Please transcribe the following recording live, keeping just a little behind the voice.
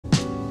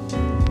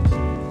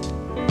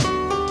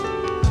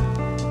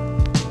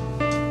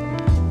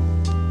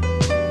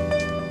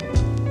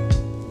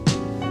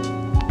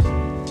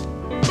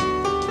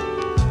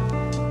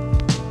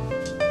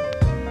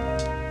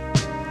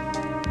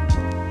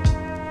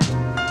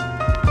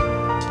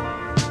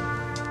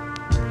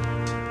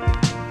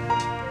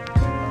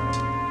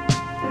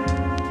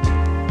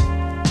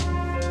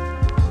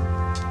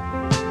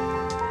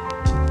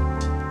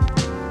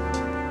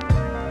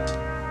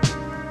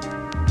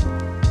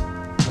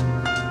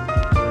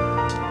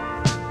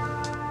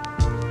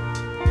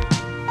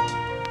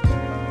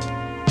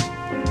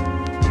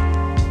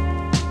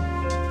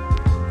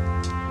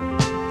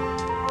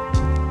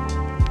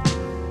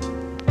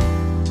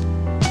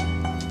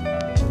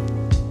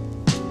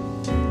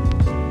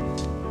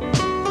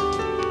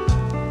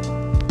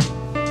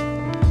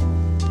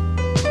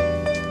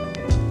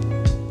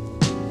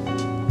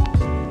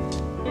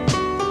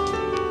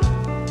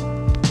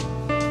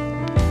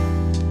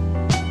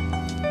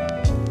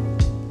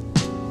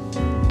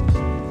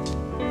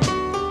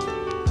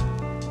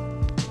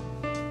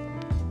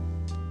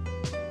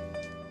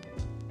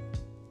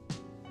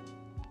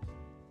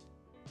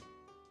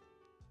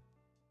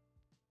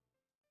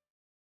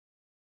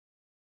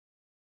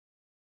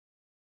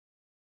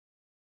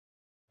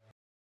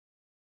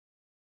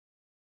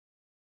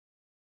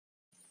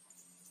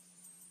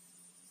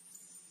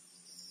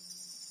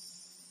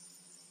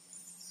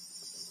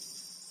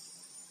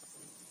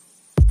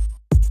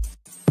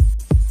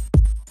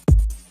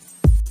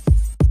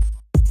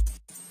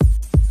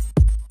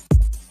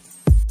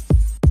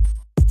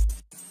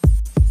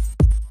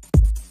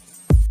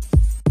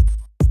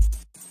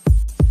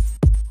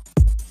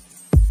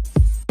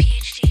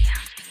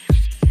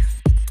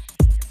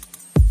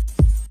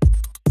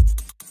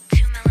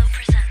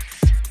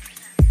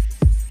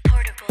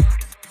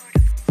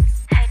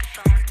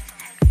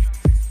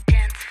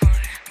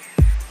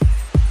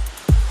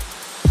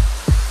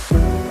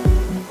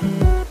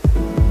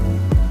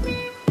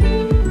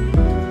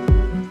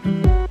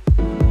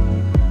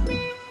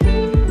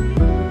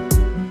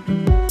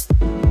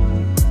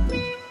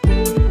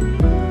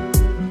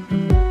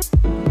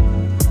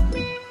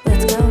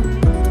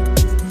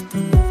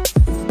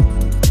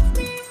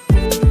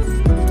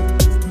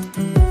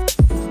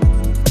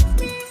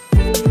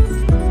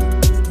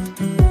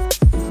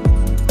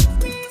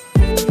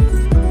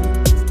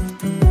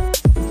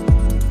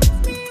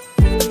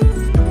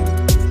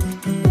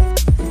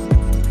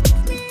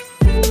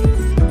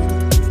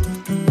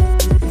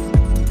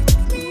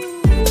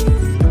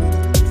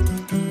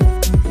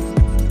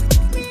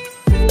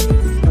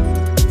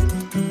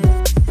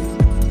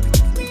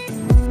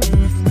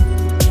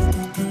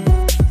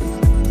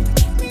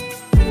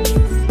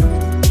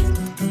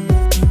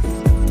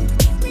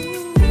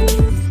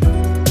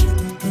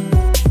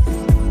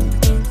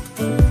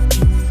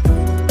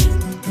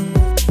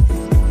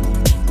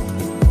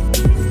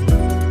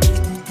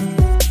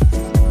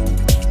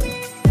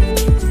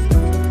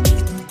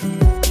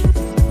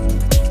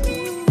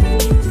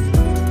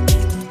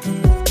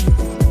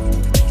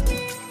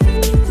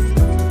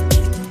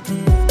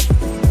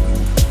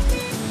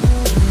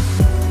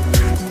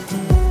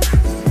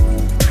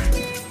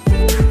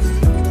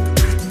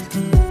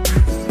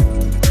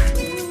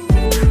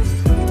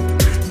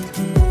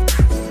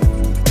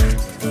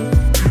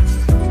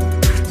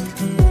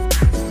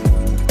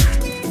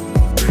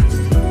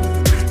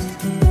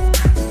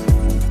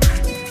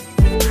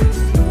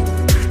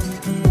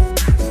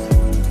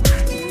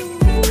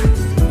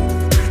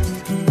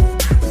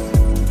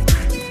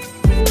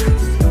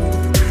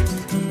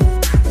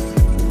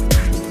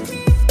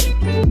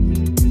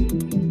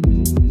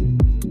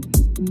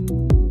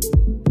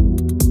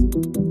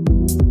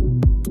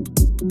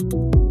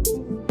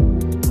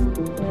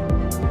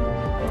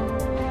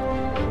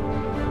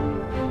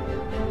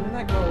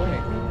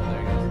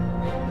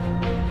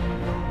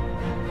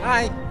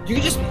Hi. You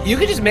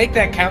could just make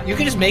that count. You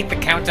could just make the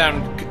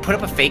countdown. Put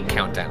up a fake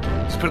countdown.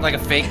 Just put like a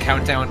fake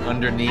countdown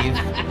underneath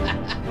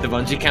the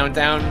bungee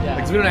countdown. Yeah.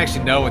 Because we don't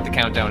actually know what the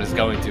countdown is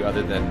going to,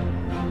 other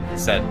than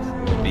said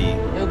it'll be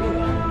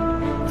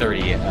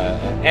 30.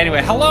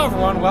 Anyway, hello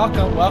everyone.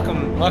 Welcome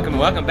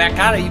back.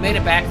 Kata, you made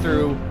it back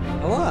through.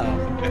 Hello.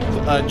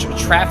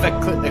 Traffic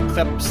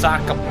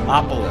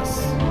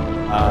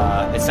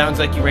Eclipsopolis. It sounds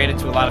like you ran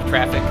into a lot of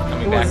traffic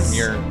coming back from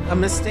your. A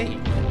mistake.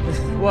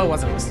 Well, it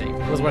wasn't a mistake.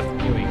 It was worth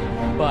doing,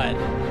 but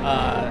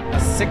a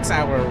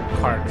 6-hour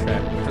car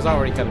trip, which was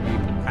already going to be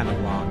kind of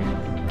long,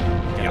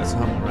 and get us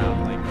home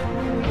around like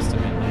close to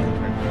midnight,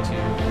 turned into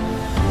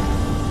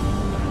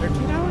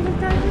 13 hours of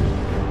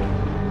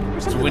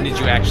driving. So when did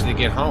you actually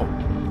get home?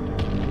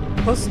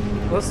 Close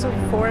to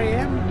 4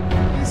 a.m.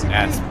 Basically.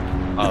 That's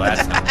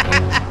not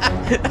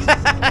good.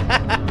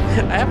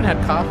 I haven't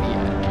had coffee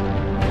yet.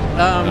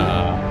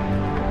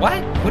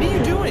 What? What are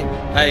you doing?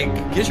 Like,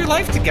 get your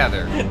life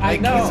together. I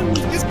know.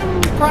 Get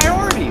some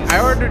priorities.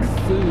 I ordered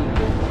food.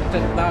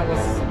 That was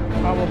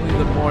probably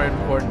the more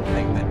important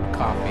thing than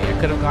coffee. I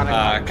could have gone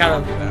and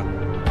gotten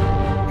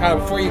coffee though.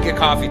 Before you get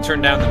coffee,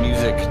 turn down the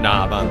music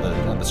knob on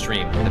the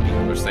stream. The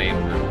people are saying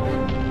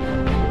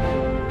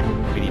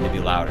we need to be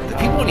louder. The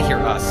people want to hear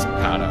us,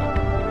 Kato.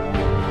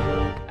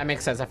 That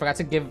makes sense. I forgot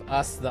to give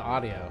us the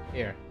audio.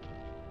 Here.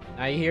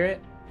 Now you hear it?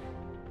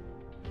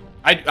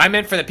 I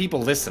meant for the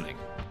people listening.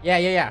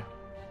 Yeah.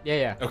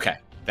 Okay.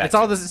 It's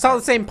all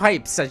the same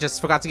pipes. I just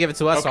forgot to give it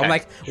to us. Okay. So I'm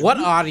like, what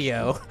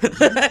audio?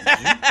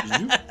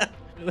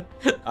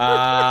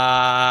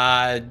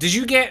 Did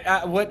you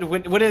get what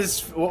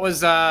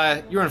was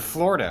you were in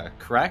Florida,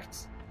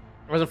 correct?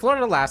 I was in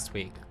Florida last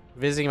week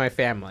visiting my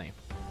family.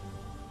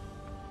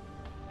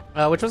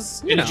 Which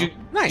was nice.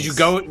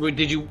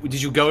 Did you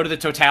go to the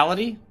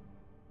Totality?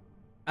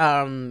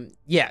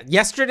 Yeah,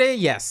 yesterday,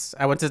 yes.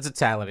 I went to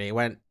Totality. I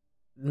went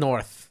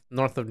north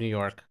of New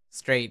York,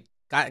 straight.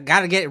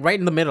 Gotta get right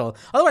in the middle.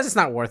 Otherwise, it's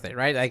not worth it,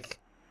 right? Like,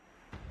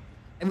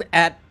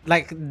 at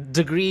like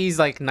degrees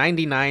like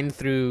 99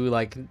 through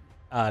like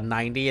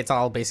 90, it's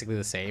all basically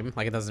the same.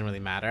 Like, it doesn't really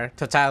matter.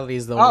 Totality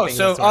is the only thing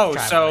that's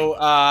worth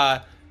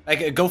traveling.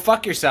 Like, go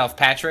fuck yourself,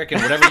 Patrick, and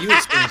whatever you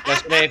experienced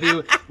yesterday. If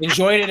you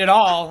enjoyed it at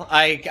all,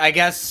 I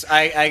guess.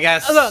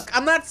 Look,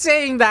 I'm not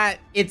saying that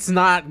it's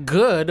not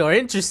good or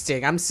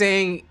interesting. I'm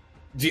saying.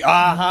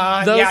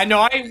 Yeah,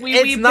 no,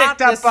 we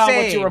picked up on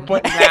what you were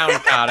putting down,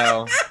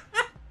 Kato.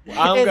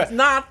 It's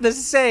not the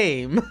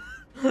same.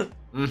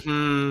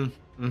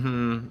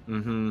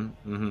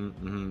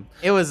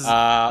 It was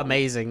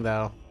amazing,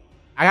 though.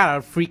 I got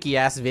a freaky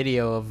ass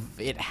video of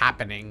it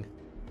happening.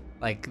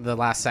 Like, the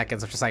last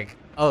seconds, which is like,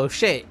 oh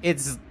shit,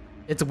 it's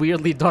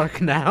weirdly dark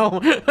now.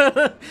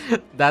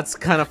 That's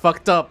kind of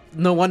fucked up.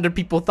 No wonder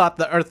people thought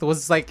the Earth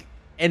was like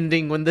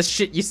ending when this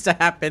shit used to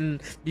happen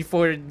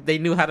before they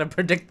knew how to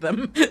predict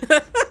them.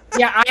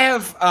 Yeah,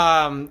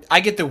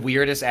 I get the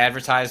weirdest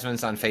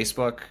advertisements on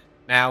Facebook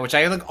now, which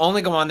I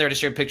only go on there to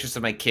share pictures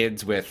of my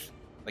kids with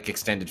like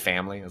extended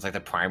family. It's like the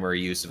primary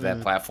use of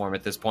that platform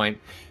at this point.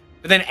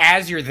 But then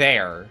as you're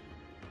there,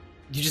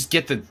 you just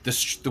get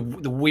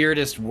the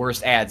weirdest,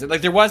 worst ads.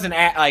 Like, there was an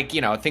ad, like,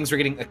 you know, things were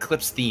getting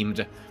Eclipse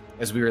themed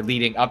as we were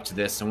leading up to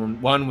this,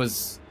 and one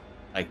was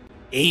like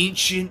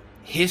ancient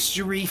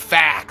history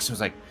facts. It was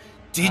like,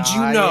 did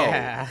you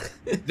know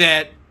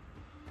that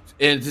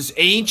in this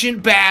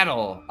ancient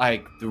battle,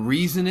 like, the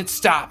reason it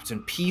stopped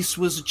and peace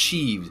was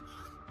achieved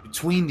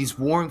between these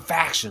warring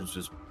factions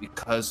was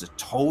because a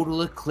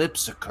total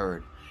eclipse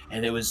occurred,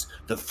 and it was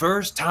the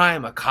first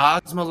time a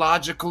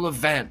cosmological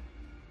event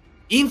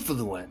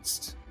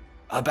influenced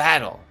a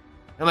battle.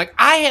 I'm like,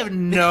 I have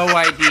no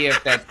idea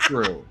if that's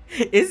true.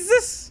 Is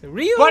this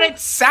real? But it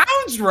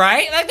sounds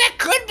right. Like, that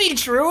could be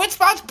true. It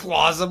sounds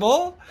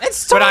plausible.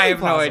 It's totally but I have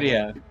plausible. no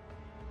idea.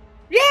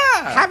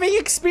 Yeah. Having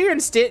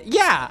experienced it,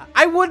 yeah,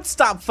 I would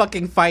stop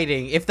fucking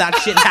fighting if that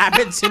shit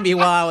happened to me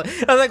while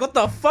I was like, what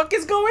the fuck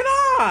is going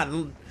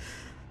on?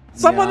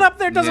 Someone up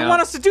there doesn't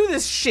want us to do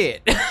this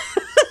shit.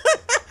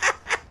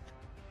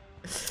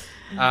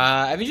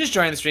 If you just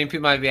joined the stream,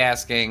 people might be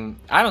asking,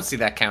 I don't see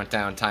that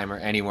countdown timer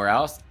anywhere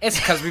else. It's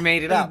because we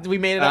made it up. We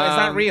made it up. It's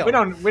not real. We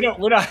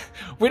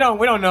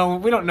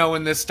don't know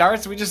when this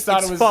starts. We just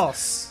thought it was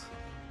false.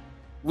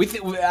 We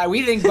think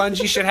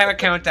Bungie should have a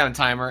countdown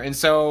timer, and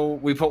so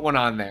we put one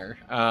on there.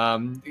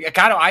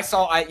 Kato,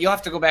 you'll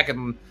have to go back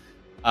and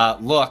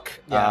look.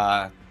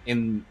 Yeah.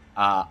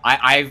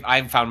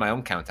 I found my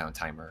own countdown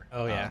timer.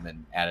 Oh yeah.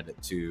 And added it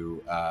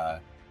to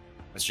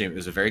the stream. It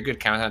was a very good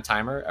countdown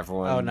timer.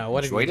 Everyone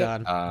what have you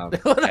done? No,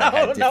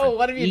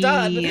 what have you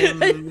done?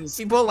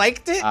 People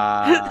liked it.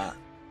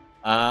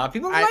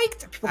 People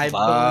liked it. People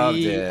loved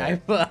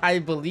it. I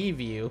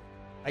believe you.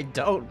 I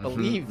don't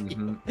believe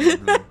you.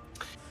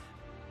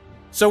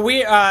 So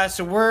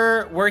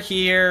we're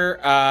here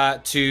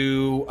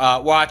to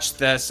watch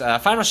this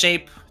Final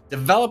Shape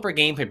developer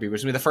gameplay preview, which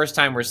is gonna be the first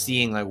time we're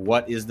seeing like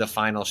what is the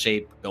final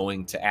shape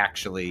going to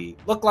actually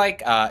look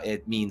like.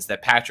 It means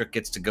that Patrick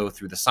gets to go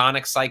through the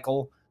Sonic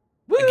cycle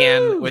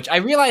again, which I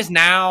realize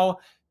now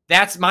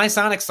That's my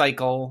Sonic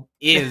cycle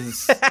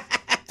is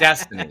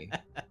Destiny.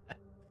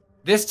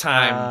 This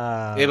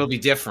time, it'll be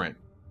different.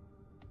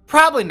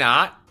 Probably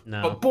not.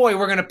 No. But boy,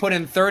 we're going to put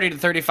in 30 to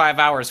 35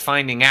 hours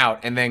finding out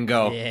and then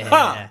go, Yeah.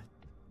 huh.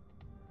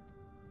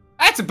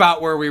 That's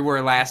about where we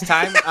were last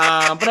time.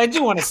 But I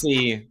do want to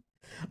see...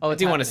 I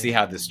do want to see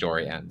how this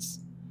story ends.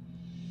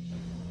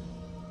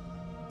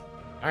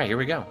 All right, here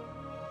we go.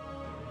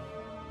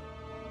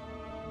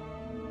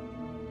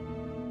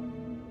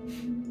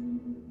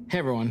 Hey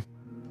everyone,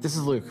 this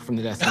is Luke from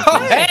the Destiny. Oh,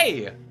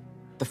 hey!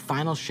 The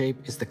final shape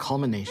is the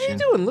culmination. What are you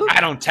doing, Luke?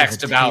 I don't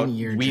text about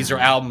 10-year Weezer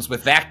journey. albums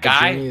with that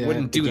guy.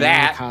 Wouldn't do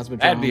that.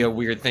 That'd be a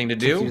weird thing to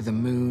Take you to do. the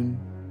moon,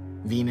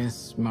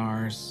 Venus,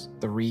 Mars,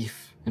 the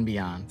reef, and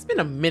beyond. It's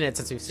been a minute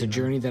since we've It's a seen him.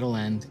 journey that'll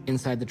end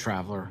inside the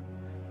Traveler,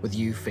 with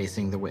you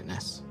facing the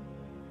Witness.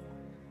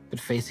 But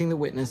facing the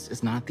Witness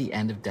is not the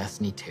end of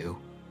Destiny 2.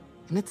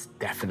 And it's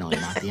definitely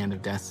not the end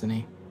of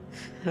Destiny.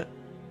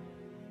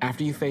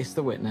 After you face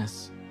the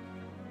Witness,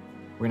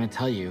 we're going to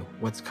tell you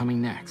what's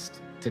coming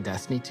next to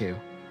Destiny 2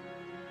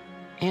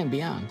 and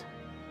beyond.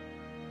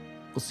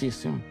 We'll see you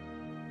soon.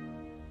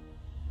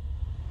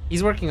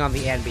 He's working on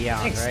the and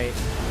beyond, Thanks. right?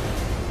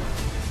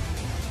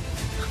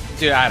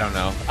 Dude, I don't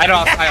know. I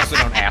also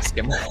don't ask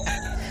him.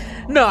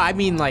 No, I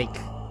mean, like,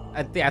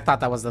 I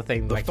thought that was the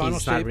thing. Like, final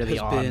he's not shape really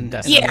has on been-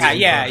 Destiny.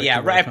 Yeah.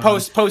 Right.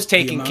 Post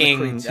Taken The amount of King,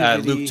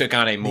 creativity, Luke took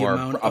on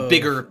a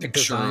bigger picture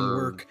design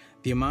work,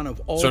 the amount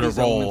of all sort of these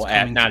role elements at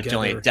coming not together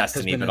only at has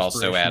Destiny, been but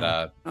also at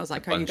inspirational. I was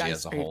like, Bungie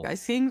as a are you whole. guys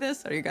seeing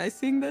this? Are you guys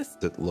seeing this?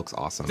 It looks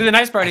awesome. See, the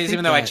nice part I is, think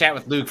even though I that chat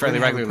with Luke fairly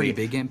we're gonna have a regularly,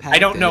 pretty big impact, I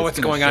don't that know it's what's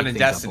gonna going on shake in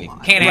things up a Destiny.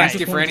 lot. Can't Right. ask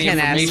you for any Can't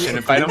ask information you.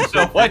 if I don't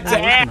know what to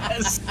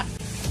ask.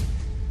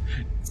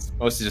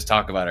 Supposed to just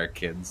talk about our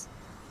kids.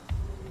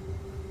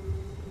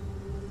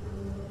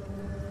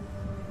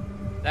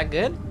 That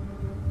good?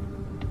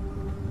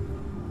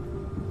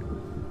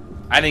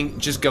 I think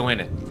just go in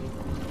it.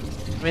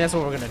 I mean, that's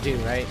what we're gonna do,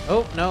 right?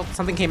 Oh, no,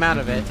 something came out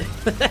of it.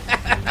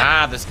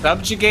 Ah, the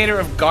subjugator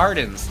of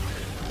gardens.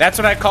 That's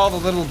what I call the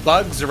little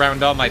bugs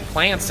around all my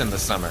plants in the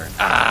summer.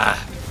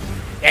 Ah,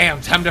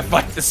 damn, time to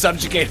fight the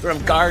subjugator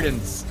of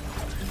gardens.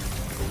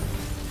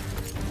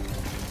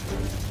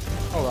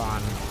 Hold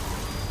on.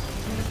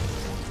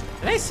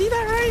 Did I see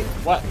that right?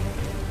 What?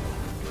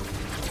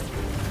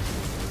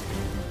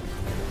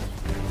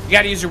 You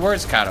gotta use your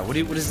words, Kato. What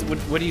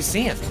are you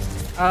seeing?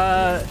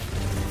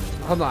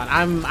 Hold on.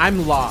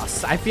 I'm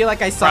lost. I feel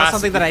like I saw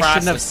something that I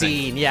shouldn't have processing.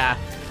 seen. Yeah.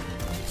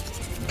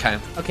 Okay.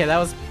 Okay, that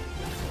was...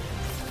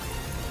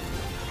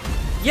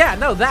 Yeah,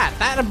 no,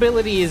 that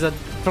ability is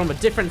from a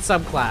different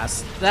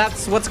subclass.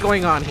 That's what's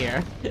going on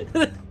here.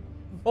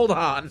 Hold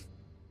on.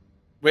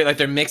 Wait, like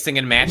they're mixing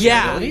and matching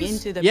Yeah. abilities?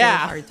 Into the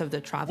Yeah. very heart of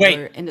the traveler,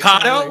 Wait, and the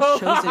Kato? traveler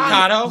chosen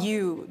Kato?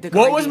 you, the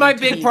What was guardian, my to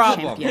big be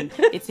problem? champion.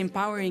 It's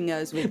empowering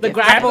us with The gifts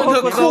grapple that hook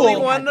we was never only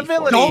had one before.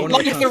 ability. Don't One of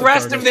like the concept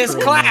rest of artists this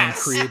early on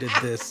class. created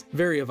this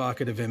very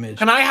evocative image.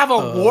 Can I have a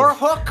of war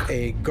hook?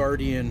 A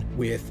guardian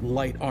with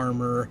light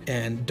armor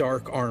and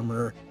dark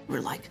armor.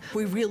 We're like,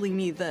 we really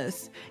need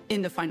this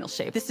in the final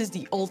shape. This is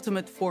the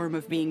ultimate form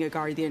of being a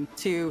guardian,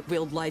 to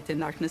wield light and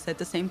darkness at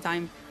the same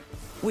time.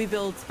 We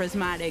built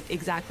Prismatic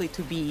exactly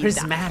to be that.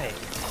 Prismatic.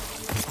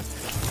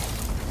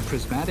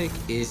 Prismatic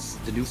is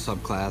the new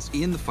subclass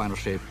in the final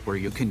shape where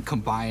you can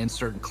combine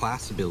certain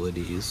class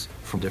abilities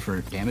from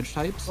different damage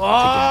types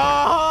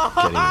together.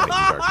 Getting light and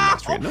dark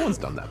mastery. No one's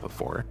done that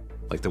before.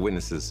 Like the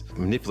Witness is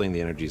manipulating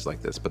the energies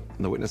like this, but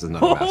the Witness is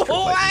not a master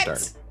of light and dark.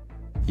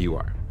 You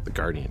are. The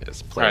Guardian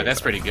is. All right,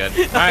 that's pretty good.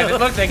 All right,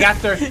 look, they got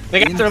their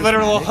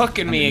literal hook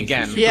in me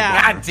again.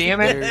 Yeah. God damn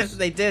it. There's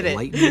They did it.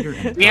 Light meter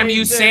and Damn dark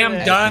you, meter Sam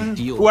that Dunn, can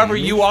deal whoever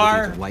damage you with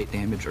are. either light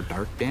damage or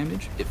dark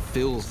damage. It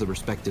fills the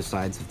respective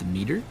sides of the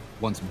meter.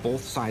 Once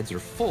both sides are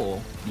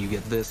full, you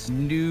get this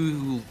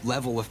new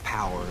level of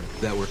power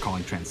that we're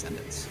calling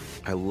Transcendence.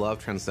 I love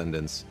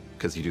Transcendence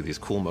because you do these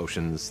cool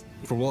motions.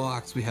 For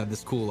Warlocks, we have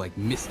this cool, like,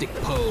 mystic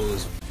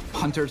pose.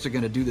 Hunters are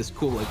gonna do this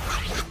cool, like...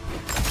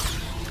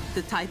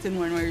 The Titan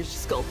one where you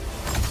just go.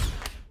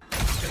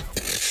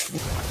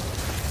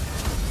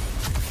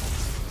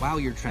 While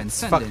you're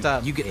transcendent, fucked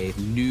up. you get a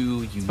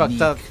new, unique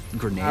fucked up.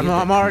 grenade. I'm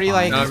that already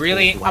like, combines No,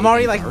 really? light I'm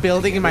already and like dark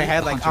building in my together.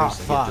 head like, oh Hunters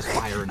that get fuck. this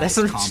fire and There's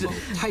ice some. combo.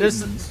 There's.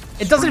 Titans,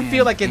 It doesn't feel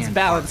Strand, like it's and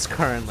balanced Arc.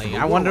 currently. For the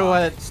I wonder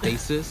Warlock, what.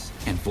 Stasis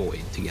and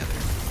Void together.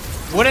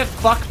 What if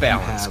fuck You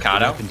balance, have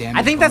Kato? weapon damage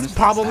I think that's bonus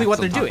probably stacks what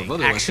on they're top of doing, other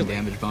weapon actually.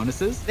 damage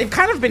bonuses. They've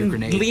kind of Your been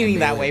grenade leaning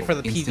and that melee way for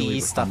the will instantly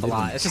PvE stuff a respond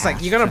lot. to It's just like,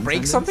 cast you're gonna break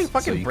Transcendence, something, so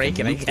fucking you break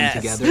can it, I loop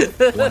them guess.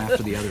 together, one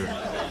after the other.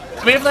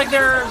 I mean, if like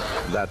they're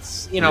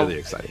That's You know- really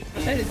exciting.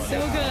 That is so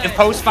good. if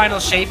post final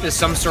shape is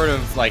some sort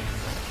of like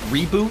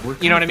reboot, We're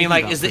you know what I mean?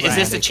 Like, thinking is about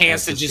this a Prismatic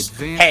chance as to this just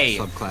advanced hey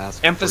subclass where you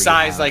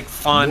emphasize have like more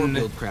fun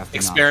build crafting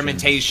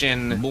experimentation,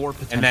 options, more and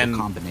potential then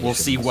combinations, we'll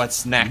see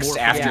what's next more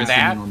after fragments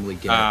that. than you normally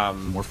get,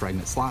 more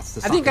fragment slots. To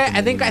I think. socket than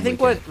I think. you I think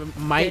normally what get.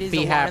 There might is be a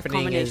lot of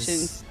happening is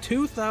combinations.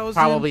 2,000.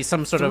 probably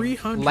some sort of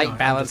 300. light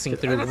balancing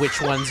through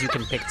which ones you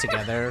can pick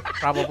together.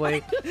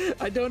 Probably.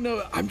 I don't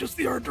know. I'm just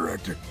the art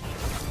director.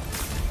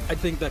 I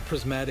think that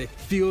Prismatic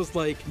feels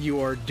like you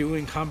are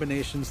doing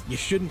combinations you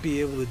shouldn't be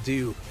able to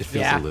do. It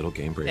feels a little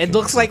game breaking. It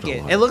looks like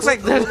it. It looks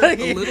like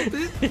a little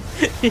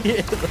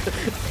bit.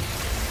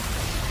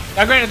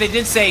 Now, granted, they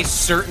did say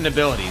certain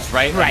abilities,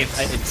 right? Right.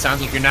 Like, it sounds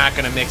like you're not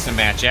going to mix and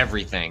match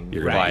everything.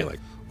 You're gonna be like,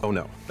 oh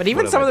no. But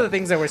even What some have of I the done?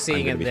 things that we're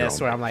seeing I'm in gonna be this,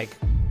 thrown where I'm like,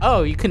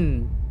 oh, you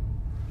can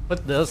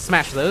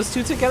smash those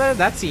two together.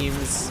 That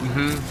seems.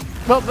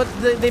 Well, but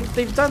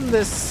they've done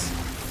this.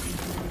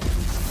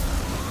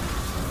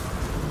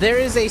 There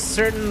is a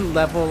certain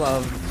level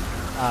of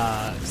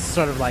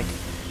sort of like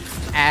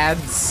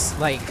ads,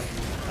 like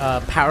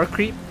power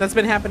creep that's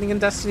been happening in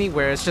Destiny,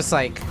 where it's just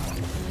like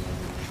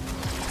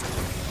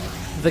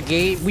the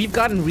game. We've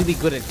gotten really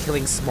good at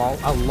killing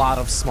a lot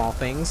of small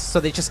things, so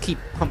they just keep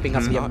pumping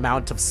up the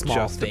amount of small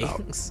just about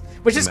things,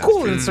 which is cool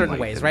in mastering certain light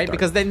ways, and right? dark.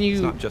 Because then It's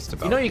not just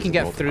about you know you can using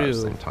get multipliers at the through.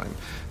 same time.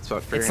 It's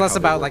about figuring It's less how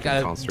they about work like in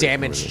a concert in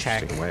damage really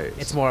check. interesting ways.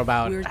 It's more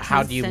about We're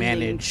how do you transcending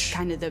manage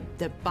kind of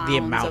the bounds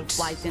amount of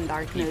light and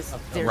darkness.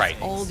 There's Right.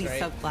 all these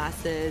Right.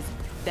 subclasses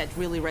that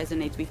really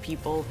resonate with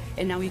people,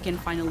 and now you can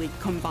finally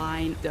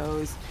combine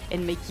those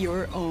and make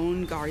your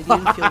own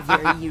guardian feel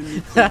very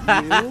uniquely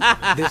you.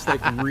 This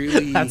like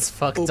really That's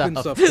fucked opens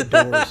up. up the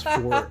doors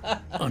for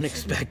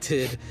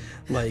unexpected,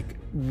 like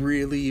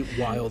really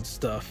wild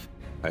stuff.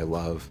 I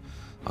love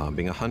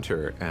being a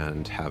hunter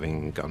and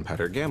having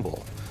gunpowder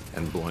gamble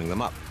and blowing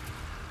them up.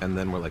 And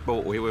then we're like,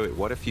 well, wait,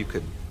 what if you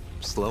could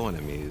slow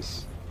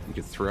enemies? You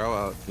could throw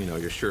out, your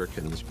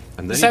shurikens,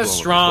 and then This you has blow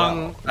strong,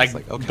 them as well.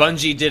 like, It's okay.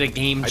 Bungie did a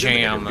game I didn't think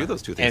I jam, could do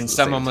those two things and at the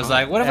someone same was time.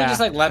 like, what if we just,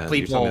 like, let And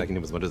you're telling me I people... can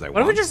do as much as I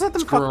What if we want? just let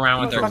them Screw fuck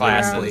around with their fuck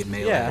classes. Blade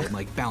melee Yeah. and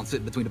like bounce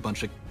it between a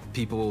bunch of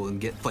people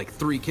and get like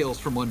 3 kills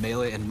from one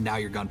melee, and now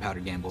your gunpowder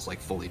gamble's like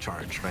fully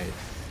charged, right?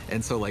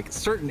 And so like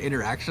certain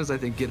interactions I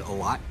think get a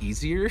lot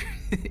easier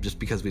just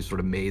because we've sort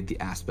of made the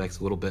aspects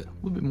a little bit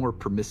more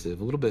permissive,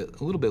 a little bit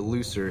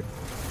looser.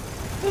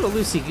 A little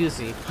loosey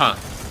goosey. Huh.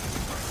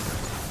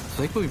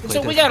 So, like when we played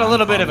So we this, got a I'm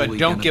little bit of a probably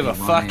don't gonna give a be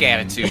fuck running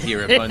attitude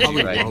here at Bungie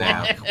probably right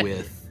now. Warlock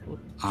with,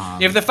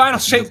 If the final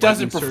shape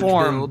doesn't Lightning Surge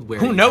perform, build where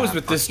who you knows have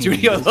what this arcane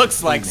studio moves,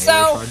 looks like. melee So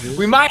charges,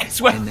 we might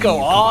as well and then go you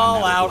combine all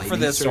that with out for Lightning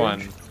this Surge. one.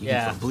 You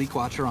Yeah. can throw Bleak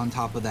Watcher on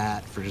top of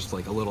that for just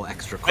like a little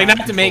extra. Like, crowd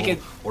not to make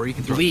control, it or you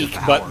can throw bleak,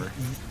 Devour. but,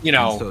 you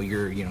know, And so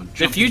you're, the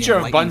jumping future in,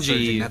 of lightning Bungie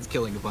surging, that's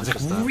killing a bunch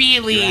of stuff.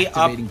 really You're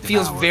activating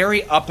feels Devour.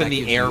 very up in That the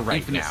gives air you right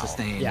infinite now.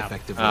 sustain Yeah.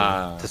 effectively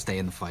to stay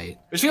in the fight.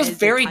 It feels As a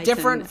very Titan,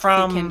 different you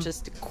from can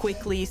just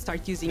quickly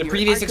start using the your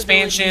previous arc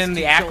expansion, abilities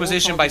the to jolt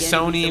acquisition all by the Sony,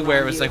 enemies where it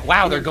around was you, like,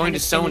 wow, and they're then going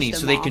kind to of finish Sony, them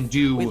so they off can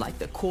do with, like,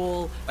 the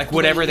cool like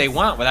whatever they blades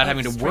want without of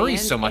having to worry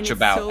strand, so much and it's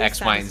about so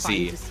X, Y, and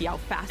satisfying Z. to see how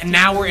fast And you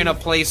now we're in a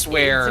move. place It's a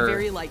where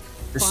very, like,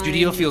 the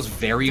studio fun, feels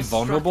very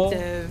vulnerable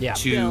destructive Yeah.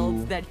 to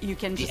build that you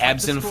can the just, like,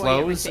 ebbs and destroy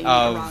flows everything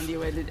of around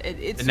you, and it's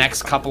the super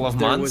next fun. couple of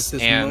There months, was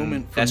this and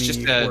moment for that's me just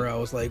where I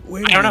was like,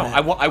 wait a I don't know.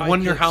 minute, I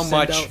wonder could how send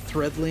much out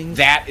threadlings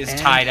that is and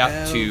tied up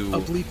have to a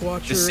Bleak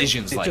Watcher.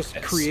 decisions it like just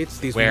this, creates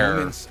these where,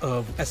 moments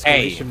of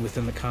escalation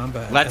within the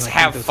combat. let's and I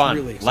think have that's fun.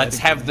 really Let's exciting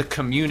have to the me. If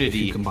community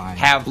you combine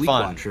have Bleak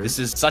fun. Watcher This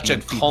is such a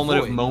and Feed the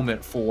culminative Void,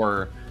 moment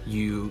for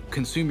you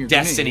consume your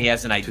Destiny grenade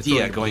as an to idea, throw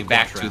your going Bleak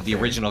back Watcher to out the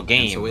there. original And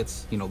game. so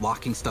it's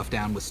locking stuff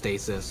down with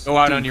stasis. Go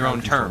out doing on your crowd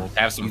own control. terms,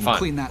 have some You can fun.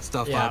 Clean that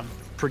stuff Yeah. up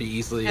pretty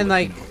easily. And, with,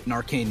 like, an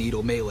arcane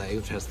needle melee,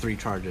 which has 3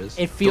 charges.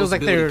 It feels Those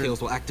like ability they're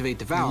kills will activate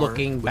Devour,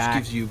 looking which back-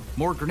 gives you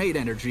more grenade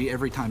energy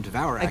every time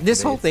Devour Like,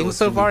 this whole activates, thing it's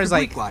so gonna far loop is, your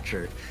like, Bleak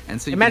Watcher.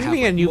 And so you imagine can have,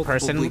 being a like, new multiple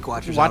person Bleak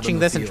Watchers out watching in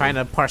the this and field, trying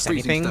to parse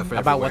freezing anything stuff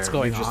about what's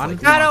everywhere. going You're just, on.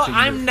 like, No, watching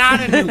I'm your-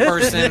 not a new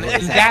person,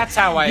 and that's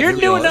how I You're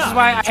feel. new This is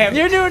why I enough. have.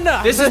 You're new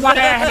enough. This is why I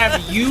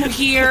have you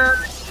here,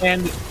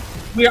 and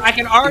I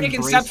can already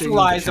Embracing the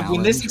conceptualize that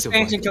when this challenge of,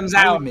 expansion like, comes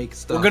how do we out, make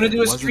stuff we're gonna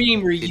do a that wasn't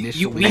stream where we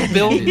initially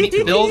build intended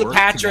to build work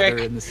Patrick,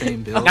 together in the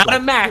same build. not a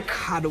Like, mech,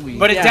 how do we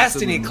but a get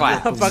Destiny them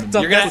class. work Fucked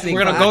up We're gonna Destiny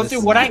we're gonna go class.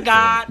 through what I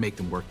got. make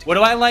them work What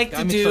do I like to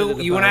I'm do?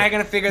 excited You and I are about,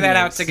 gonna figure that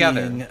out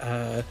together.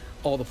 seeing,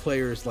 all the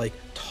players like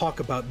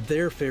talk about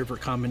their favorite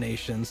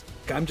combinations.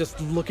 I'm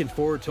just looking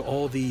forward to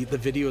all the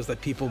videos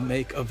that people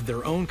make of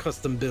their own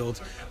custom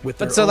builds with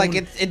their But so, like, own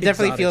it definitely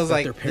exotics feels that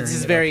like they're this pairing is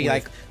it up very, with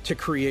like, to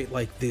create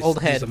like these,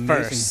 old head these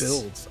amazing first.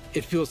 builds.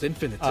 It feels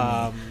infinite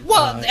to me.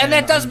 Well, and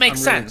that does make I'm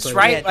really sense, excited.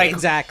 right? Yeah, Like,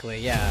 exactly.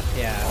 Yeah.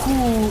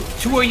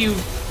 who are you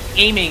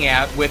aiming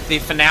at with the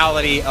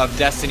finality of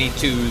Destiny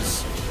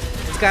 2's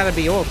It's gotta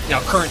be old.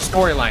 current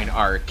storyline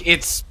arc?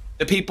 It's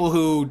the people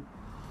who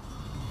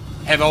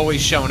have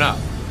always shown up.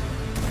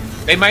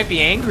 They might be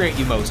angry at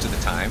you most of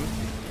the time,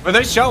 but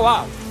they show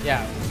up.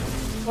 Yeah.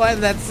 Well,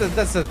 and that's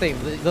the thing.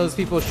 Those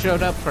people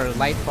showed up for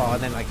Lightfall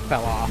and then like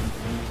fell off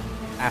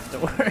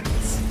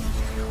afterwards.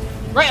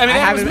 Right? I mean,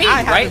 that was me,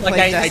 I right? haven't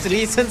played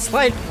Destiny since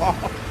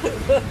Lightfall.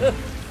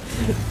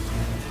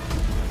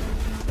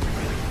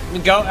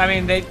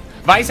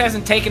 Vice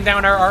hasn't taken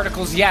down our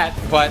articles yet,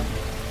 but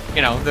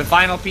the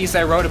final piece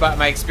I wrote about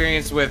my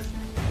experience with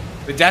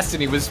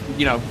Destiny was,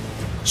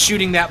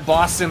 shooting that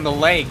boss in the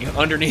leg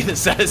underneath a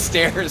set of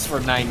stairs for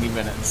 90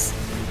 minutes.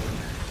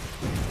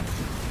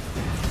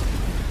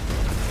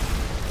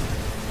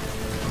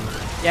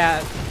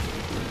 Yeah.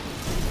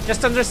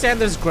 Just understand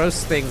there's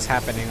gross things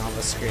happening on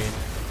the screen.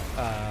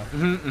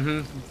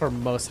 For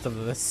most of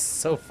this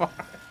so far.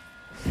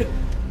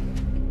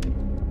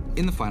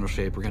 In the final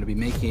shape, we're going to be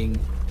making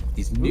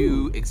these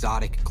new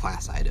exotic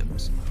class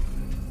items.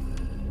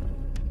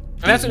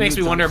 And that's what makes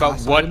me wonder about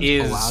what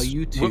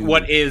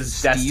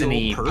is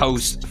Destiny perks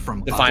post from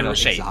the final other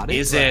shape. exotics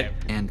Is it,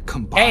 and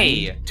combine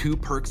hey, 2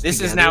 perks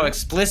this is together now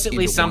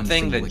explicitly into one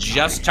something single that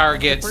just exotic?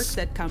 targets Perks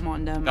that come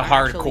on them the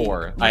are actually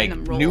hardcore, like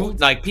random new,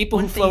 rolls. like people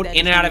who One thing float that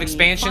in is and out of gonna be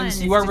expansions.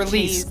 fun You is are to chase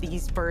released.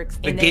 these perks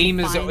The and then game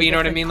is, find you know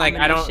what I different mean? Like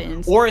I don't,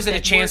 combinations or is it a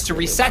that chance work to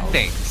really reset well.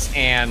 things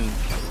and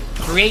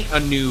create a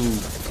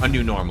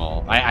new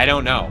normal? I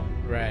don't know.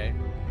 Right.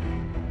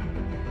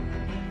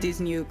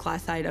 These new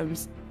class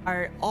items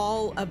are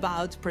all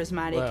about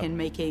prismatic Wow. and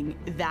making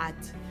that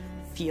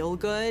feel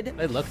good.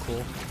 They look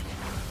cool.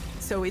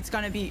 So it's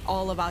gonna be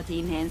all about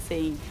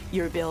enhancing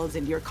your builds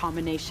and your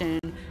combination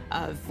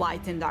of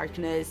light and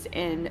darkness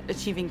and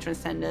achieving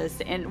transcendence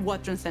and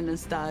what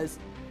transcendence does.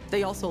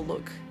 They also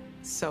look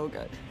so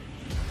good.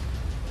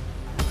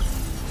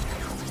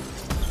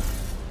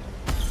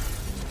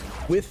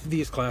 With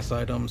these class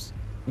items,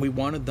 we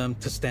wanted them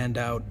to stand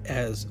out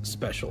as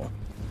special.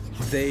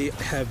 They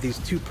have these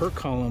 2 perk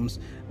columns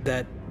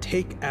that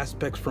take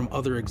aspects from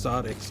other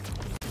exotics.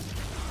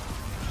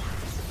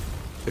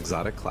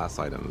 Exotic class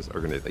items are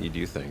going to let you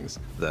do things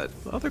that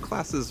other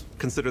classes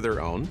consider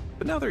their own,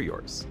 but now they're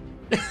yours.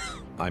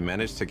 I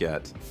managed to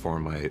get, for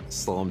my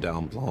slow 'em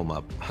down, blow 'em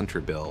up hunter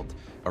build,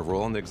 a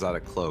roll on the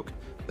exotic cloak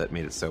that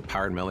made it so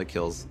powered melee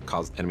kills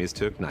caused enemies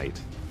to ignite.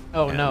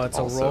 Oh And no, it's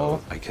a also,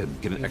 roll. I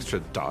could get an extra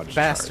dodge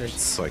Bastards.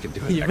 charge, so I could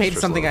do an You extra made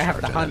something slow I have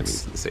to charge on hunt.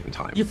 enemies at the same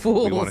time. You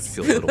fools. We want it to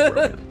feel a little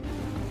brilliant.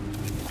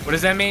 What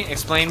does that mean?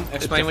 Explain It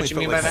what you definitely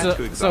mean felt by like that.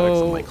 two exotics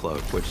So- on my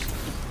cloak, which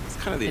is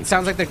kind of the It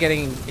sounds like they're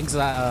getting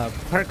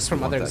perks from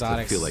You want other that to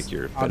exotics feel like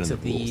you're bending onto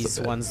the rules a these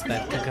bit. ones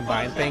that can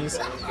combine things.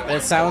 But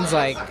it sounds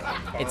like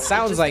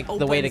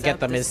the way to Opens get up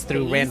them the is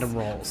through space random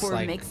rolls. for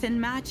Like mix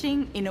and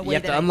matching in a way you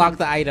have that to I unlock think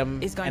the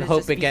item is gonna and hope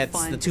just it be gets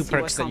fun the to 2 see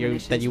what perks that you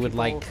combinations would people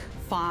like.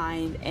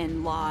 find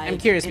and like. I'm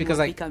curious and because,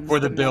 what like, becomes For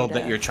the build that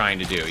meta. you're trying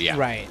to do, yeah.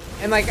 Right.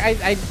 And like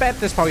I bet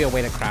there's probably a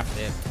way to craft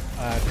it.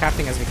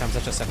 Crafting has become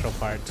such a central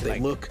part to They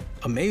like look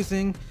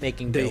amazing.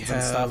 making They builds and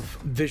have stuff.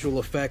 visual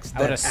effects I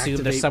that would assume there's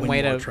activate some when way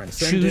you are to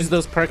transcendent. choose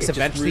those perks It just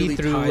eventually really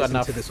through ties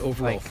enough into this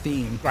overall like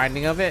theme.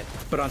 grinding of it.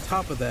 But on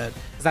top of that,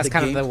 That's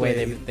kind of the way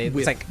they with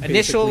it's like basically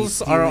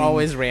initials are stealing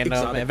always random.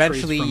 exotic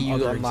Eventually traits from you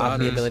other unlock the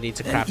exotics, ability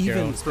to and craft your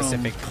even own from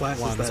specific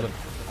classes ones that with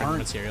different aren't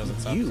materials and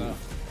stuff. you, So.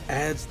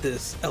 adds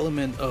this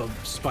element of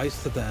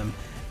spice to them,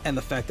 and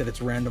the fact that it's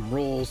random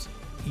rolls,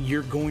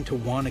 you're going to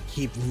want to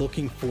keep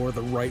looking for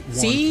the right one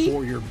See?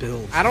 for your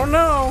build. I don't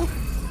know.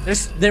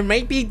 There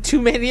might be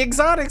too many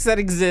exotics that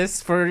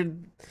exist for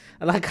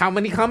like how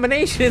many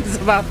combinations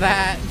about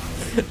that.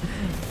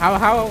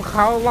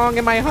 How long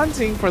am I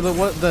hunting for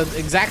the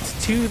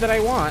exact 2 that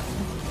I want?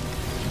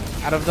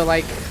 Out of the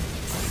like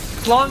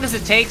As long as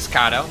it takes,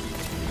 Kato.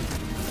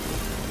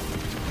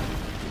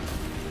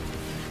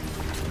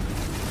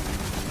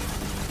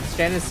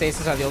 Strand and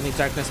Stasis are the only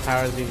darkness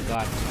powers we've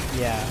got.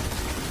 Yeah.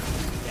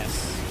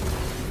 Yes.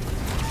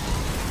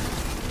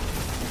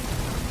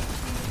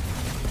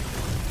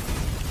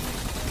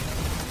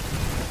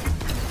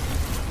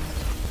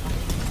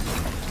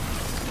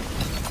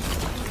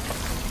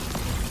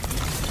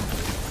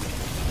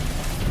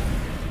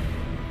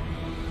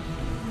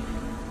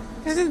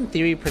 This is in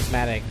theory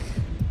prismatic.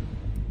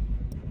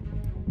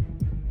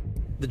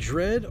 The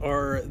Dread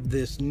are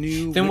this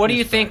new. Then what do you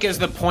witness think is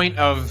the faction. point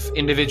of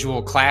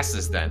individual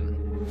classes then?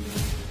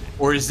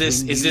 Or is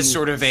When you this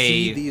sort of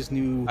see these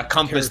new a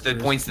compass that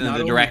characters, points in not the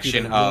only do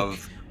direction they look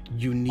of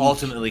unique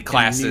ultimately and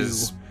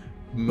classes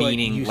new, but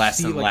meaning you less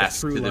see, and like, a less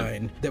through to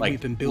line the that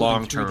we've been building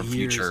long-term through the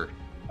years future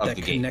of that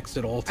the game? connects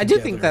it all I together.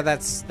 do think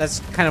that's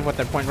kind of what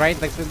their point, right?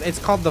 Like it's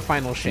called the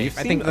final shape. You've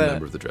I seen think a member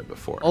the of the Dread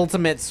before.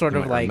 ultimate sort You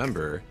of might like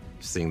remember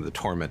seeing the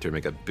Tormentor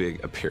make a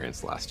big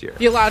appearance last year.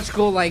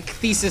 theological like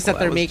thesis Well, that that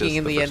they're was making just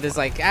in the the end first is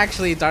like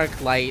actually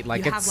dark light,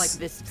 like You it's have like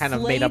this kind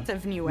of slate made up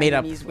of new made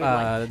up enemies with,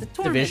 like, the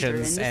Tormentor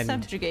divisions and the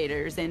and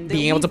subjugators and the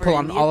being able to Weaver pull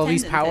and on the all of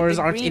these Attendant and powers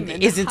the aren't Grim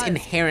and the isn't Husk.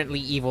 inherently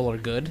evil or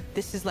good.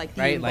 This is like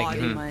the Right, like,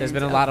 embodiment there's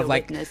been a lot of, the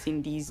like, witness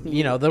in these new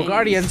You know, the enemies.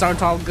 guardians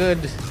aren't all good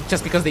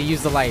just because they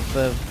use the light.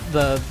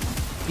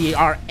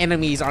 Our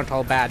enemies aren't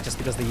all bad just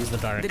because they use the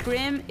dark. The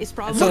Grim is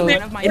probably So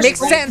one of my it makes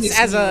favorite sense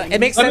as a new it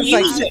makes Let me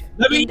sense use like it.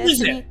 Let me in use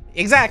Destiny. it.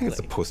 exactly. It's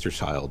a poster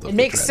child of It the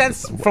makes Dread in sense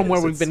some from where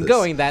ways. we've It's been this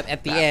going that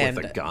at the bat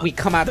with end a gun. we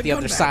come out the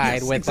other gun bat, side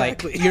yes, with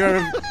exactly. like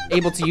you're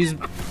able to use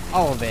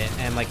all of it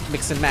and like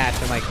mix and match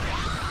and like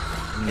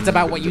it's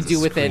about what you There's do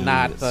a with it, screen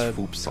not that the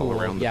swoops all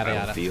tool, around the yada yada.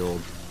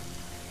 battlefield.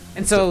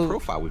 And It's a so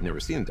profile we've never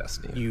seen in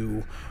Destiny.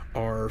 You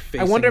are I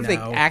facing wonder if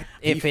now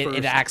it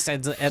the acts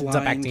ends up flying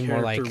acting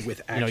more like character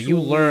with you know you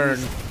actual learn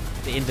wings.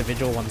 the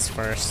individual ones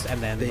first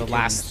and then They the can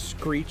last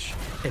screech,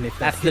 and if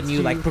that's that the hits new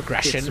you, like it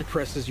progression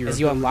suppresses your as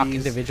you unlock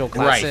abilities, individual and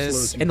it classes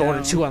slows you in order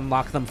down. to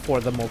unlock them for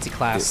the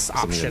multi-class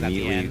Something option that at the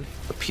immediately end.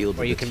 appealed to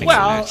where you the can team. mix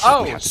and Well, match. We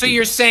oh, have to so do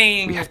you're this.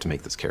 saying we have to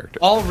make this character.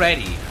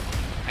 already,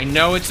 I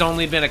know it's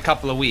only been a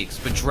couple of weeks,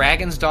 but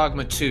Dragon's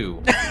Dogma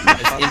 2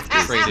 has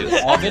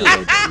infiltrated all video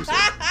games.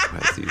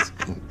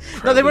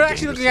 No, they were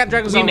actually looking at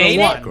Dragon's Dogma made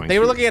 1. They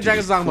were looking at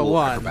Dragon's Dogma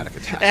 1.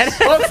 And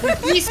folks, we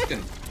feasted.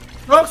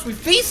 Folks, we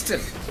feasted.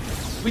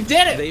 We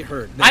did it. They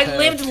heard. I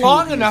lived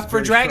long enough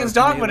for Dragon's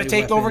Dogma to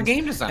take over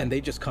game design. And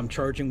they just come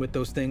charging with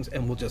those things,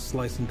 and we'll just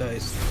slice and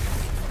dice.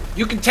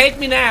 You can take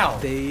me now.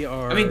 They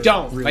are. I mean,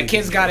 don't. Really My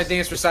kid's got a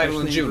dance recital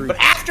in June. But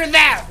after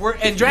that, we're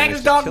at If you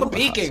Dragon's manage to Dogma kill the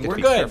peaking. husk, We're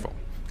be good. Careful,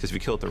 because if you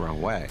kill it the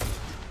wrong way,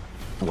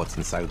 what's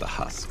inside of the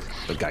husk,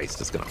 the Geist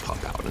is going to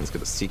pop out and it's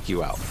going to seek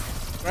you out.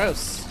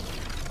 Gross.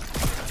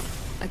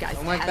 A guy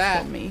Don't like has that.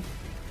 told me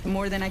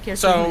more than I care to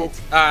So,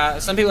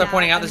 admit. some people are Now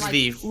pointing out I'm, this like,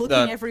 is looking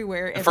the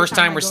everywhere every first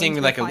time I we're go seeing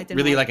into like a fight and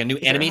really like, like a new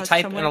is there enemy husk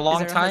type somewhere? in a Is long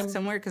there husk time.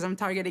 somewhere because I'm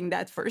targeting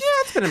that first. Yeah,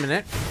 it's been a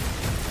minute.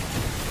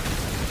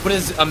 What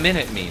does a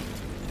minute mean?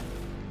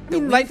 I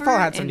mean, Lightfall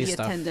had some and new the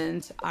stuff.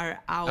 attendant are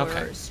our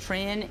Okay.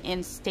 Strin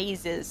and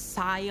Stasis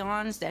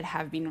scions that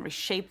have been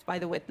reshaped by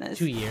the witness.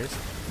 2 years.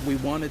 We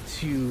wanted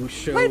to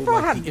show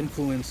Lightfall like, had the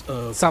influence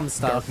of some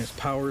stuff. darkness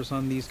powers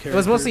on these characters. It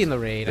was mostly in the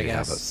raid, I They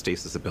have a guess.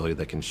 stasis ability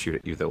that can shoot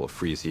at you that will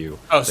freeze you.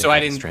 Oh, They so I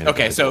have a didn't. strand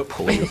Okay, ability so that will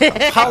pull you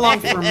across how the long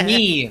battlefield. for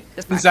me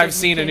The since fact I've that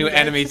seen a you new can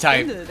get enemy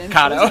type, suspended and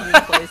Kato? frozen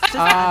in place just adds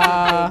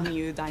a whole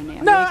new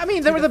dynamic No, I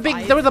mean, to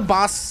there were the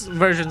boss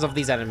versions of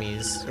these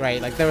enemies,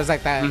 right? Like there was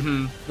like that,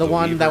 Mm-hmm. the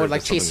one Weaver that would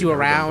like is something chase you we've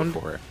never done around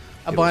before. a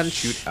It will bunch.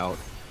 shoot out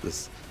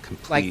this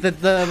complete Like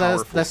the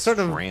powerful sort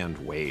of strand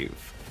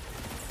wave.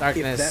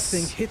 darkness. If that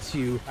thing hits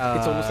you, it's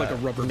almost like a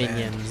rubber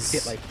minions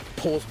band. It like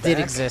pulls back. did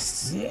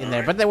exist in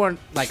there, but there weren't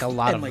like a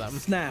lot and of like them.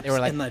 snaps They were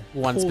like and like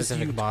one pulls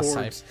specific you boss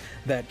type. towards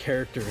that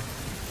character.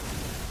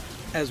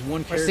 As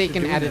one character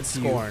Forsaken doing added that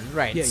to you, Scorn,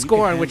 right? yeah, you can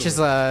Scorn, which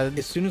handle is it.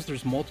 As soon as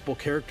there's multiple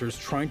characters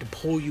trying to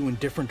pull you in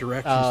different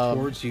directions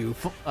towards you,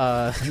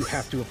 you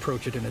have to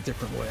approach it in a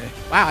different way.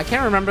 wow, I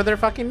can't remember their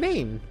fucking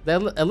name. The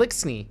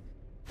Elixni.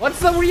 What's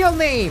the real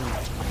name?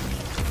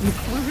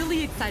 We're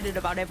really excited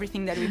about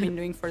everything that we've been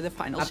doing for the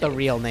final Not shape. the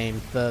real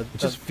name. The It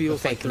just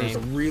feels like fake there's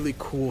name. a really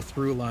cool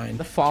through line.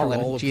 The through all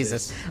Fallen. of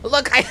Jesus. this.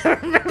 Look, I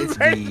remember. It's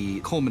the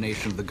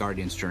culmination of the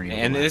Guardian's journey.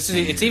 And this is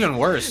it's even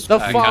worse. The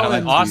kinda Fallen.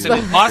 like Austin.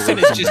 Austin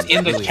is just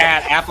in the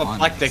chat,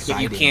 apoplectic that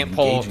you exciting, can't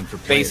pull engaging for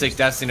basic players.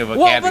 Destiny Well,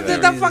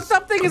 vocabulary. but the fucked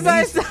up thing is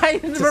that I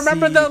to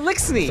remember see the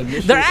Elixni,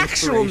 initial their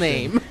actual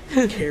name,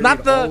 inspiration carried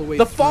not all way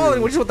the Fallen,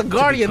 through which is what the to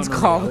Guardians become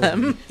a call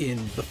reality them. in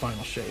the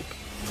final shape.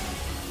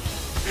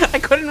 I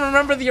couldn't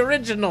remember the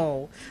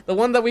original, the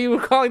one that we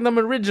were calling them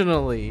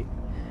originally.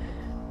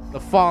 The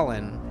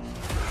Fallen.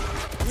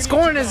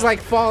 Scorn is like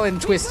Fallen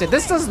twisted.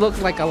 This does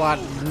look like a lot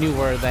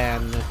newer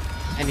than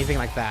anything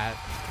like that.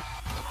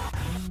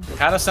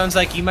 Kato sounds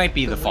like you might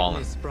be the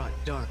Fallen.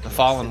 The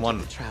Fallen one.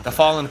 The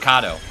Fallen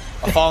Kato.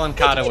 A Fallen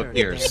Kato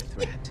appears.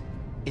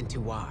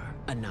 Into our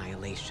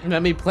annihilation.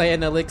 Let me play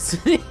an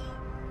Elixni.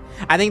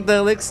 I think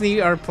the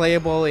Elixni are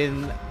playable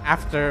in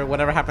after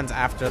whatever happens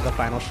after the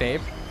final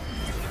shape.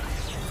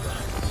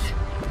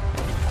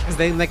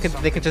 Because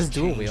they could just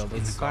dual wield.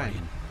 It's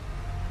fine.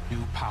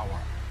 New power.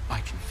 I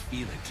can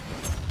feel it.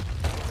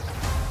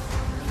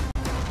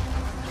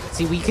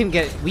 See,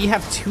 we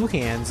have 2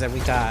 hands and we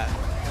got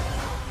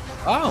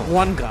Oh.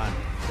 1 gun.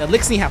 The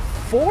Elixni have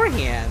 4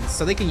 hands,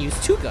 so they can use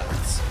 2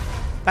 guns.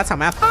 That's how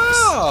math works.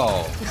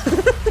 Oh.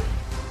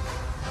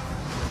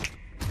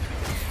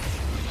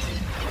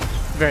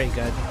 Very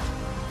good.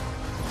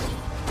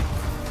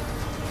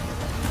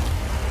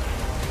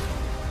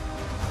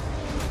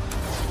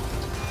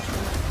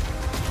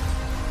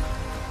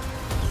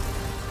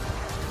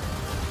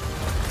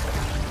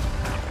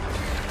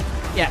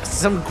 Yeah,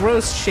 some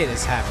gross shit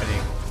is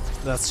happening.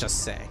 Let's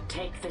just say.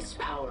 Take this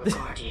power,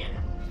 Guardian.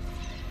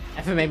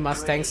 FMA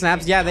Mustang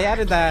snaps. Yeah, they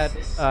added that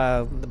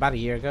about a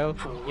year ago,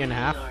 year and a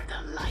half.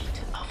 The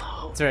light of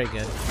hope. It's very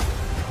good.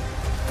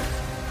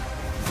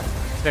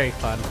 It's very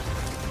fun.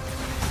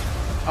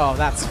 Oh,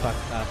 that's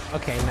fucked up.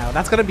 Okay, no,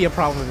 that's gonna be a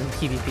problem in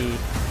PvP.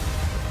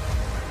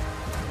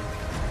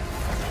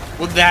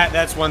 Well,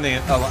 that's one thing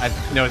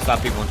I've noticed a lot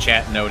of people in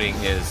chat noting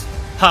is,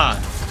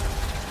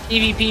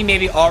 EVP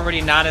maybe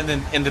already not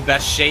in the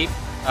best shape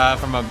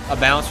from a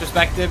balance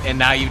perspective, and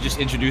now you just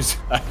introduce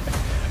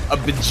a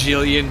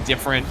bajillion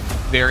different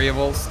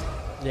variables.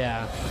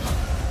 Yeah.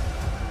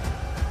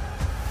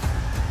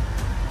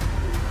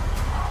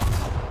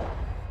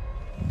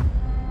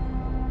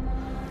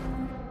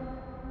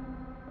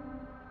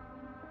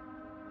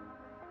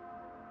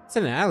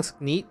 Isn't it? That looks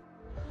neat.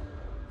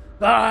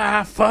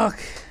 Ah, fuck.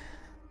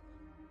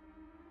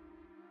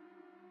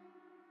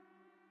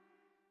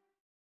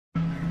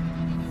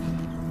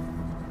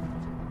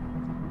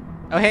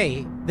 Oh,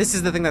 hey, this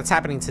is the thing that's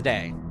happening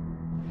today.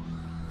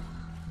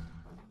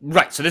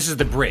 Right, so this is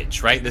the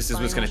bridge, right? This is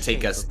what's going to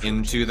take us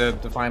into the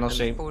final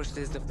shape.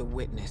 Forces of the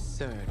Witness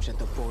surge at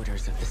the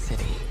borders of the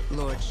city.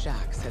 Lord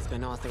Shax has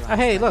been authorized. Oh,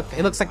 hey, by look, the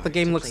it looks like the Vanguard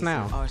game to looks place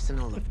an now.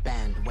 arsenal of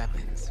banned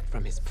weapons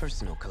from his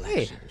personal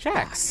collection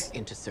Shax. back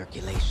into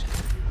circulation.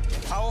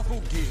 Powerful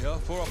gear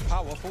for a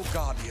powerful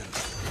guardian.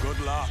 Good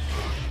luck.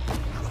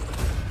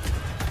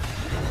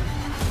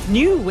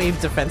 New wave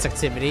defense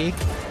activity.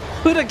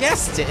 Who'd have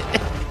guessed it?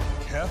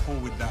 Careful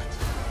with that.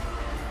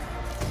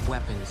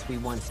 Weapons we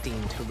once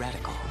deemed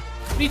heretical,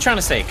 What are you trying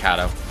to say,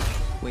 Kato?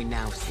 we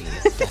now see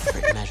as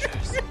desperate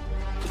measures.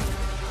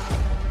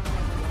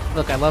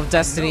 Look, I love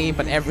Destiny,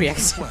 but every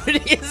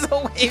activity is a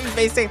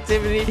wave-based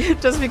activity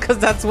just because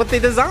that's what they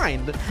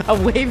designed.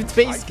 A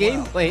wave-based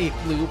gameplay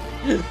loop.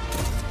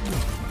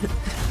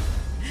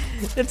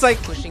 It's like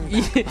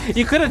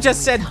you could have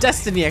just said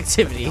Destiny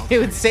activity. It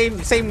would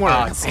same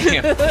words. Oh,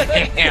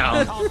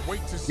 damn.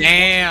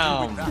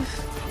 Damn.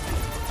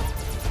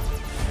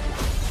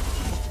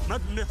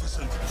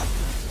 Magnificent.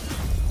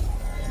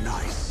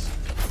 Nice.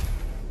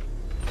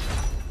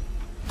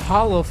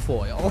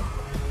 Holofoil.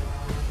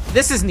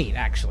 This is neat,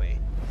 actually.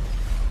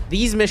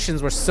 These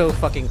missions were so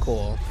fucking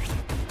cool.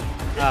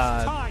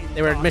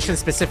 They were missions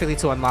specifically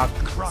to unlock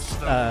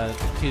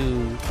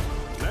two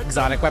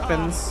exotic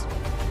weapons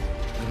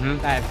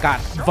that got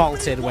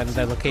vaulted when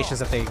the locations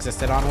that they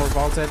existed on were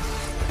vaulted.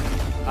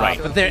 Right.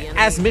 But they're,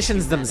 as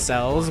missions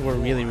themselves were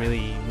really,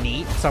 really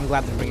neat, so I'm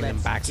glad they're bringing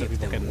them back so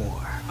people can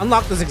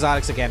unlock those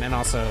exotics again and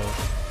also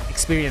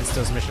experience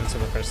those missions for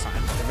the first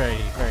time. They're very,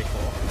 very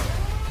cool.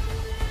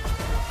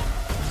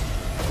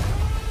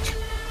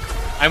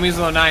 I'm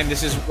Weasel09.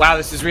 This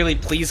is really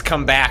please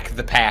come back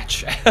the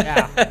patch.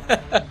 Yeah.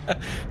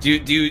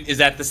 Is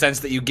that the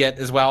sense that you get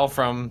as well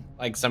from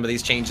like some of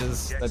these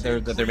changes that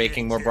they're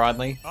making more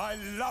broadly? I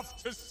love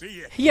to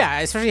see it. Yeah,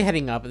 especially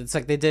heading up. It's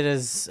like they did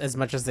as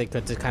much as they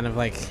could to kind of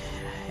like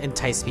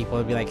entice people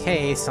to be like,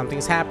 hey,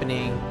 something's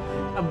happening.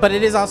 But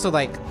it is also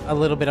like a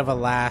little bit of a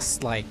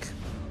last, like,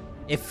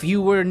 if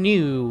you were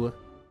new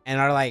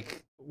and are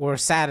like, were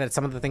sad at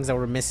some of the things that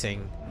were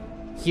missing,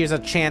 here's a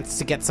chance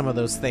to get some of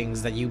those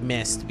things that you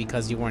missed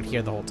because you weren't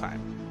here the whole time,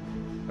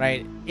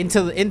 right?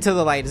 Into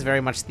the Light is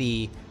very much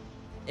the,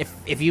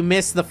 if you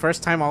missed the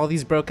first time all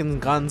these broken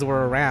guns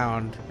were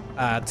around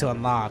to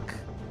unlock,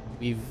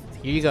 here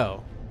you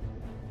go.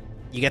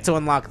 You get to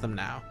unlock them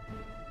now.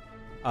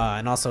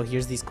 And also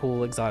here's these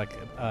cool exotic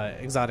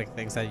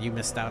things that you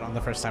missed out on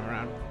the first time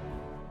around.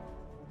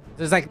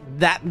 There's like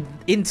that.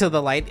 Into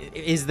the Light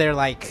is there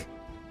like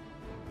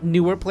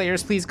newer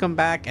players please come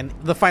back, and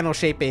the final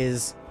shape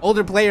is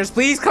older players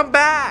please come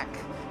back,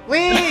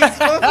 please.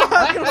 Oh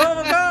my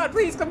god,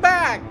 please come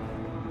back.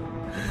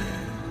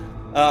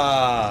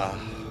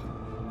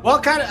 Well,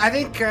 kind of. I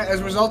think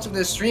as a result of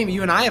this stream,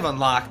 you and I have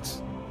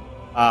unlocked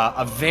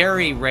a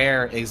very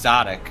rare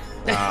exotic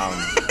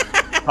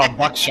called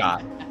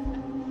Buckshot.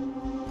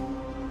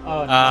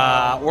 Oh,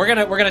 no. We're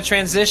gonna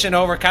transition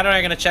over. Kato and I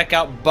are gonna check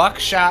out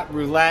Buckshot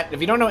Roulette.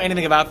 If you don't know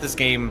anything about this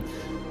game,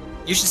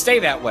 you should stay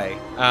that way.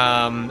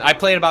 I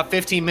played about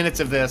 15 minutes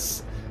of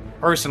this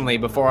personally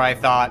before I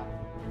thought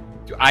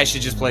I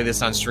should just play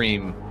this on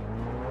stream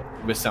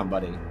with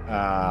somebody.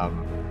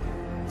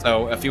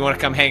 So if you want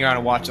to come hang around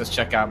and watch us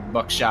check out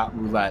Buckshot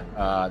Roulette,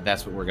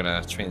 that's what we're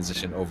gonna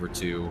transition over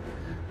to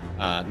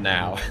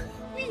now.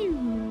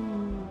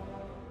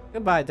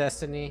 Goodbye,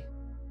 Destiny.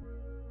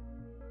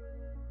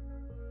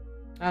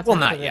 Well,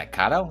 not yet,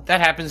 Kato. That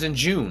happens in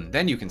June.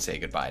 Then you can say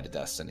goodbye to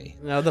Destiny.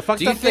 No, the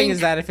fucked up thing is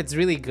that if it's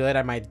really good,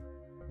 I might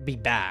be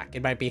back.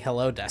 It might be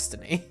Hello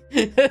Destiny.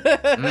 Because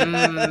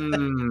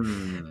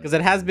it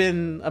has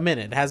been a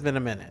minute. It has been a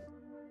minute.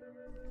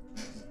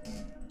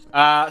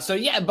 So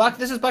yeah,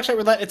 this is Buckshot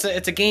Roulette.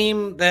 It's a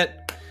game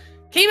that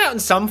came out in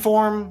some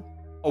form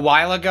a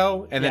while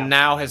ago, and then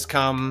now has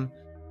come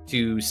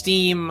to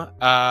Steam in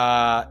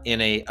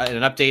an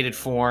updated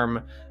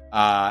form,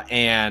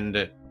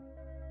 and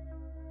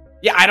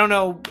yeah, I don't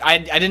know. I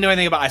didn't know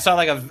anything about it. I saw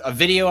like a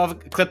video of a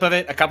clip of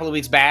it a couple of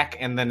weeks back,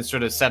 and then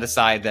sort of set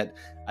aside that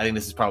I think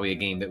this is probably a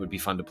game that would be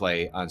fun to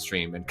play on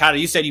stream. And Kato,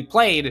 you said you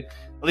played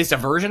at least a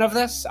version of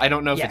this. I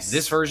don't know if it's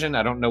this version.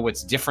 I don't know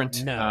what's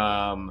different.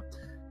 No.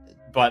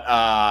 But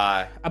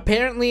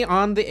apparently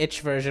on the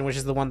itch version, which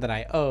is the one that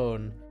I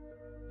own,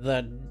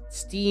 the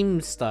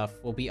Steam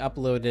stuff will be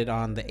uploaded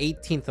on the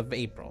 18th of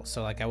April.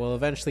 So like I will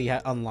eventually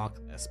unlock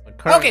this. But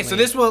currently, okay, so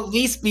this will at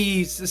least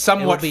be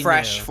somewhat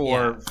fresh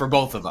for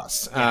both of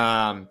us.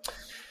 Yeah.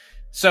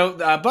 So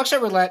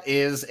Buckshot Roulette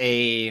is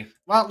a,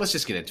 well, let's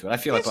just get into it. I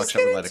feel like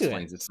Buckshot Roulette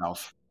explains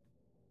itself.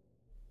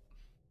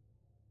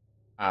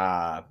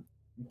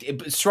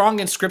 Strong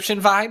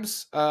Inscription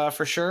vibes,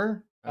 for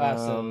sure.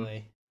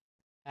 Absolutely.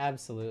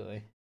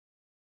 Absolutely.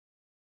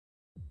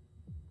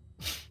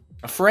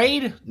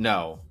 Afraid?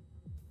 No.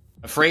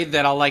 Afraid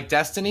that I'll like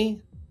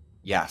Destiny?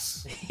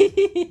 Yes.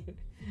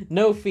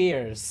 No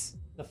fears.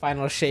 The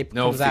final shape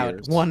comes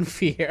out. One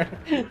fear.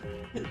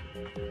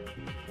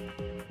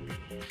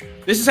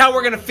 This is how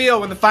we're gonna feel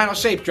when the final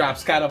shape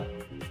drops, Kato.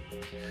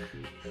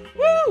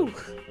 Woo!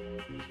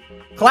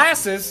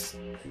 Classes?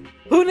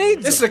 Who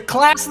needs this? Is a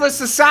classless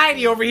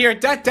society over here.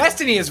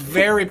 Destiny is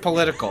very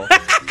political.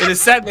 It is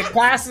said that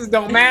classes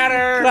don't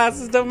matter.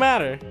 Classes don't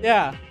matter.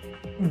 Yeah.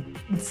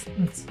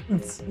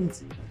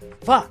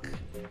 Fuck.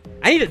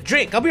 I need a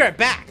drink. I'll be right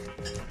back.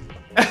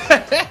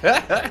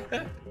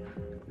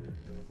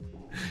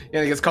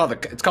 Yeah, it's called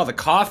the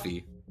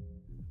coffee.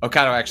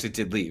 Okato actually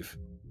did leave.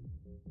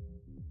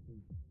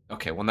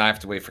 Okay, well now I have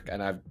to wait for,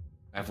 and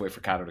I have to wait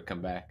for Kato to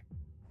come back.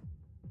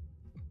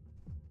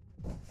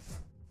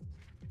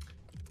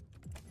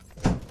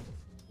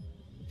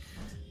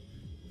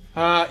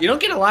 You don't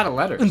get a lot of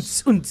letters.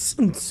 Let me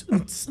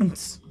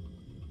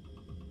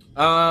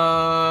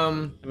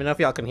know if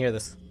y'all can hear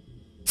this.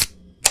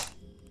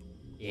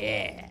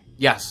 Yeah.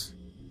 Yes.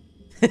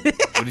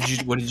 What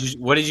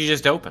did you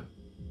just open?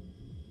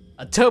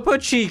 A Topo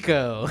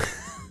Chico.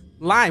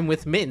 Lime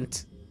with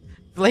mint.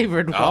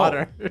 Flavored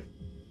water.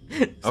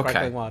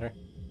 Sparkling water.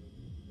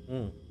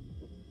 Mm.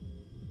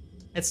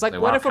 It's like,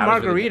 what if a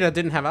margarita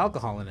didn't have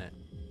alcohol in it?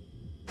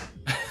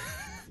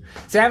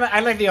 See, I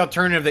like the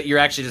alternative that you're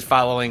actually just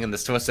following in the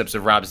footsteps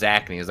of Rob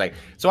Zachney. It's like,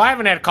 so I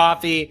haven't had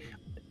coffee,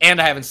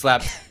 and I haven't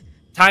slept.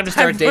 Time to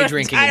start day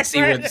drinking and see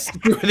where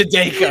the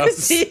day goes.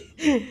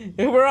 See,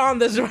 we're on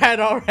this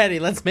ride already.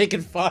 Let's make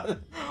it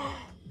fun.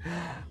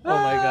 Oh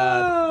my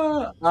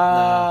god.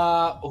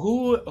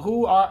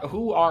 Who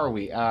are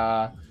we? Who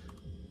I'm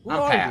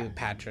are Pat. you,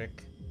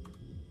 Patrick?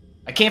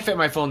 I can't fit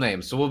my full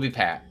name, so we'll be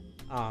Pat.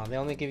 Oh, they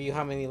only give you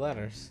how many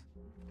letters?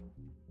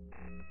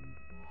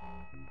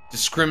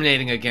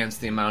 Discriminating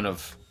against the amount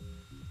of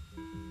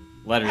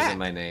letters in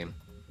my name.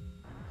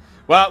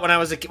 Well, when I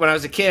was a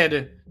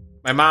kid,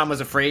 my mom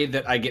was afraid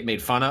that I'd get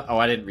made fun of. Oh,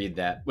 I didn't read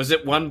that. Was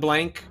it one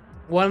blank?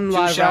 One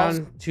live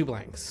round, 2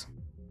 blanks.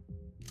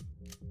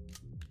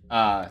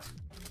 My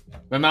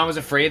mom was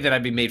afraid that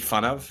I'd be made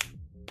fun of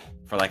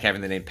for like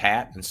having the name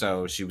Pat, and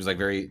so she was like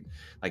very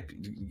like,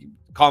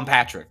 call him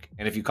Patrick,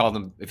 and if you called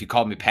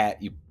me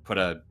Pat, you put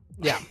a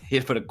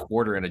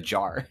quarter in a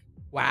jar.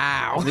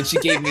 Wow. And then she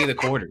gave me the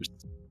quarters.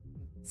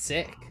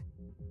 Sick.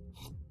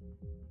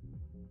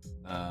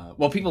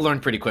 Well, people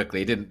learned pretty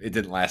quickly. It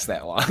didn't last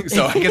that long,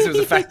 so I guess it was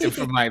effective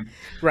from my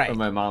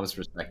mom's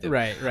perspective.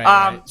 Right.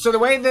 So the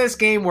way this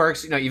game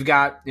works, you've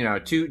got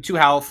two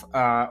health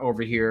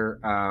over here.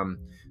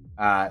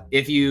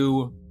 If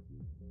you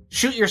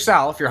shoot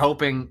yourself, you're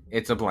hoping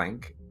it's a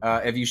blank.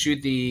 If you shoot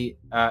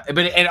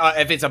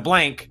if it's a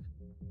blank,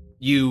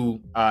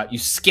 you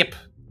skip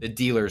the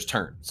dealer's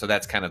turn. So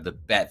that's kind of the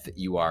bet that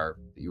you are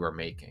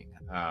making.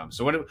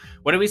 So what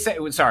did we say?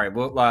 Sorry, it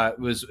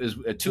was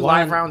 2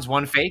 live rounds,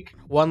 1 fake.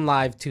 1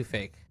 live, 2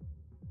 fake.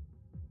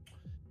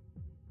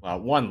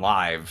 Well, 1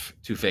 live,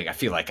 2 fake. I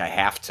feel like I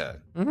have to.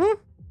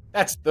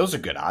 Those are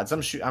good odds.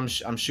 I'm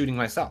shooting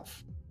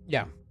myself.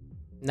 Yeah.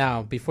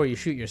 Now, before you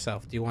shoot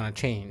yourself, do you want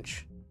to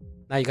change?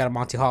 Now you got a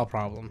Monty Hall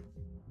problem.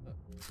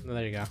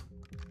 There you go.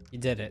 You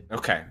did it.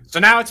 Okay. So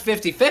now it's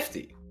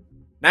 50-50.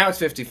 Now it's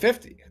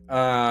 50-50.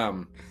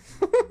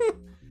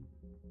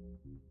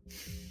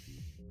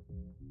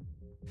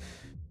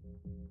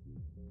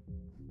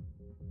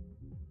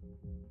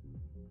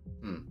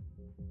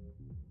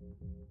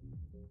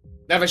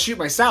 Now if I shoot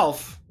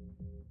myself,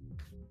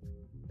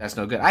 that's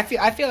no good. I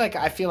feel like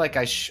I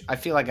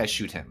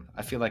shoot him.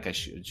 I feel like I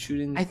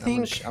shooting. I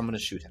think I'm gonna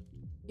shoot him.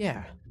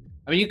 Yeah.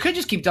 I mean, you could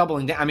just keep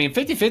doubling down. I mean,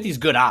 50-50 is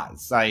good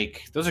odds.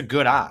 Like, those are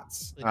good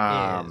odds.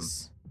 It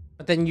is.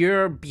 But then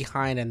you're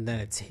behind, and then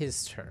it's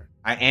his turn.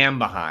 I am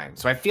behind,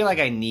 so I feel like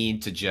I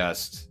need to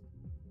just.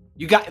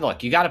 You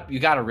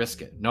gotta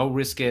risk it. No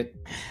risk it,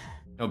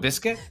 no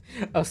biscuit.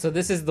 Oh, so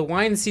this is the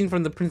wine scene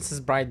from The Princess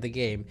Bride, the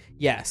game.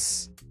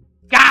 Yes.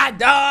 God,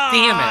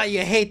 damn it!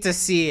 You hate to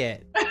see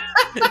it.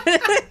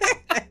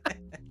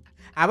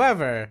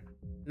 However,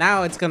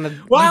 now it's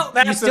gonna. Well,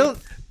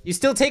 you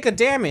still take a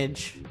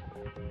damage,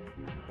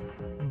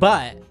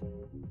 but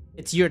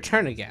it's your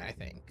turn again. I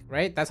think,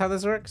 right? That's how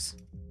this works.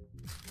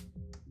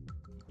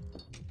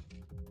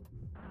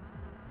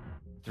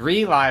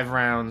 3 live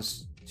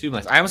rounds, 2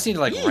 blanks. I almost need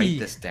to write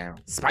this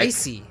down.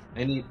 Spicy.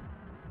 You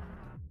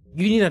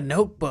need a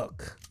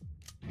notebook.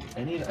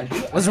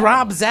 Was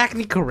Rob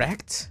Zachney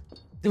correct?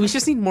 Do we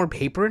just need more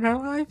paper in our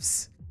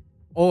lives?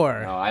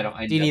 Or no, I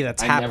don't. Do you need a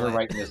tablet? I never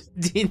write this.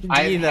 do you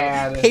need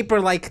a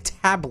paper-like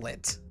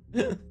tablet?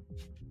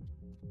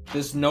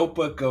 This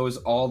notebook goes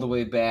all the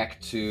way back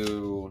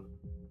to.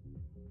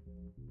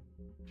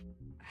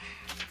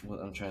 What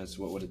I'm trying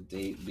to. What would a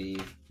date be?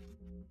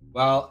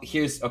 Well,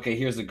 here's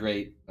a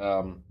great.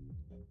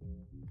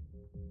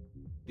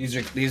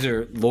 These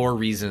are lore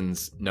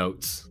reasons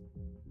notes.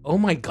 Oh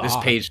my god! This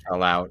page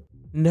fell out.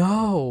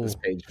 No. This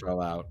page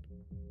fell out.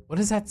 What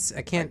is that?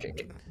 I can't.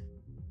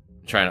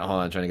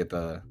 Trying to get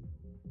the.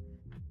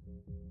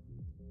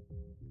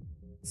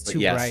 It's too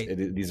bright.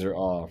 These are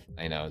all.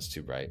 I know it's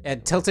too bright. Yeah,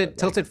 tilt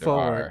it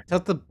forward.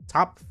 Tilt the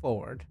top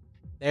forward.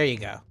 There you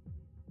go.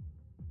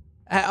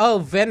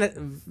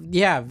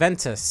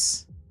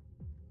 Ventus.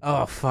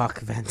 Oh fuck,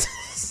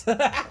 Ventus.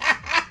 I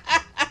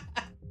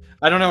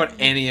don't know what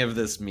any of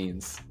this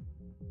means.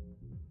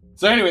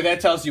 So anyway,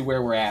 that tells you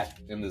where we're at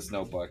in this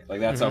notebook. Like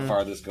that's how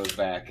far this goes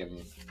back,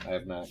 and I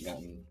have not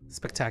gotten.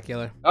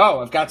 Spectacular.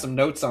 Oh, I've got some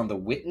notes on the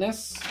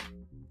witness.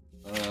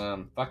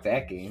 Fuck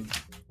that game.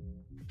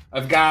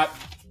 I've got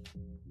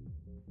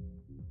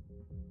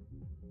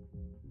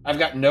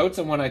notes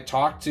on when I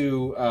talked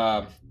to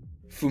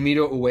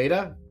Fumito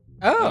Ueda.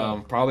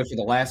 Oh, probably for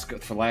the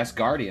last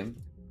Guardian.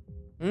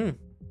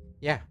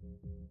 Yeah.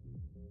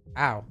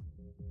 Ow.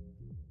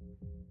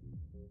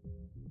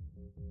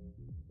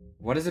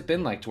 What has it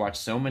been like to watch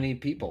so many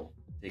people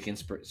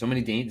so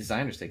many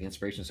designers take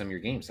inspiration from some of your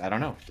games? I don't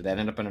know. Did that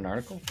end up in an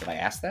article? Did I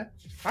ask that?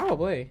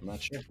 Probably. I'm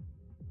not sure.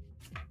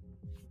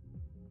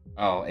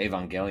 Oh,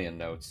 Evangelion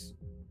notes.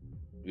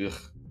 Ugh.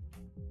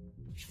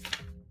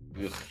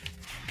 Ugh.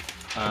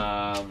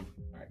 All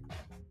right.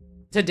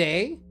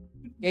 Today?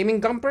 Gaming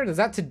Gumper? Is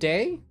that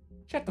today?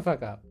 Shut the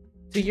fuck up.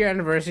 2-year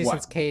anniversary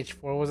What? since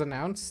KH4 was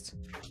announced.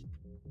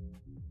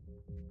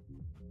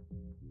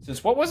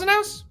 Since what was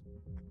announced?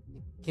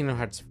 Kingdom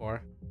Hearts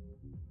 4.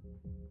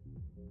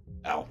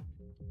 Oh.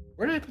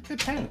 Where did I put the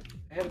pen?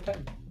 I had a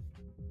pen.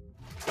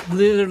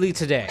 Literally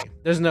today.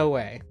 There's no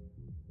way.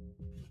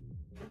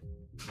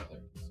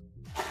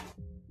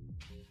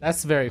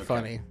 That's very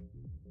funny.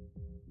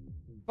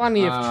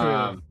 Funny if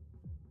true.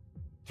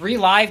 3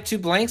 live, 2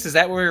 blanks. Is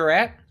that where we were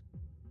at?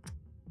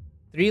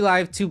 3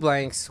 live, 2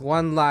 blanks.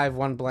 1 live,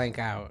 1 blank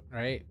out.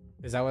 Right?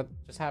 Is that what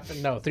just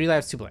happened? No, 3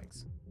 lives, 2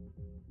 blanks.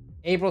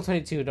 April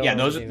 22. Yeah,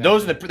 those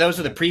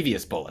are the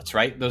previous bullets,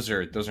 right? Those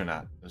are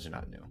not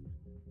new.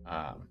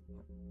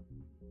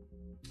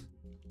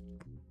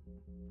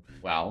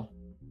 Well,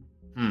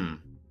 3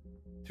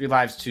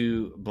 lives,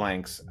 2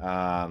 blanks. It's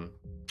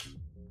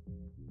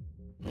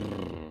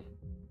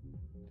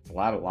a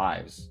lot of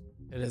lives.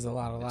 It is a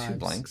lot of lives. 2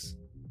 blanks.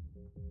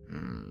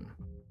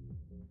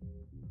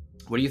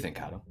 What do you think,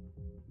 Otto?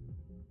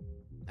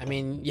 I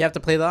mean, you have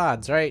to play the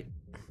odds, right?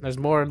 There's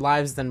more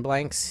lives than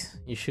blanks.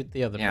 You shoot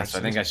the other person. So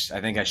I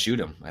think I shoot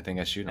him. I think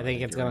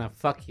it's gonna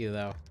fuck you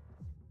though.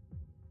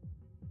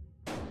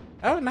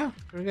 Oh no,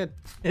 we're good.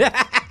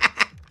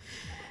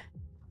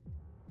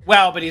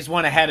 Well, but he's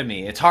 1 ahead of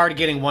me. It's hard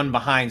getting 1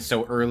 behind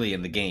so early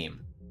in the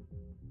game.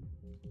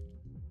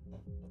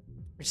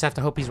 We just have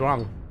to hope he's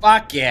wrong.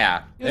 Fuck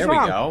yeah. There we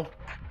wrong. go.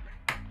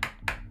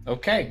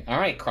 Okay. All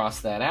right. Cross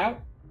that out.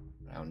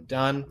 Round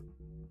done.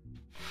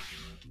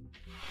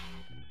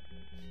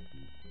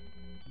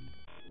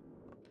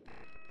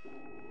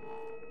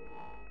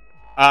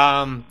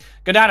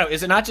 Godado,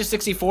 is it not just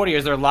 60-40, or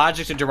is there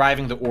logic to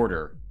deriving the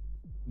order?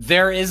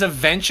 There is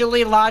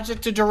eventually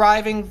logic to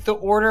deriving the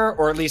order,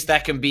 or at least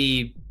that can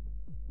be...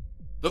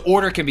 The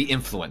order can be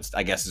influenced,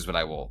 I guess is what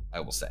I will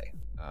say.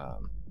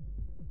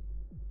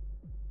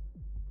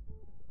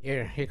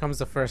 Here comes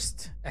the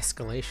first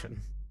escalation.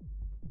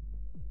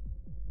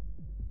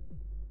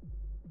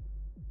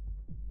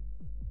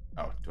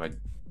 Oh, do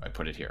I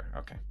put it here?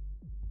 Okay.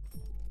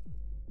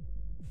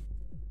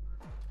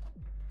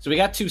 So we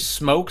got 2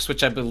 smokes,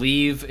 which I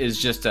believe is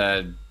just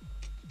a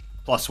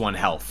 +1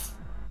 health,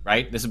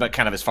 right? This is about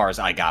kind of as far as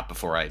I got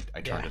before I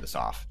turned this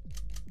off.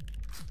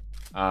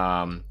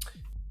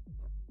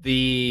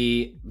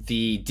 The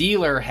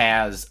dealer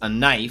has a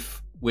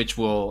knife, which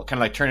will kind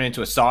of like turn it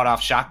into a sawed-off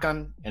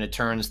shotgun, and it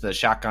turns the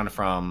shotgun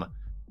from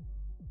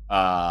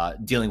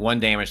dealing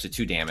 1 damage to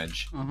 2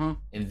 damage. Mm-hmm.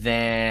 And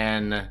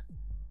then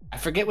I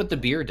forget what the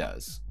beer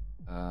does.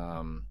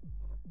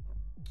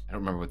 I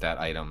don't remember what that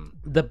item...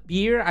 The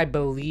beer, I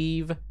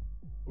believe,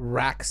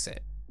 racks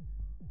it.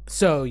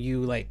 So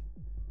you, like,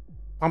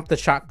 pump the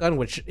shotgun,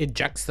 which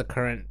ejects the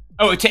current...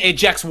 Oh, it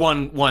ejects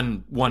one,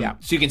 Yeah.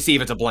 so you can see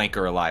if it's a blank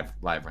or a live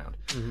round.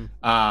 Mm-hmm.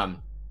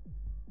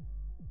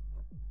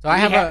 So I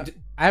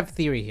have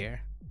theory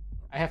here.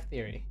 I have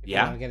theory. If you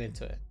want to get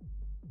into it.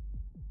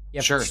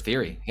 Sure,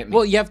 theory. Hit me.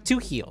 Well, you have 2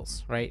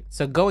 heals, right?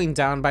 So going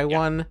down by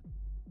 1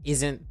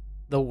 isn't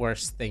the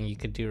worst thing you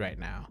could do right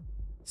now.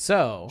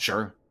 So...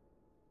 Sure.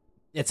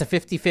 It's a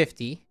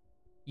 50-50.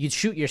 You'd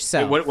shoot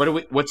yourself. Wait,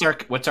 what's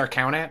our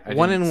count at? I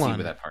 1 didn't and see 1.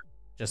 with that part.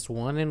 Just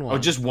 1 and 1. Oh,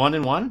 just 1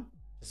 and 1?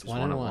 Just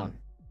 1 and 1.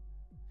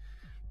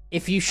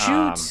 If you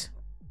shoot,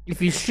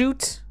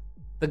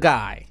 the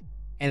guy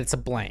and it's a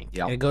blank,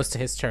 and it goes to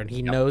his turn,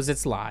 he knows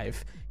it's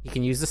live. He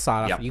can use the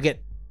sawed off. You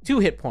get 2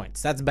 hit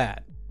points. That's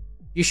bad.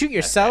 You shoot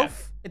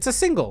yourself, it's a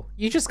single.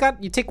 You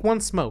take 1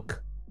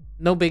 smoke.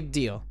 No big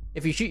deal.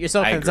 If you shoot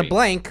yourself and it's a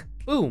blank,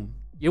 boom,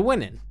 you're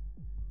winning.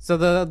 So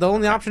the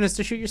only option is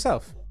to shoot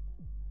yourself.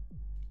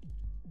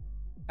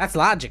 That's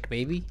logic,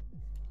 baby.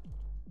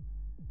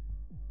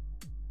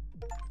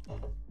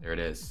 There it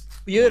is.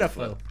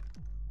 Beautiful.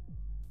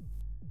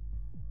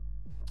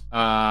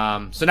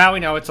 So now we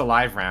know it's a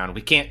live round.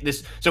 We can't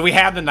so we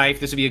have the knife.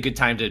 This would be a good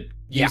time to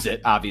use it,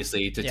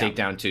 obviously, to take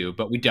down 2,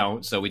 but we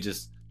don't. So we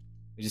just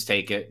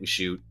take it, we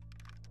shoot.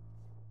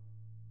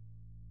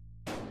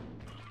 And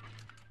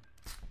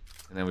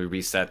then we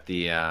reset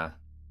the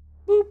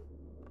boop.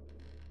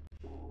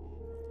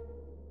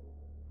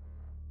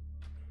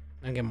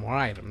 And get more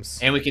items.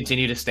 And we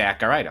continue to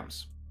stack our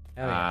items.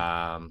 Oh,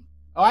 yeah.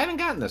 Oh, I haven't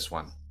gotten this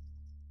one.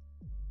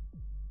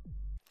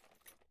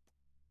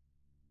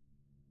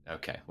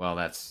 Okay, well,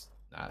 that's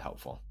not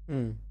helpful.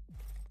 50-50.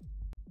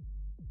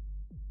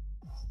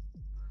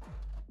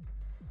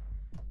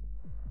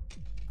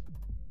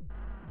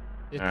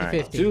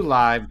 Right. 2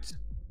 live,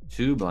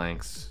 2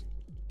 blanks.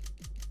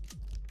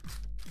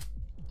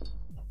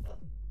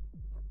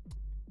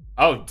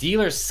 Oh,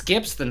 dealer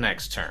skips the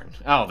next turn.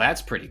 Oh,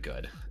 that's pretty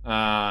good.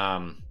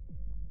 So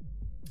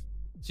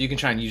you can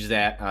try and use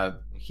that.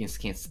 You You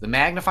can't. The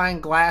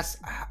magnifying glass.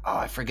 Oh,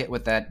 I forget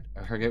what that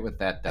does.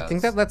 I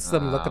think that lets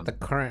them look at the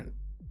current.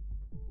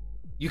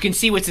 You can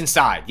see what's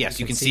inside. Yes,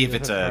 you can see if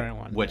it's a current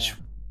one, which.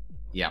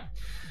 Yeah.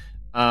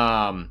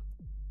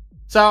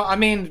 So I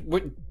mean,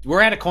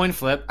 we're at a coin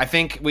flip. I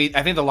think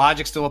the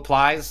logic still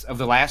applies of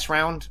the last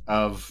round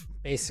of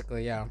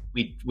basically, yeah.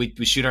 We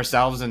shoot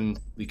ourselves and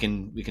we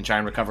can try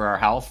and recover our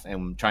health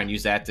and try and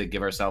use that to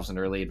give ourselves an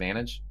early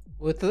advantage.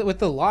 With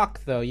the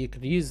lock though, you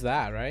could use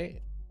that,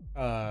 right?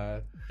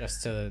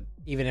 Just to,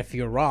 even if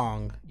you're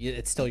wrong,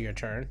 it's still your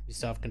turn. You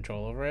still have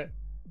control over it.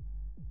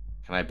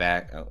 Can I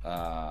back?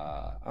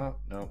 Oh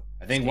no.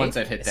 I think Escape? once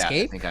I've hit that,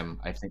 Escape?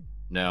 I think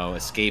no.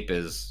 Escape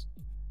is.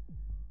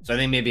 So I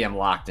think maybe I'm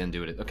locked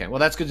into it. Okay, well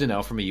that's good to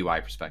know from a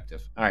UI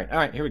perspective. All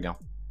right, here we go.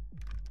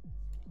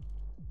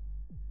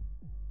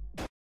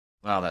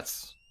 Well,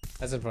 that's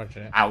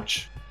unfortunate.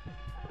 Ouch.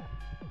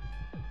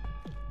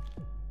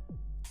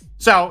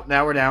 So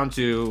now we're down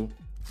to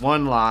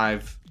 1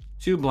 live,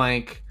 2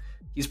 blank.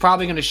 He's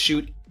probably going to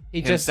shoot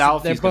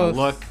himself. He's going to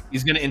look.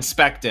 He's going to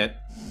inspect it.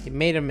 He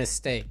made a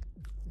mistake.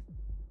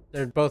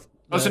 They're both.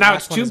 Oh, so now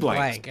it's 2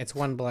 blanks. It's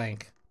 1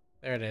 blank.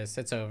 There it is.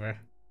 It's over.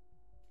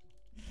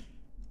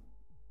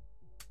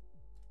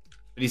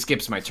 But he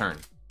skips my turn.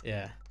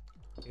 Yeah,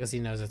 because he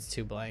knows it's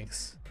 2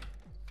 blanks.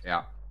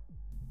 Yeah.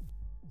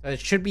 So it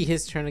should be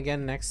his turn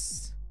again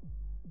next.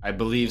 I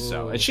believe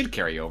so. It should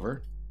carry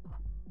over.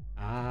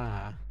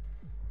 Ah.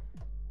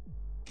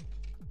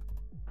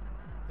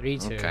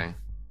 3-2. Okay.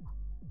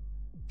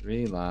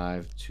 3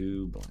 live,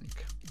 2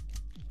 blank.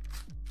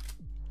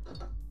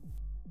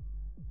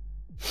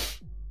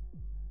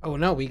 Oh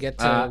no, we get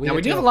to. Now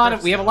we do have a lot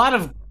of. We have a lot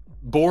of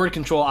board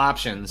control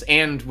options,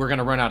 and we're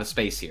gonna run out of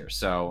space here.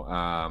 So,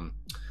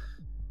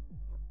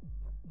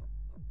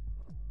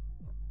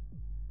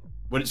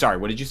 Sorry,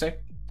 what did you say?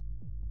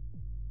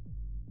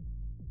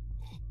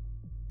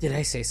 Did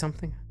I say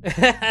something?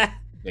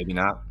 Maybe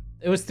not.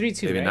 It was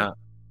 3-2. Maybe right? not.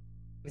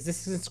 Is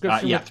this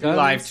inscription? Yeah, with 3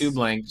 live, 2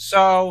 blank.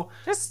 So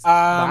just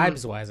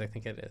vibes wise, I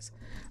think it is.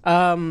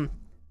 You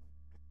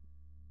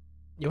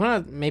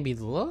want to maybe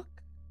look?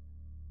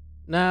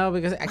 No,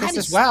 because I guess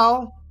as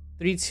well.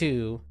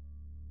 3-2.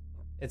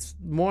 It's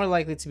more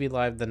likely to be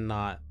live than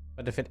not.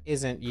 But if it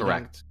isn't, you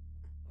correct.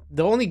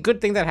 The only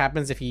good thing that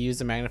happens if you use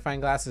the magnifying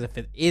glass is if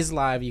it is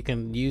live, you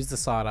can use the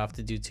sawed off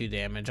to do 2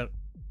 damage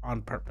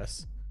on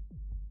purpose.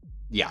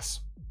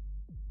 Yes.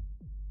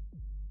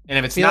 And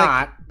if it's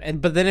not,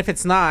 but then if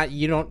it's not,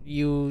 you don't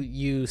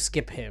you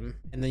skip him,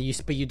 and then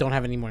you don't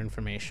have any more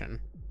information.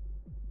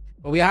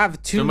 But we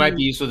have 2. So it might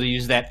be useful to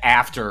use that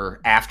after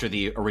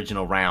the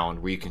original round,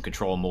 where you can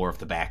control more of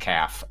the back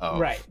half of.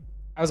 Right.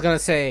 I was gonna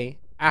say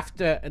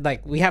after,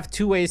 like, we have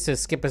 2 ways to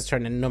skip his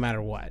turn, and no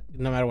matter what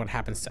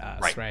happens to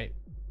us, right?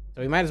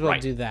 So we might as well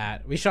do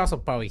that. We should also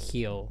probably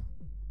heal,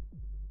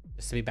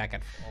 just to be back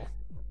at full.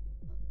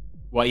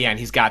 Well, yeah, and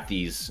he's got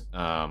these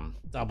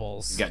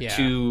doubles. He's got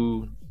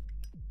 2.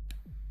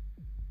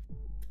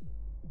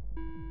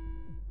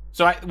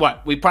 So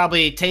we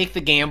probably take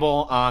the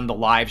gamble on the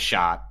live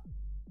shot,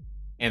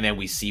 and then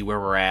we see where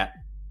we're at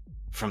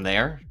from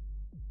there.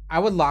 I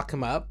would lock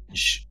him up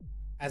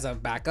as a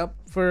backup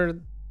for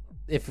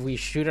if we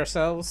shoot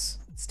ourselves,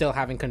 still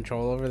having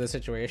control over the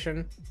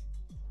situation.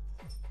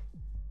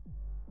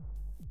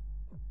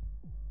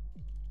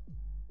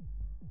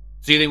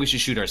 So you think we should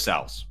shoot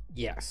ourselves?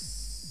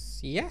 Yes.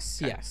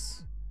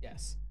 Yes.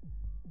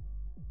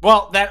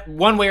 Well, that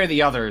one way or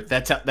the other,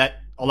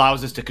 that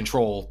allows us to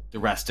control the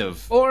rest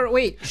of. Or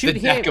wait, shoot the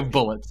him. deck of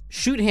bullets.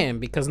 Shoot him,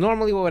 because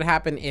normally what would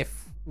happen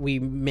if we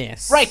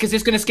miss? Right, because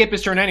it's going to skip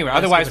his turn anyway.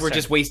 Otherwise, we're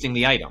just wasting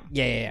the item.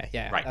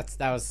 Yeah. Right.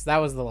 That was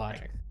the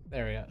logic.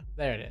 There we go.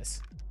 There it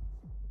is.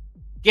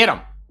 Get him.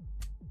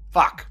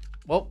 Fuck.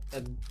 Well,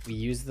 we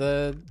use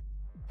the.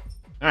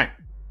 All right.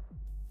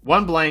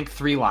 1 blank,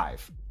 3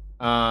 live.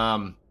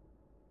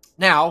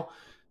 Now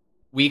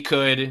we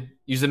could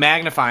use the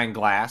magnifying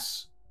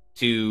glass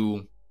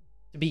to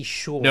be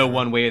sure, know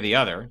one way or the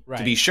other, right,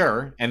 to be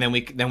sure, and then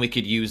we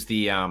could use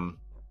the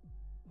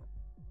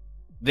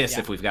this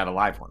if we've got a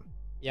live one.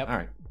 Yep. All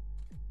right.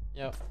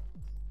 Yep.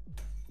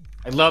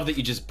 I love that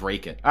you just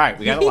break it. All right,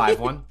 we got a live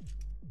one.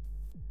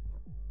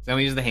 Then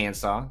we use the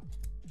handsaw.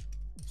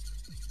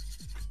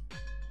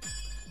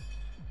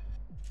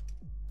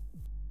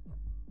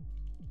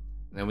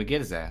 And then we get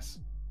his ass.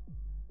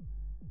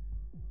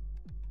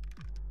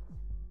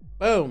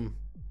 Boom.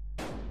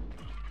 All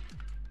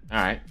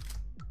right.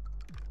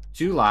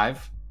 2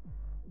 live,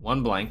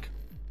 1 blank.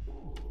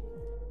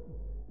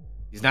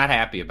 He's not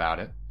happy about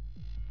it.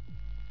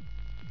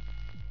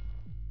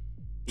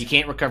 He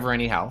can't recover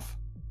any health.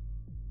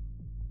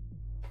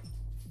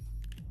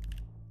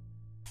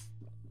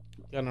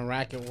 Gonna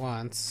rack it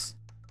once.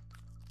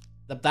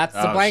 That's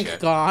the blank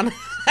shit. Gone.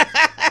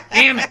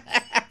 Damn it.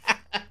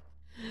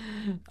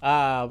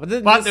 But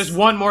there's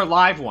 1 more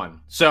live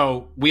one,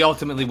 so we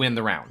ultimately win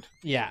the round.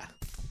 Yeah.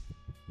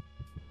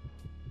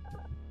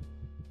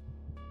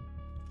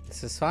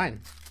 This is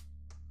fine.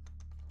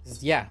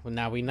 Well,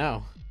 now we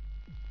know.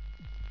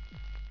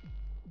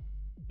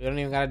 We don't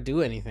even gotta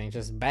do anything.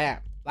 Just bam.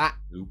 Lap.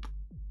 Oop.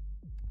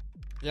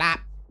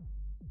 Lap.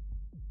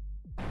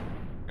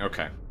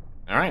 Okay.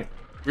 All right.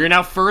 We're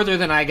now further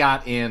than I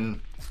got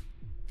in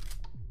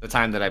the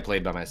time that I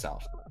played by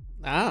myself.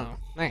 Oh,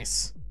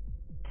 nice.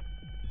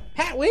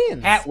 Pat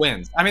wins. Pat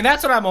wins. I mean,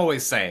 that's what I'm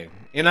always saying.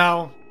 You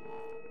know?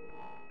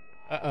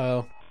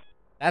 Uh-oh.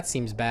 That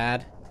seems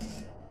bad.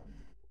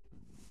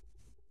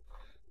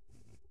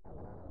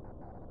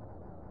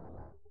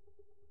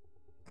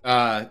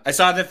 I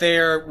saw that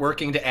they're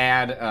working to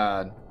add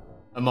a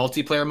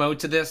multiplayer mode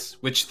to this,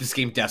 which this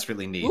game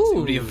desperately needs. Ooh. It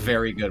would be a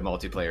very good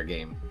multiplayer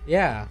game.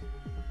 Yeah.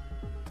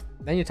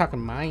 Then you're talking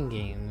mind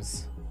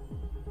games.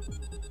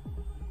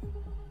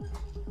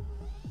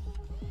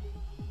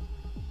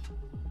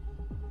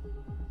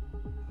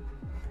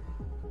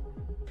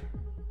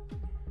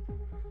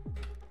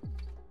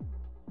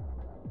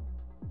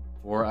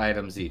 Four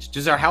items each.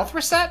 Does our health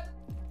reset?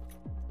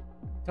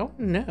 Don't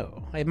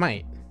know. It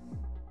might.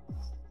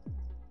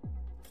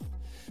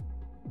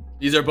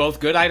 These are both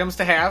good items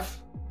to have.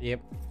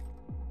 Yep.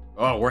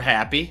 Oh, we're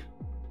happy.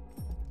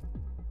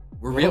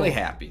 We're really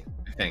happy,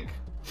 I think.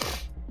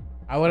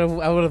 I would have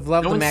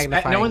loved the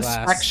magnifying glass. No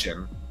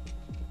inspection.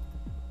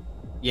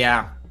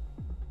 Yeah.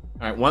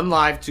 All right, 1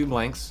 live, 2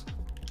 blanks.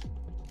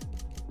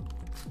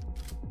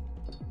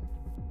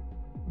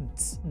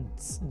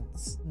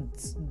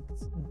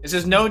 It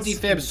says no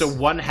defib, so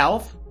 1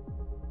 health.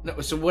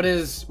 No, so what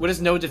does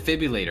no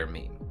defibrillator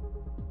mean?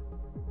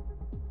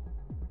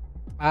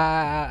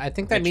 I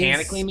think that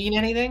mechanically mean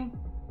anything?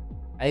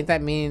 I think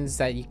that means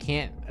that you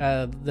can't.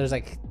 There's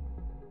like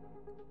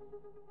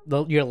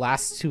your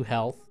last 2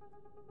 health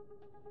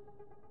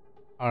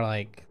are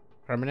like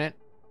permanent.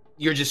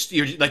 You're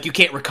like you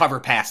can't recover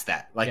past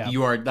that. Like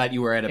you are at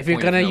a. If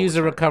you're gonna use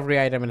a recovery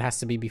item, it has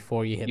to be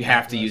before you hit. You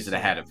have to use it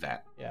ahead of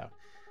that. Yeah.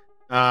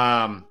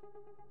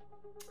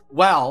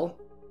 Well,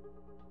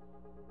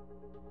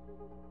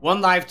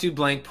 1 live, 2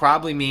 blank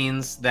probably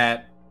means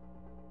that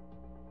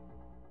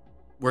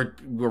we're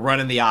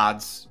running the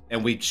odds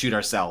and we shoot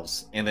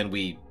ourselves and then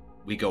we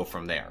go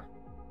from there.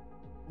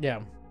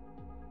 Yeah.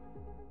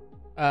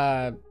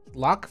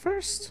 Lock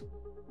first?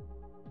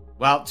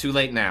 Well, too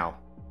late now.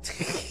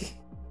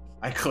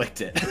 I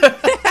clicked it.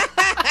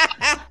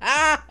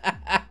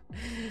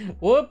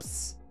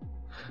 Whoops.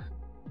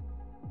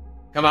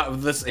 Come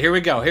on, here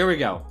we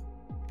go.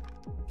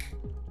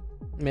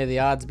 May the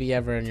odds be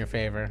ever in your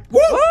favor. Woo!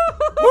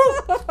 Woo!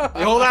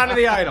 You hold on to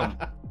the item.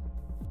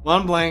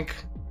 1 blank.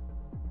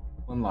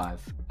 1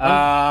 live.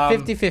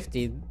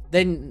 50-50.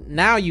 Then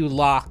now you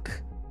lock,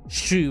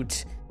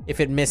 shoot.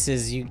 If it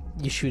misses, you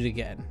shoot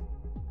again.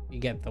 You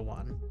get the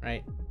 1,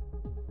 right?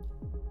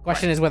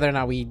 Question is whether or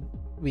not we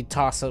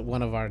toss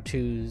one of our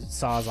 2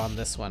 saws on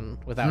this one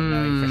without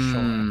knowing for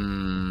sure.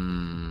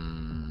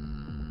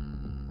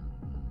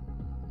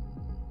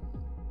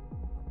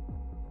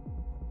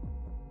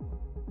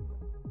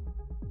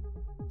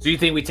 So you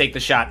think we take the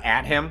shot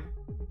at him?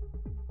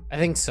 I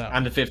think so.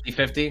 On the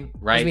 50-50,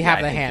 right? We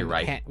have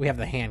we have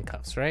the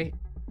handcuffs, right?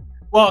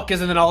 Well, because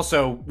then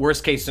also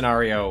worst case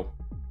scenario.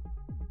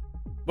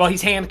 Well,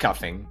 he's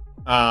handcuffing.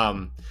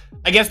 I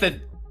guess that.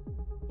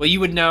 Well,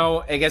 you would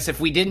know. I guess if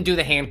we didn't do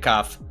the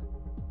handcuff,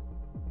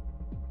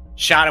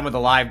 shot him with a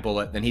live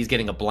bullet, then he's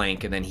getting a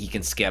blank, and then he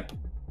can skip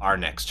our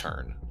next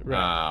turn.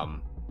 Right.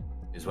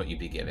 Is what you'd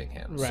be giving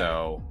him. Right.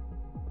 So.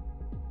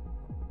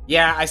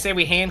 Yeah, I say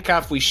we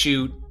handcuff, we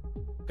shoot.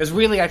 Because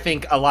really, I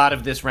think a lot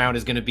of this round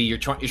is going to be you're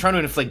trying to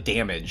inflict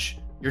damage.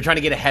 You're trying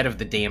to get ahead of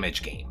the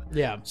damage game.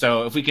 Yeah.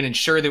 So if we can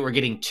ensure that we're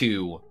getting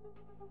 2,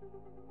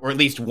 or at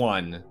least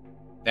 1,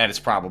 that is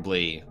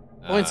probably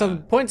points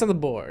on the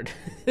board.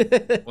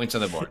 Points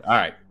on the board. All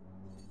right.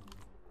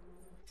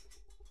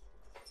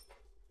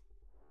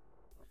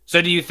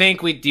 So do you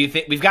think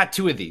we've got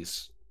 2 of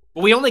these?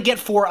 Well, we only get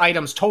 4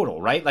 items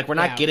total, right? Like we're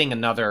not getting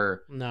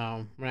another.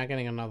 No, we're not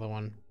getting another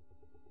one.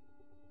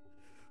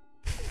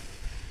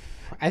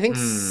 I think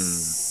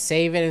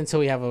save it until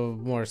we have a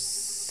more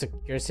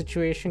secure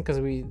situation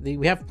because we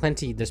have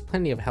plenty. There's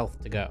plenty of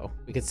health to go.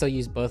 We could still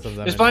use both of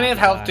them. There's plenty of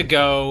health to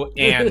go,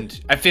 and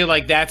I feel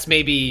like that's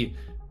maybe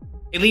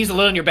it leaves a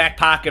little in your back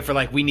pocket for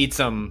like we need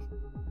some.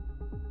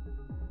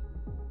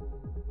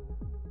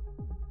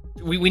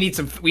 We need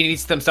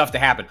some stuff to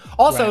happen.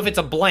 Also, if it's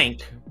a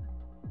blank,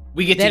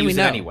 we get to use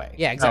it anyway.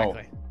 Yeah,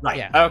 exactly. Oh, right.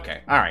 Yeah.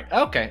 Okay. All right.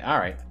 Okay. All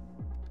right.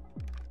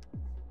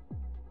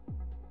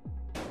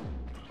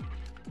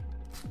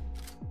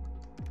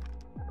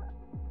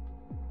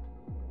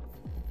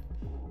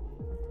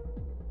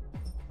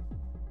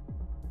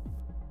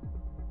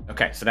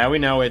 Okay, so now we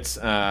know it's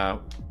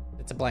a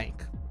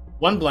blank.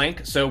 1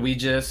 blank, so we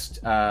just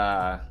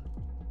do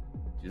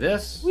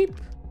this. Sweep.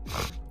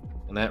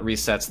 And that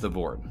resets the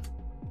board.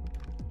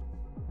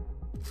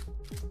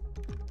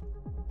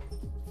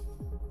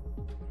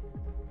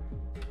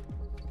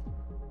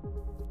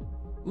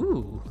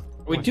 Ooh.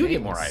 We do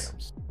get more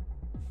items.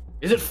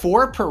 Is it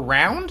 4 per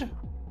round?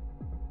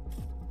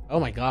 Oh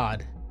my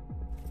god.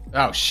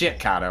 Oh shit,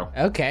 Kato.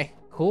 Okay,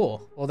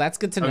 cool. Well, that's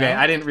good to know. Okay,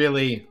 I didn't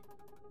really...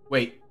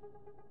 Wait.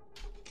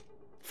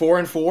 4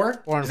 and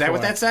 4? 4 and Is that 4.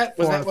 what that said?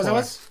 Was 4 that and what that 4.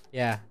 was?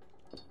 Yeah.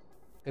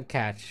 Good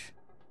catch.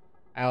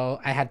 I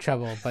had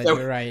trouble, but So-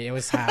 you're right. It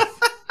was half.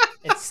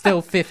 It's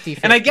still 50-50.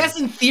 And I guess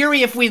in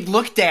theory, if we'd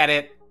looked at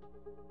it,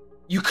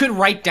 you could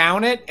write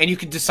down it and you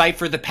could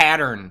decipher the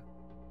pattern.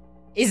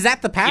 Is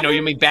that the pattern? You know,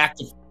 you mean back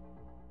to.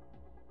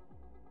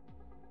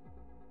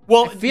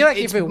 Well, I feel like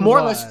it's if it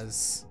more was... or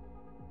less.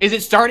 Is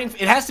it starting?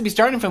 It has to be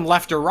starting from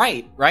left or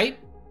right, right?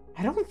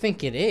 I don't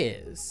think it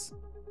is.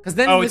 Because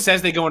then it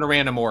says they go in a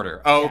random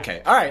order. Oh, Yeah.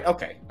 okay. All right.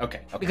 Okay.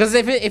 Because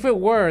if it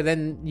were,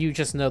 then you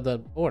just know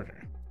the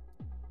order,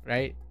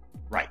 right?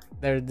 Right.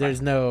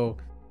 There's no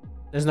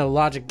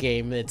logic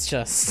game. It's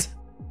just,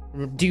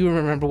 do you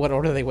remember what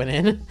order they went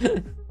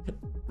in?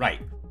 Right.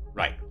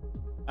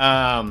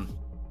 So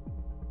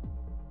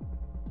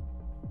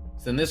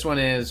then this one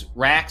is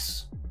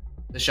racks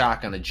the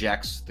shotgun,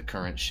 ejects the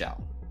current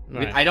shell.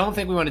 Right. I don't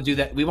think we want to do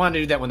that. We want to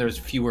do that when there's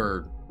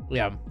fewer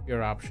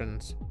your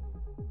options.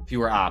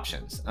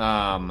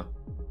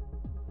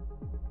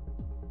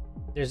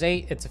 There's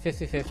 8. It's a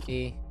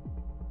 50-50.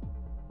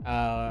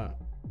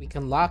 We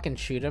can lock and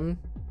shoot him,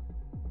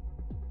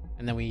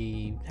 and then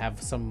we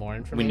have some more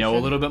information. We know a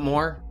little bit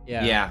more.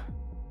 Yeah.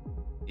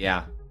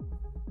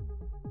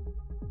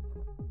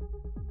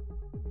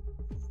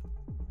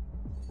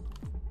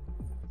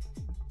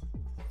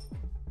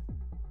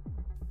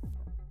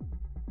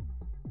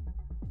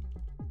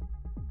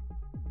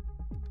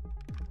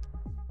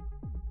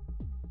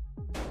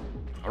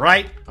 All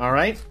right. All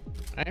right,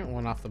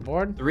 1 off the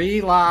board.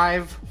 3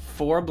 live,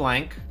 4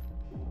 blank.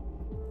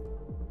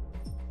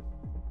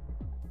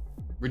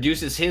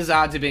 Reduces his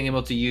odds of being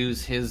able to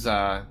use his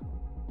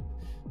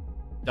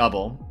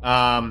double.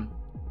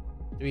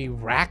 Do we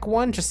rack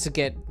one just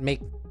to make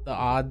the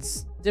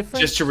odds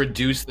different? Just to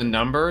reduce the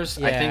numbers?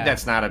 I think Yeah.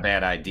 that's not a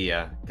bad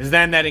idea. Because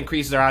then that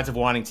increases our odds of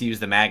wanting to use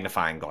the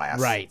magnifying glass.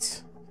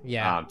 Right.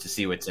 Yeah. To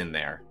see what's in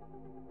there.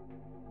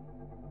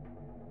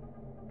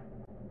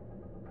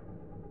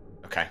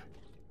 Okay.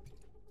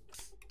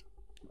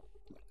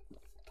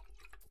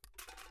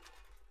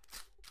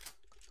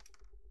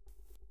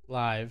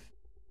 Live.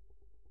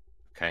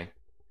 Okay.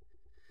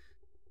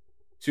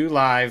 2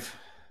 live,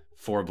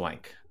 4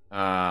 blank.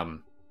 Well,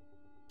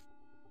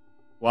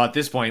 at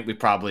this point, we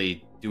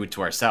probably do it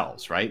to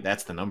ourselves, right?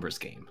 That's the numbers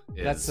game.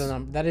 That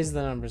is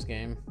the numbers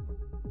game.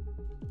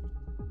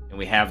 And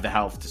we have the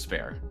health to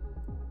spare.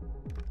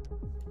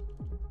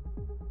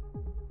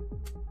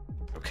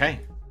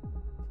 Okay.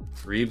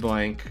 3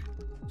 blank,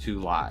 2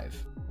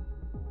 live.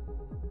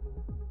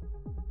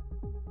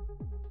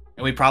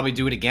 And we probably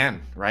do it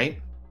again,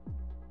 right?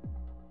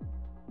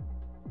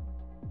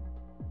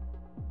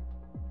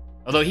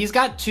 Although he's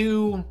got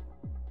 2...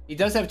 He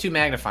does have 2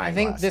 magnifying I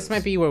think glasses. this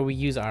might be where we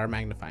use our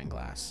magnifying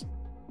glass.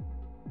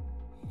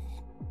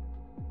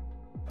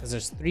 Because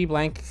there's 3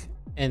 blank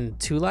and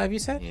 2 live, you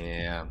said?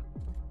 Yeah.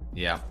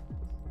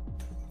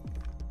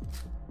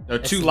 No,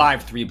 2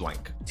 live, 3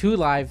 blank. 2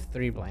 live,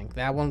 3 blank.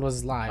 That one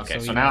was live. Okay,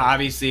 so we now know.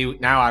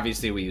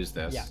 obviously we use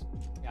this. Yeah.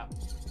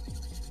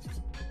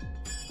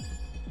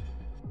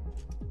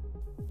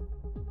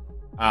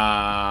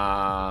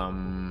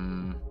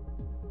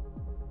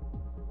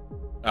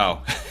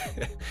 Oh.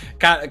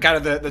 kind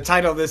of the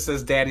title of this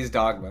says Daddy's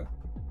Dogma.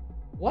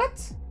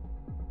 What?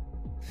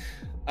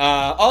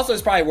 Also,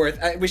 it's probably worth.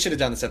 We should have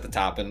done this at the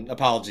top. And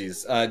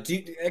apologies. Do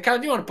you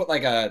want to put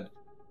like a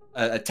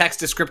text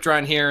descriptor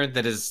on here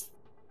that is,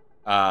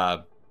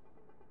 like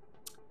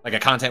a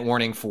content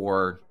warning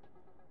for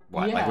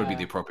what? Yeah. Like, would be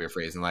the appropriate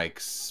phrase? And like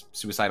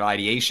suicidal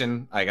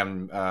ideation. Like,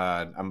 I'm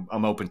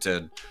open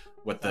to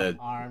what the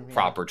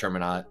proper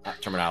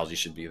terminology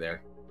should be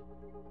there.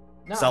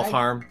 No,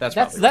 Self-harm. That's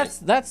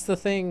the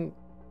thing.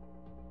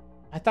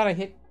 I thought I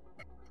hit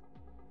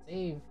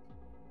save.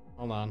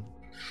 Hold on.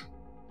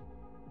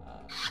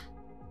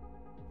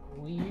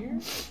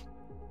 Weird.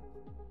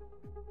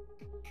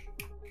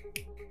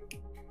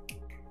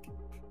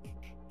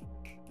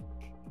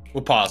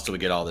 We'll pause till we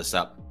get all this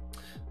up.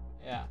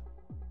 Yeah.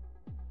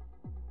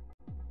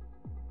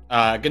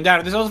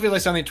 Gundana, there's also feel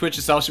like something Twitch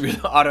itself should be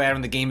auto add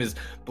when the game is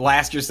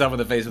blast yourself in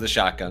the face with a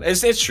shotgun.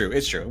 It's true.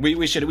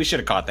 We should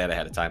have caught that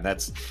ahead of time.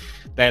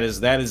 That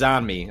is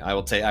on me. I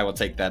will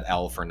take that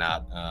L for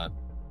not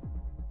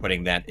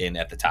putting that in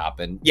at the top.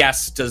 And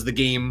yes, does the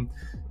game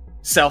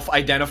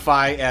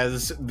self-identify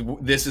as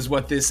this is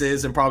what this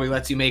is and probably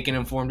lets you make an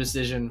informed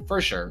decision? For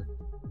sure.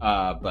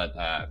 But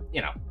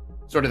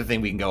sort of the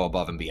thing we can go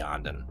above and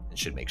beyond and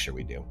should make sure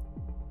we do.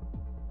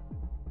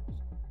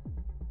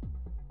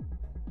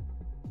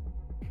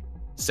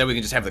 So we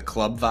can just have the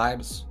club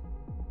vibes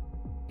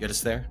get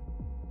us there.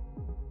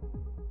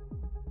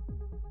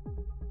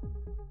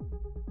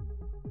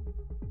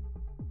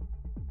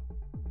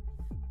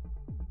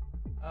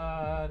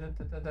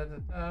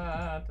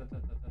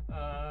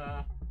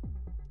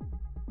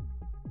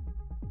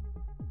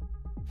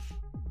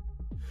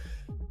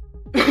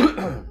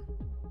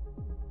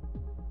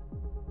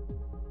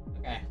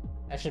 Okay,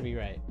 that should be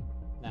right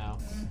now.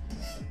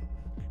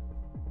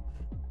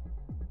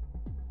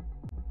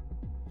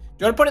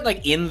 you want to put it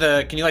like in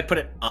the? Can you like put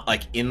it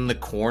like in the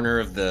corner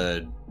of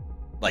the,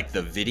 like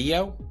the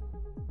video?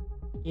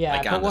 Yeah,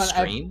 like on the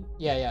screen.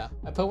 Yeah.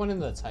 I put one in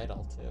the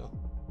title too.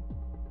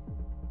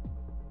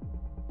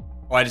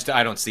 Oh, I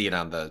don't see it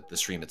on the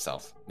stream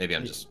itself. Maybe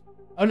I'm just.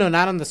 Oh no,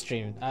 not on the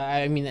stream.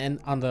 I mean, in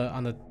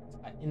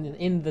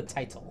the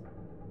title.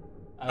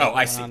 Oh,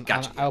 I see.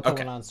 Gotcha. I'll put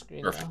one on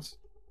screen. Perfect.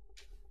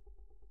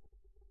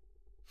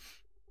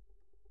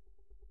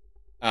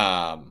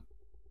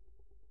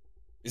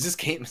 Is this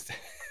game?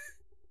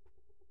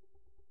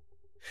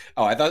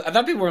 Oh, I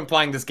thought people were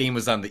implying this game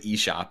was on the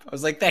eShop. I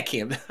was like, that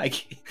can't.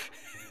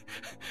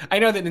 I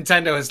know that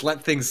Nintendo has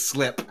let things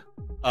slip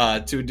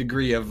to a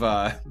degree of.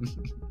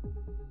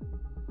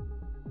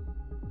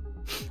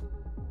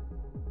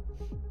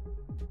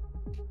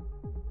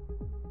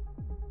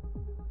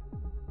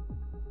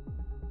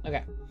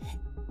 Okay.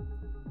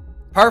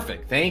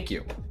 Perfect. Thank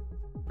you.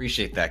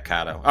 Appreciate that,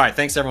 Kato. All right.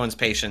 Thanks everyone's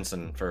patience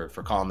and for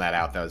calling that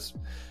out. That was.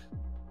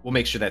 We'll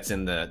make sure that's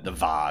in the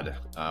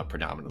VOD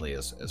predominantly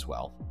as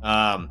well.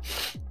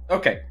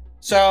 Okay.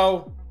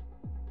 So.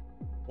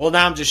 Well,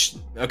 now I'm just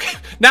okay.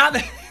 Now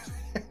that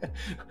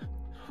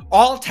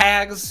all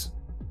tags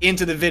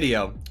into the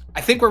video,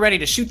 I think we're ready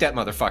to shoot that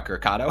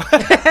motherfucker, Kato.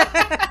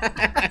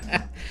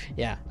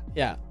 Yeah.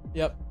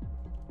 Yep.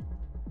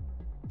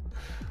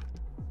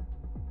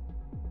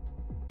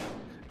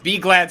 Be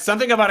glad.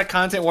 Something about a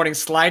content warning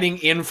sliding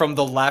in from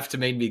the left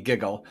made me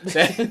giggle.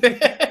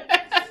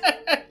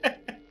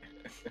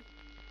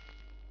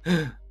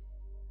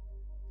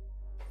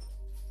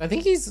 I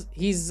think he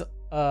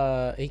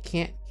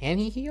can't. Can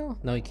he heal?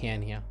 No, he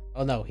can heal.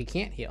 Oh no, he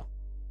can't heal.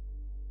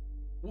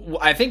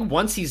 I think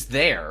once he's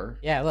there.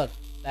 Yeah, look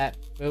that.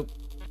 Boop.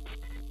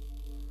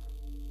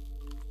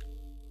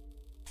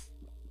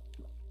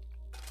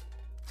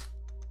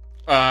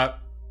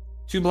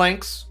 Two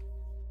blanks.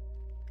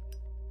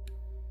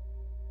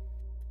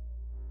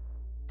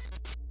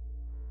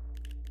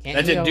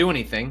 That didn't do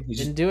anything. He's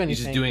didn't do anything. He's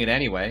just doing it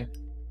anyway.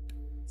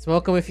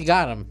 Smoke him if you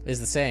got him, is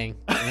the saying.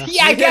 You know?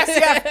 Yeah, I guess,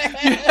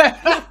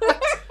 yeah.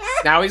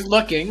 Now he's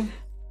looking.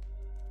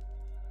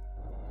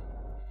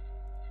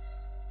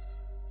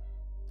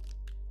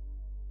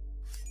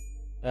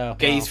 Oh,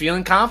 okay, well. He's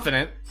feeling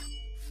confident.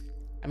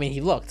 I mean,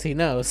 he looked. He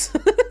knows.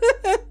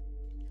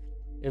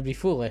 It'd be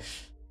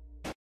foolish.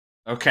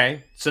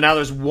 Okay, so now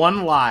there's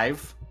one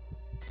live,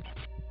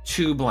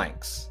 two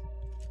blanks.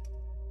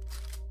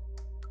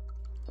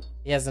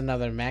 He has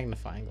another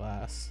magnifying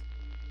glass.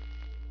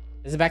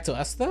 Is it back to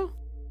us, though?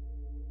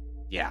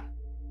 Yeah.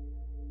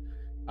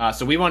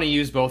 So we want to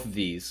use both of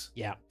these.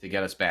 Yeah. To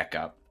get us back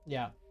up.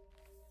 Yeah.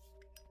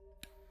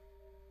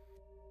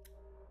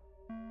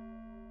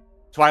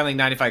 Twiling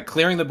 95,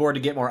 clearing the board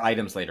to get more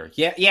items later.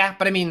 Yeah,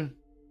 but I mean...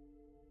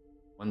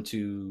 1,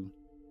 2...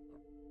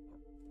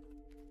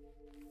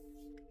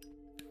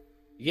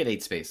 You get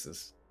 8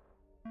 spaces.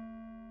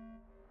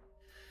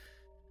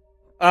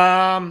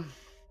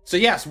 So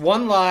yes,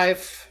 1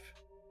 live,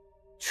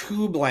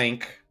 2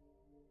 blank.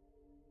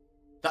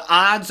 The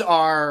odds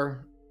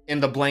are in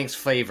the blank's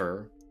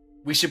favor.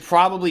 We should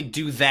probably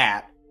do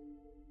that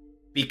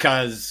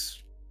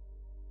because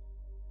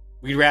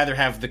we'd rather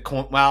have the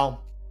coin.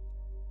 Well,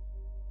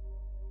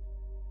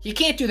 he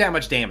can't do that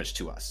much damage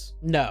to us.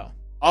 No.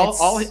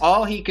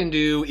 All he can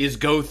do is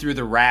go through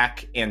the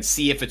rack and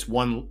see if it's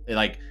one,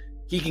 like,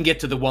 he can get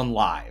to the 1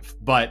 live.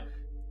 But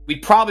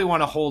we'd probably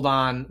want to hold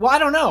on. Well, I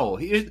don't know.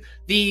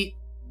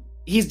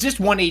 He's just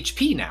 1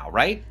 HP now,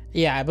 right?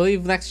 Yeah, I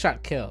believe next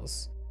shot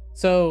kills.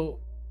 So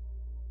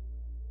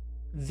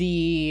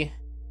there's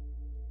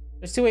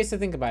 2 ways to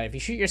think about it. If you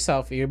shoot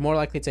yourself, you're more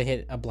likely to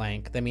hit a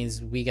blank. That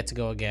means we get to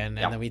go again,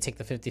 and then we take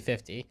the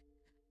 50-50.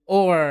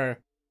 Or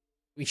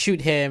we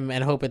shoot him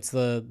and hope it's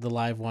the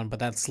live one, but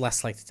that's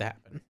less likely to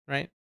happen,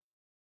 right?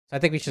 So I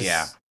think we should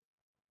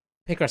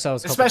pick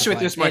ourselves, especially with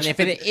this much. And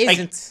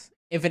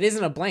if it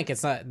isn't a blank,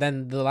 it's not.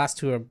 Then the last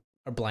 2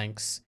 are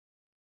blanks,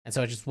 and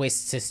so it just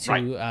wastes his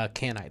 2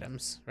 can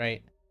items,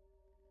 right?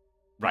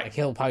 Right. Like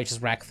he'll probably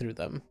just rack through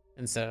them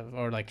instead of,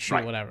 or like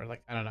shoot whatever.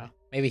 Like I don't know.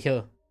 Maybe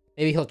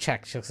he'll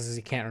check just because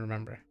he can't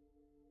remember.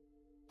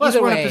 Plus,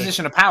 we're in a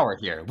position of power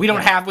here. We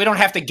don't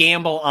have to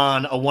gamble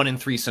on a 1 in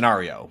 3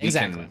 scenario.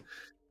 Exactly.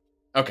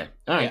 Okay.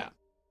 All right. Yeah.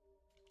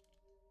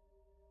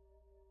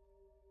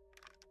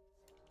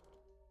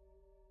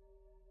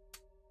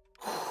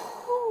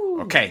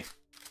 Okay.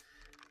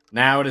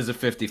 Now it is a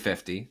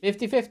 50-50.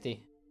 50-50.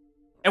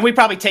 And we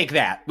probably take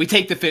that. We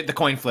take the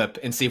coin flip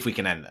and see if we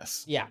can end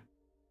this. Yeah.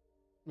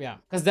 Yeah.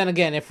 Because then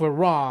again, if we're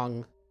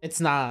wrong,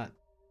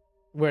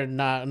 we're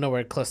not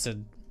nowhere close to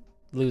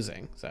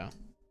losing. So.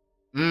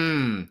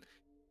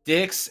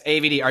 Dix,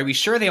 AVD, are we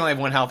sure they only have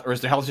 1 health, or is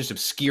their health just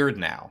obscured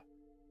now?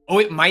 Oh,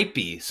 it might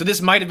be. So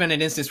this might have been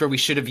an instance where we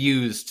should have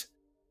used.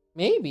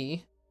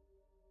 Maybe.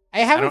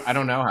 I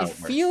don't know how it works.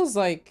 It feels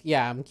like,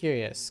 yeah, I'm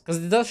curious because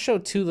it does show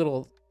 2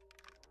 little.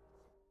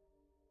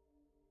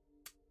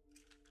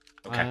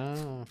 Okay.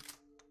 Oh.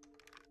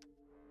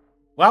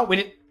 Well,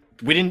 we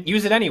didn't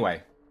use it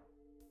anyway.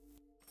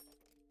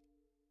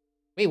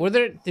 Wait,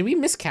 did we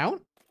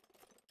miscount?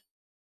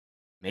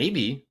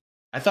 Maybe.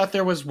 I thought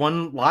there was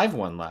one live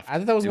one left. I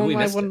thought there was Maybe one we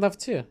live missed one it. left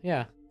too.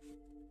 Yeah.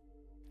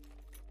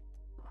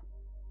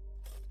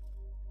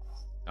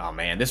 Oh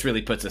man, this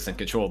really puts us in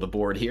control of the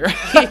board here.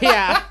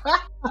 Yeah.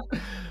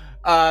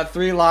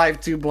 3 live,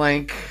 2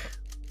 blank.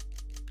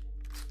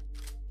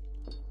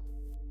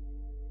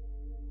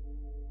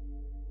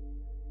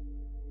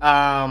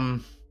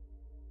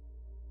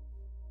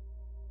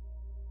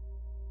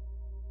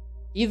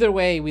 Either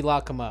way, we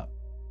lock them up.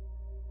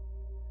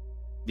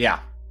 Yeah.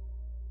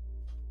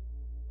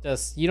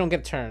 Just you don't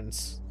get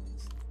turns.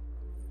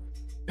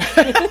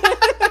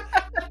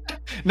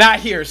 Not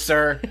here,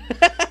 sir.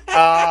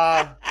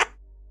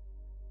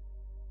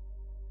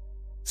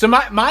 So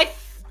my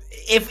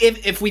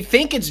if we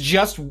think it's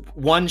just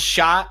one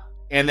shot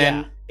and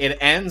then it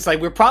ends, like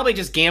we're probably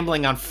just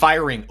gambling on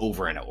firing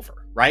over and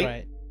over, right?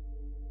 Right.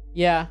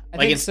 Yeah. I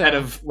like think instead so.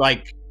 of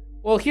like.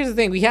 Well, here's the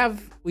thing: we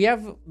have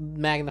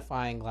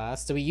magnifying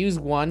glass. Do we use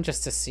one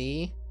just to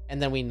see,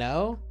 and then we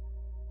know?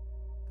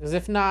 Because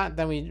if not,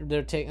 then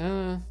they're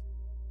taking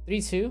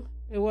 3-2.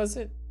 It was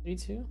it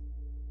 3-2.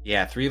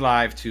 Yeah, 3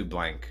 live, 2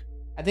 blank.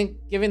 I think,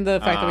 given the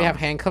fact that we have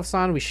handcuffs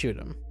on, we shoot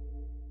him.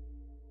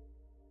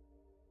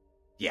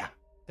 Yeah.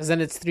 Because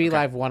then it's 3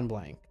 live, 1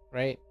 blank,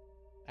 right?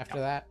 After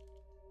that.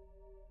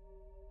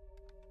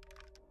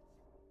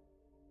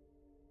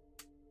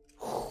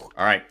 All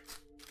right.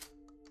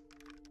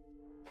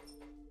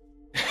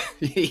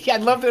 Yeah, I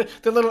love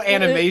the little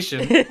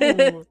animation.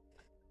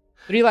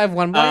 3 live,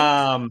 1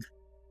 blank.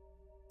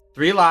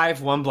 3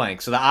 live, 1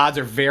 blank. So the odds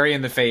are very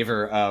in the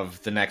favor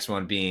of the next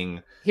one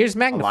being. Here's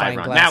magnifying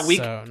glass.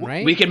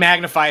 Now we can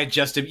magnify it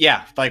just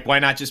to like why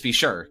not just be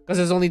sure? Because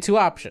there's only 2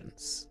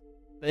 options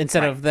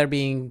instead of there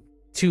being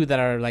 2 that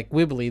are like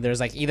wibbly. There's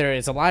like either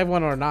it's a live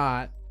one or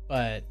not,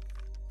 but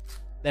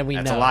then we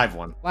know it's a live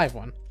one. Live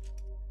one.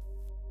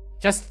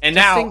 Just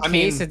now, in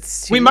case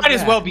it's we might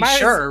as well be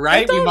sure,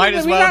 right? We might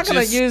as well. We're not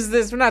gonna use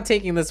this. We're not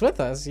taking this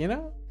with us, you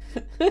know.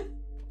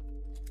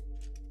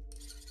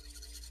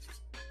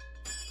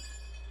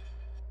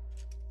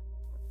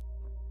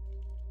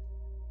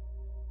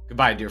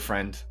 Goodbye, dear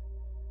friend.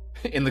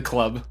 In the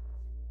club.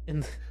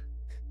 In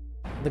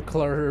the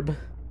club.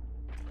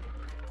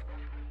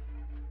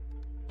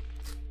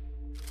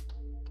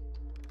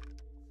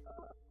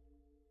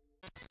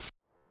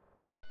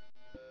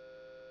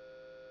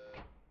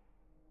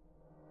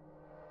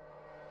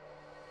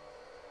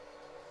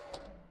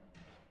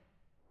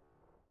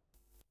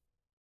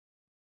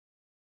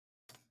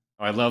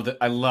 Oh,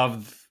 I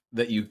love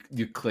that you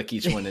click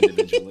each one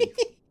individually.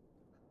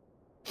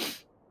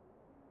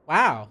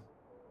 Wow.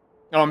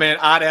 Oh man,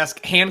 I'd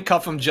ask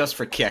handcuff him just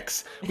for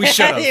kicks. We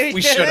should have.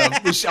 We should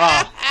have.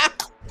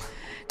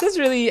 This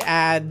really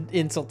add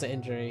insult to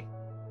injury.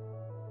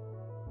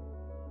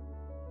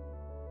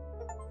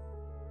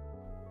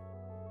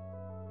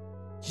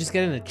 Did you just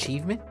get an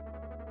achievement?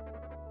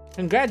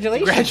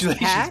 Congratulations,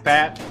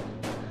 Pat.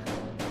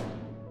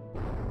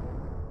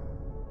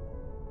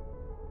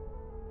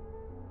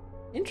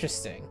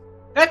 Interesting.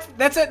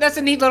 That's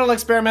a neat little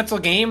experimental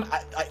game.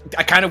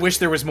 I kind of wish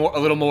there was a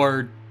little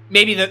more.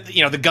 Maybe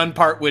the gun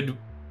part would,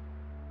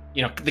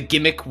 the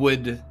gimmick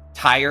would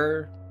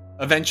tire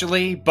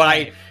eventually. But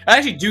I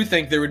actually do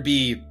think there would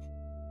be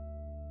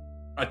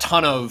a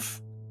ton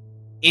of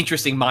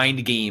interesting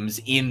mind games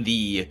in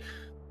a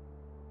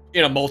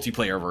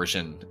multiplayer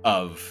version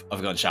of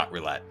Gunshot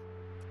Roulette.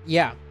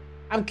 Yeah,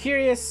 I'm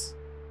curious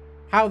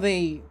how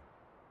they.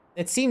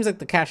 It seems like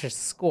the cacher's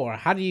score.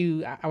 How do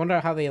you? I wonder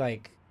how they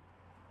like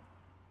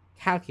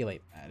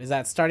calculate that. Is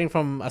that starting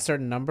from a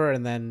certain number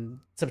and then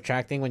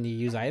subtracting when you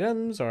use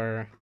items,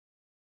 or?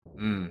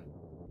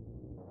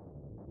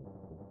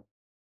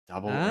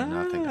 Double or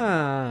nothing.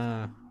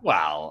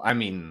 Wow, I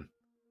mean,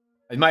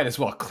 you might as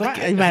well click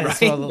it. You might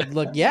right? as well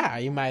look. Yeah,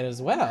 you might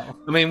as well.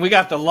 I mean, we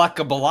got the luck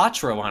of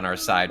Balatro on our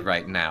side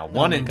right now.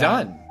 One and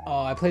done.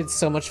 Oh, I played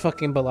so much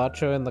fucking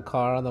Balatro in the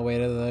car on the way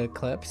to the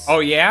clips. Oh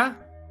yeah.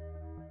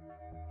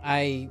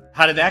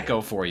 How did that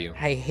go for you?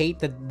 I hate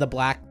the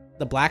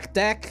black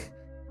deck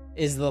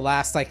is the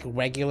last like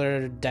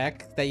regular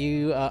deck that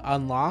you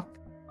unlock.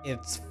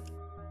 It's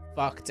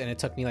fucked, and it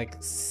took me like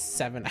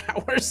 7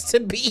 hours to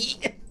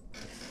beat.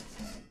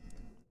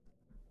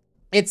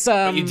 It's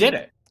But you did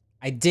it.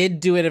 I did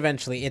do it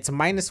eventually. It's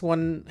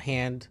 -1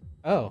 hand.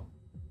 Oh,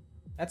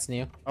 that's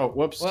new. Oh,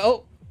 whoops.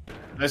 Well,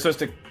 was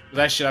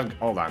I should have.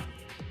 Hold on.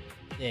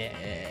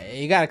 Yeah,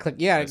 you gotta click.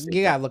 You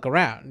gotta look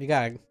around. You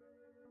gotta.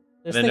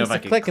 There's things to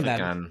click in that.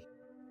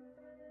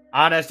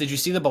 Honest, did you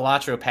see the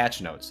Balatro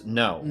patch notes?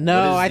 No.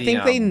 No, I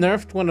think they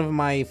nerfed one of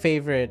my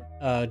favorite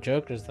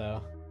Jokers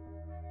though.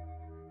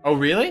 Oh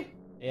really?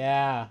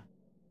 Yeah.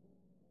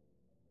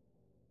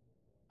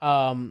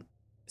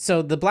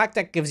 So the black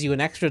deck gives you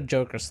an extra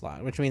Joker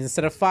slot, which means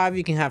instead of 5,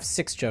 you can have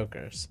 6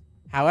 Jokers.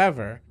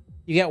 However,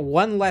 you get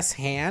 1 less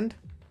hand,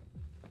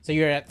 so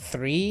you're at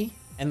 3,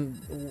 and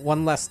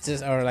 1 less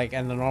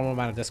and the normal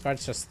amount of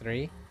discards just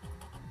 3,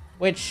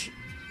 which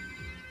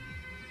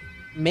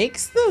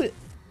makes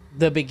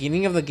the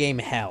beginning of the game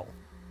hell,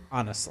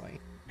 honestly.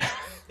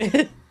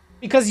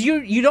 Because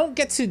you don't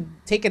get to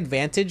take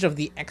advantage of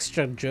the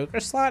extra Joker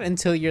slot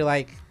until you're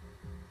like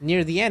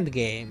near the end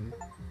game.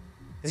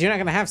 Because you're not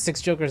gonna have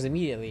 6 Jokers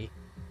immediately.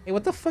 Hey,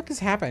 what the fuck is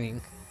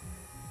happening?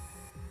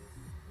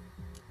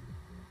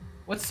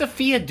 What's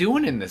Sophia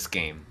doing in this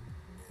game?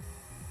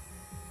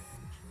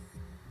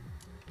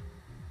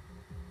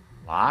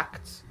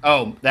 Locked?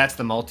 Oh, that's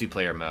the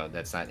multiplayer mode.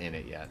 That's not in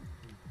it yet.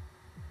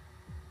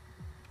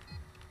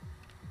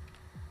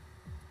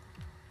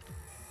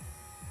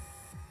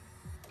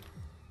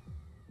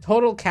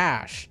 Total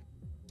cash.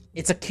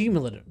 It's a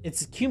cumulative.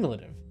 It's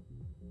cumulative.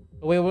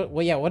 Wait,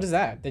 what? Yeah, what is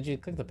that? Did you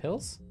click the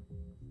pills?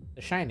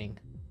 The Shining.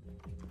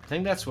 I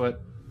think that's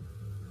what.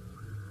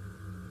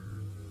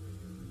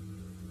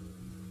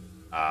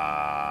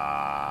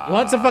 You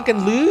want some fucking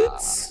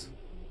loots?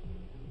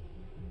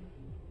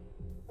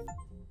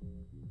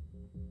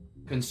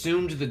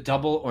 Consumed the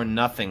double or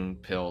nothing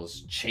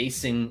pills,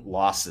 chasing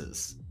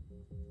losses.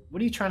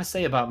 What are you trying to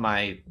say about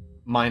my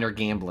minor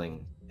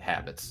gambling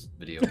habits,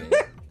 video game?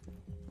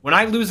 When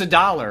I lose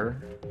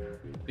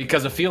 $1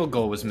 because a field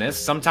goal was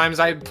missed, sometimes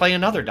I play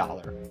another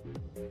 $1.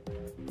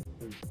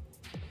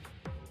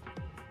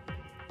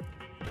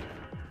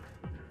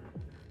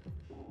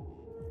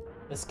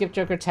 The skip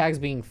Joker tags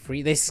being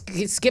free. They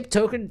skip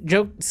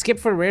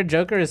for rare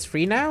Joker is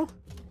free now?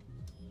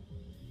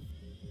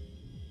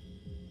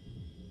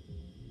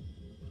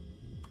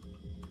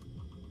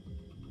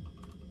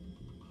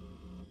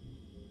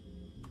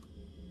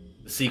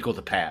 The sequel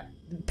to Pat.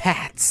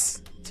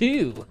 Pats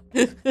 2.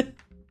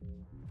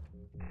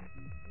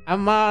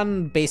 I'm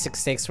on basic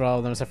stakes for all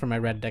of them except for my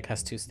red deck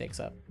has 2 stakes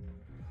up.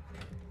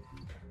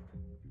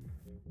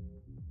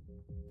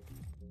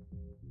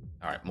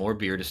 All right, more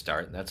beer to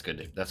start. That's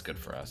good. That's good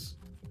for us.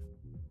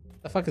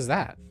 The fuck is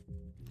that?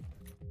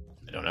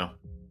 I don't know.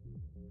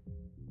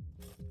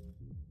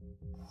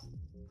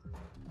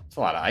 It's a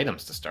lot of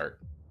items to start.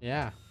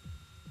 Yeah.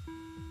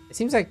 It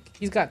seems like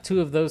he's got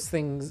 2 of those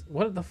things.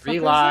 What the fuck 3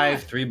 is live,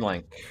 that? 3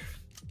 blank.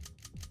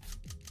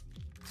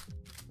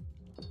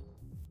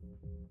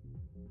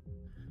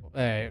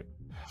 Alright.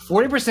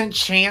 40%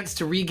 chance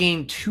to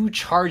regain 2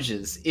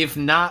 charges, if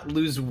not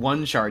lose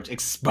 1 charge.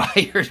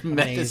 Expired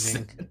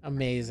medicine.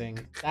 Amazing.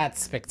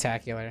 That's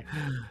spectacular.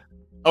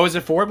 Oh, is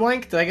it 4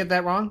 blank? Did I get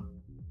that wrong?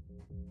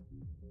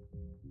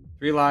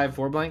 3 live,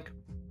 4 blank?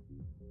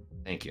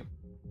 Thank you.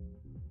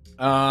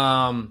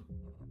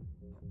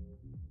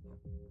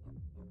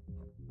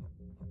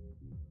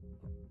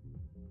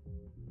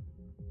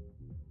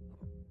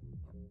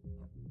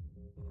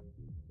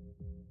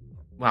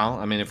 Well,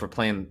 I mean, if we're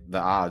playing the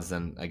odds,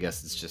 then I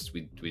guess it's just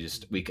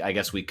I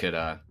guess we could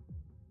we'll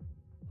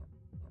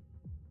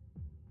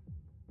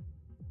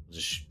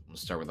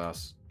start with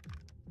us.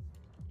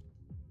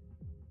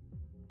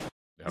 Okay.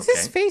 Is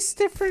his face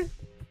different?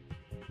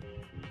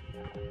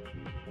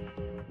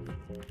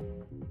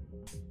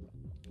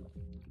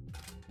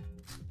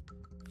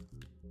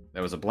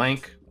 There was a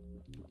blank.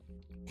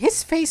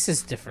 His face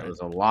is different. There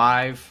was a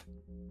live.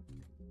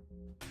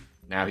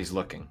 Now he's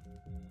looking.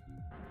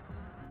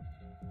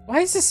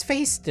 Why is his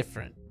face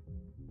different?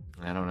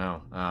 I don't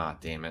know. Ah,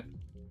 damn it.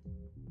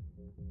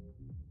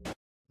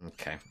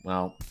 Okay,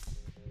 well.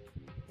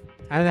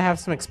 I'm gonna have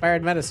some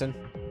expired medicine.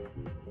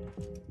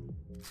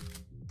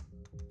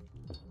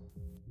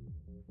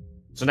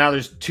 So now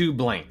there's 2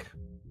 blank.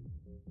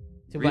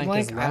 2 3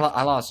 blank is blank? left.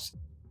 I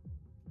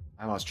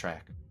lost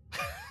track.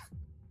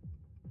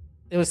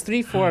 It was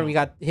 3-4 and we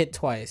got hit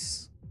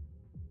twice.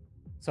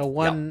 So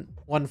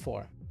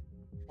 1-4.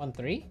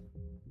 1-3?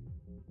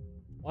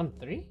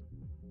 1-3?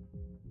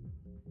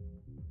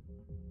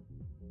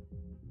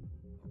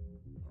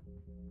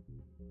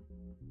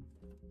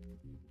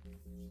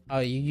 Oh,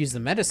 you use the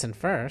medicine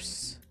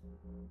first.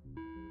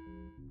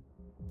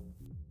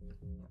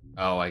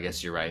 Oh, I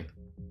guess you're right.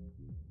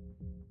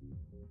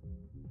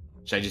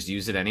 Should I just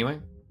use it anyway?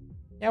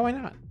 Yeah, why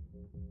not?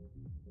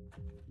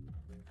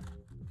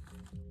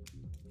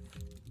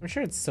 I'm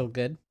sure it's still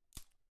good.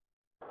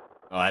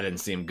 Oh, that didn't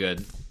seem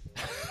good.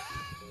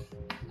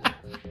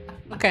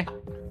 Okay.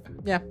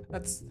 Yeah,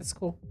 that's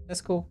cool.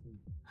 That's cool.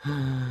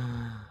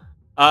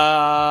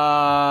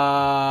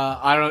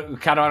 I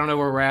don't know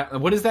where we're at.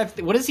 What is that?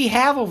 What does he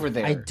have over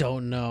there? I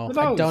don't know. Who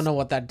I knows? don't know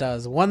what that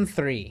does.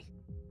 1-3.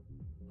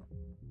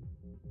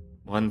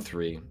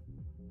 1-3.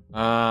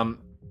 All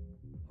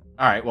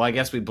right. Well, I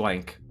guess we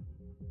blank.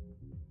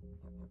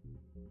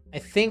 I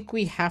think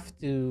we have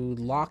to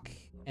lock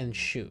and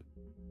shoot.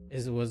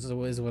 Is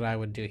what I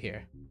would do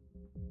here.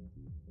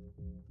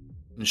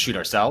 And shoot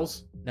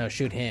ourselves? No,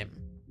 shoot him.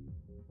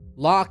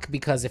 Lock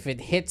because if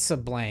it hits a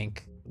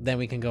blank, then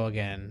we can go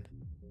again.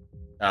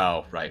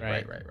 Oh, right.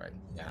 Right.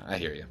 Yeah, I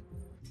hear you.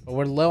 But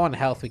we're low on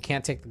health. We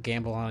can't take the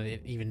gamble on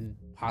it even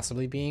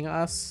possibly being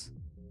us.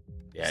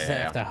 Yeah, Just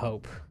yeah. have to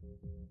hope.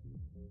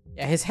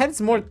 Yeah, his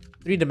head's more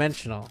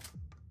 3-dimensional.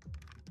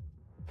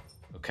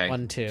 Okay.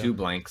 1-2. 2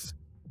 blanks.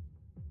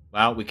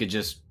 Well, we could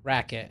just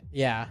Rack it.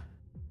 Yeah.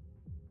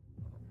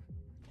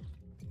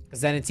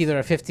 Because then it's either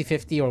a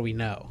 50-50 or we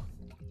know.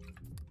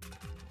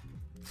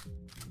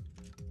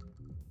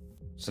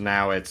 So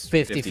now it's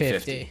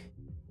 50-50.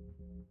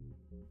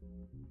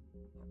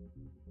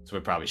 So we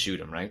probably shoot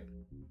him, right?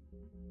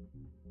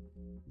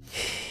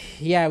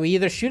 Yeah, we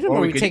either shoot him or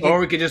we take it. Or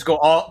we could just go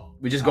all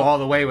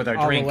the way with our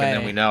all the drink, and then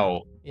way. we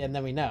know. Yeah, and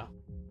then we know.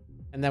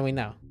 And then we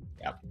know.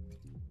 Yep.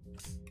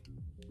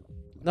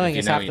 Knowing If you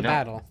is know, half you the know.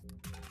 battle.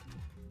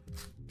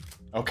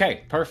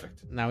 Okay,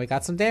 perfect. Now we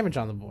got some damage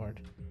on the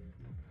board.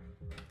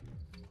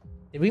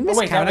 Did we miss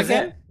wait, count that was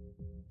again? it?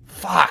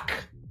 Fuck.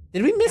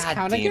 Did we miss God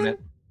count damn again? it.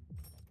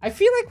 I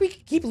feel like we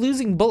keep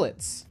losing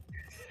bullets.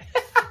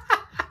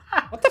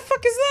 What the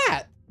fuck is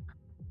that?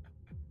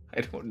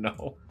 I don't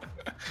know.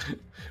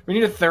 We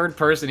need a third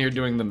person here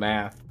doing the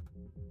math.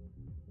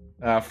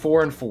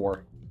 4 and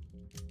 4.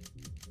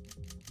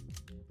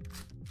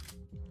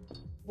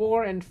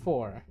 4 and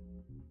 4.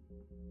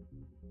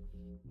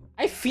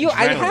 I feel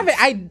I have it.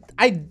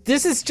 I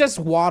this is just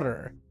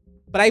water,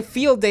 but I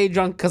feel day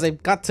drunk because I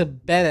got to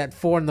bed at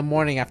 4 in the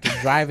morning after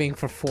driving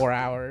for 4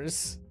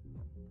 hours.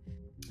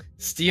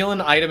 Steal an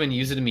item and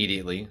use it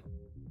immediately.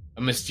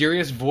 A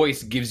mysterious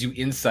voice gives you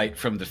insight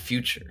from the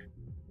future.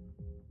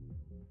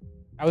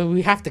 I mean,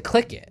 we have to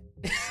click it.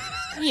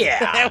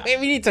 Yeah.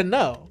 We need to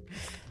know.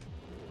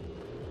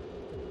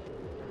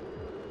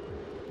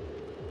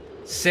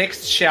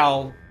 6th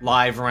shell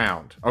live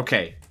round.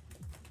 Okay.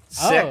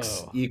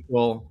 6 Oh.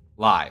 equal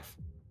live.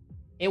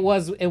 It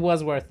was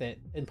worth it.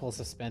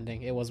 Impulsive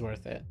spending. It was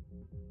worth it.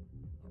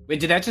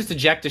 Wait, did that just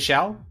eject a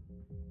shell?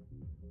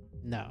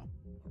 No.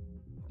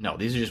 No,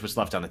 these are just what's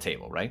left on the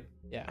table, right?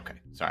 Yeah. Okay.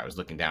 Sorry, I was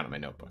looking down at my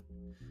notebook.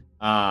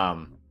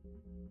 So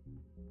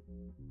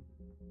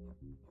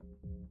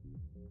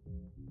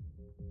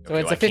okay,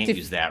 it's well, a 50. I can't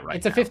use that right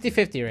it's now. a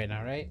 50-50 right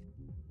now, right?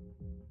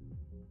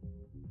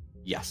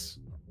 Yes.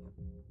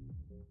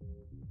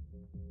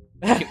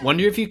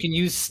 Wonder if you can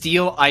use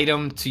steal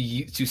item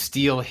to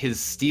steal his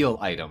steal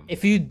item.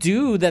 If you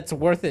do, that's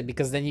worth it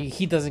because then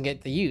he doesn't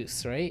get the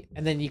use, right?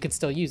 And then you could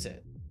still use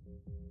it.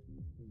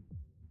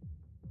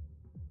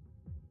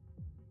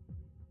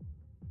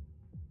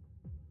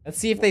 Let's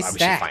see if they We should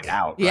stack. find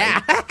out, right? Yeah.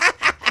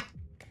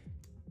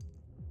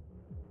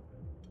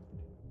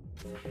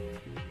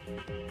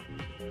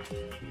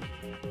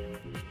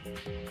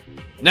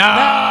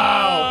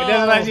 No! It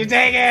doesn't let you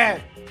take it!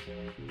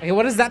 Okay,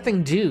 what does that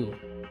thing do?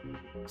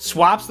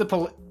 Swaps the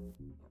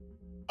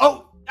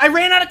Oh! I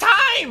ran out of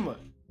time!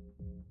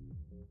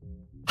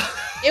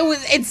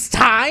 It's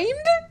timed?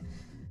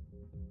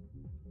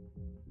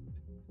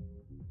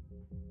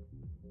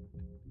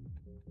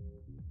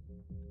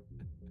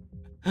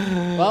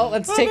 Well,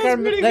 let's take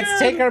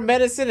our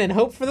medicine and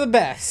hope for the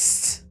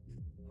best.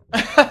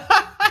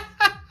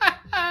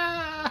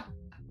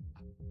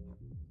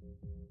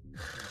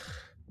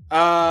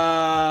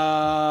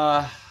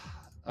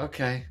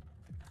 Okay.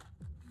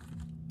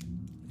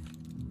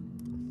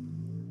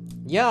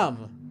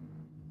 Yum.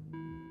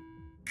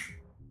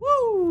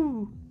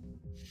 Woo!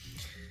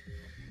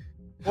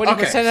 40%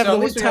 Okay, of so at the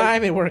least we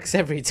time, it works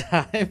every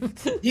time.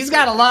 He's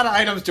got a lot of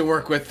items to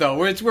work with, though.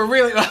 We're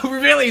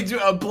really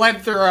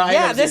blend through our items.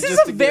 Yeah, this here is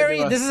just a to give very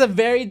you this is a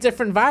very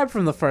different vibe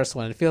from the first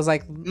one. It feels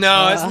like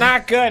No, it's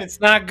not good.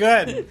 It's not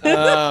good.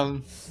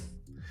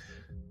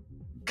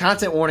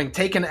 Content warning: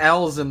 taking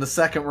L's in the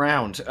second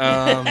round.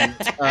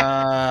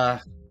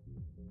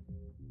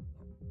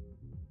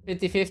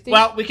 50-50.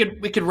 Well, we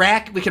could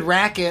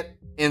rack it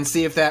and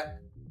see if that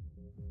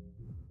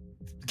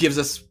gives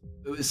us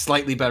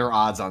slightly better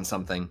odds on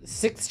something.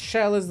 6th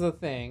shell is the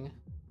thing.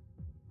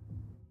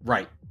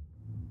 Right.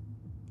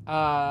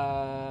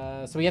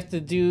 So we have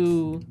to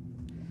do.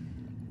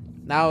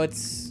 Now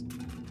it's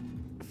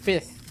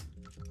 5th.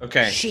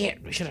 Okay.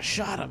 Shit, we should have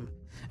shot him.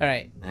 All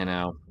right. I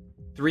know.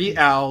 3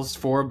 L's,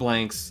 4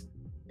 blanks,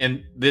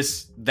 and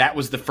that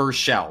was the first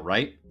shell,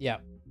 right?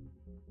 Yep.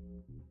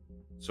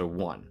 So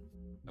 1.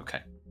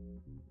 Okay.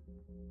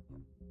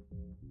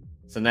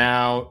 So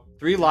now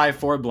 3 live,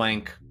 4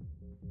 blank.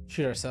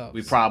 Shoot ourselves.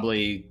 We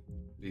probably,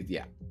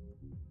 yeah.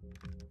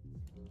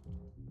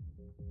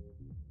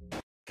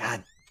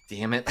 God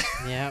damn it.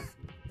 Yep.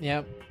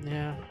 Yep.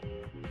 Yeah.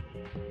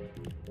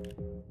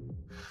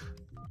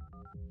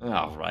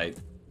 All right.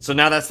 So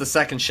now that's the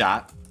second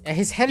shot.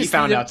 His head He is.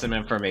 found out some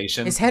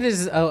information. His head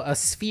is a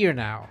sphere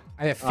now.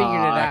 I have figured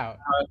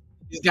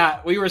it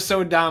out. We were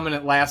so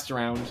dominant last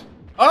round.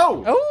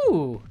 Oh!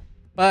 Oh!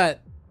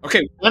 But.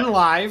 Okay, 1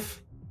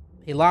 live.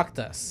 He locked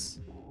us.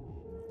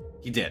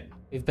 He did.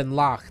 We've been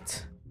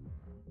locked.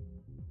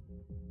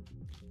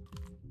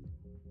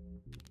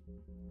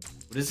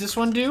 What does this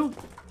one do?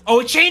 Oh,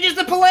 it changes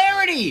the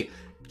polarity!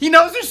 He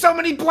knows there's so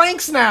many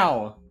blanks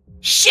now!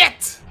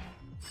 Shit!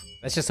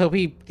 Let's just hope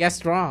he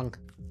guessed wrong.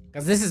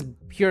 Because this is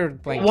pure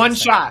blank. 1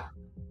 shot.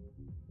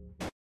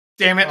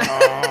 Damn it.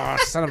 Oh,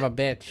 son of a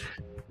bitch.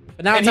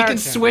 But now and it's he our can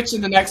turn. switch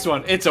in the next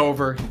one. It's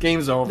over.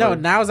 Game's over. No,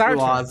 now's our We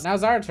turn. lost.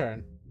 Now's our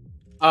turn.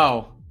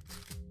 Oh.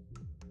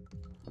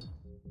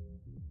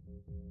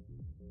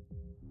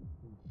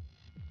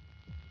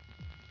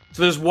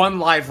 So there's 1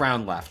 live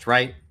round left,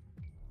 right?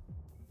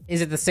 Is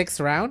it the 6th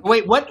round?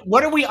 Wait,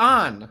 what are we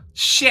on?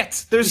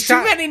 Shit, there's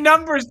too many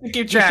numbers to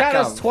keep track of. He shot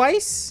us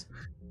twice?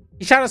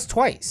 He shot us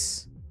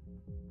twice.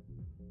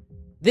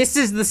 This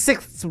is the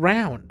 6th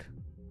round.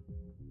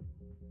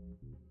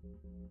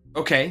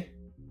 Okay.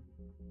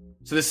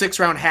 So the 6th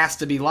round has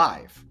to be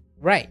live.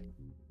 Right.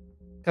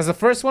 Because the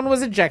first one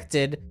was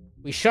ejected.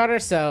 We shot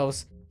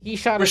ourselves. He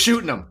shot us. We're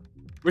shooting him.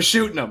 We're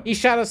shooting him. He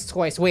shot us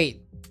twice.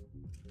 Wait.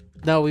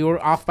 No, we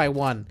were off by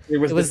 1. It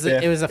was the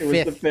 5th. It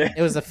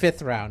was the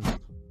 5th round.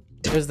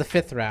 It was the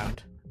 5th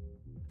round.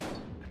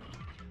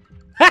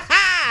 Ha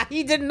ha!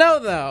 He didn't know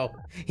though.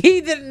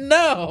 He didn't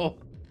know.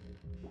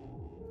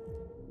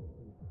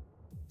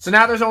 So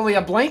now there's only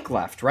a blank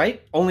left,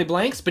 right? Only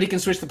blanks, but he can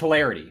switch the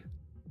polarity.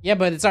 Yeah,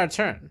 but it's our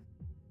turn.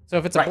 So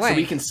if it's a blank, so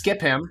we can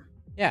skip him.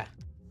 Yeah.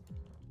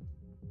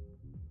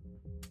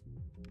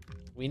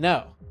 We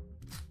know.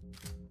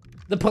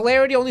 The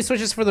polarity only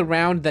switches for the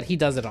round that he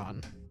does it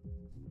on.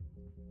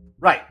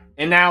 Right.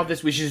 And now we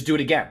should just do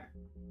it again.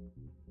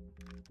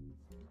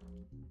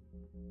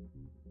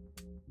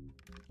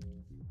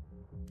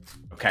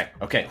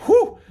 Okay.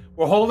 Whew!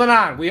 We're holding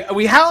on.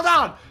 We held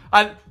on.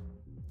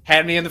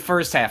 Had me in the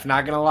first half,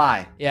 not gonna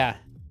lie. Yeah.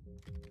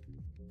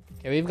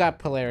 Okay, we've got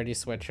polarity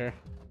switcher.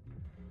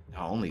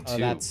 Oh, only 2. Oh,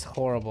 that's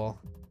horrible.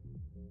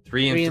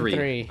 3 and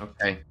 3.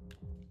 Okay.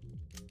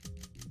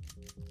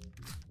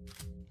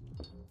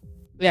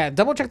 Yeah,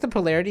 double check the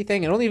polarity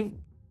thing.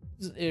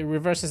 It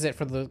reverses it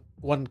for the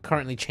one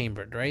currently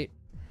chambered, right?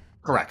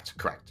 Correct.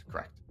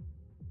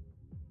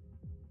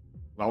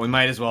 Well, we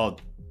might as well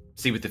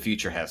see what the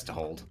future has to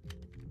hold.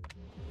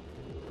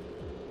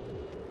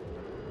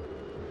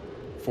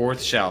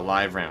 4th shell,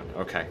 live round.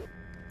 Okay.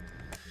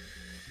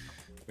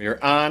 We are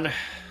on...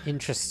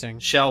 Interesting.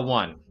 Shell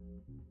 1.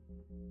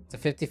 It's a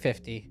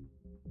 50-50.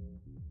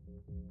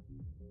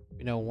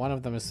 We know one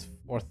of them is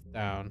 4th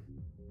down.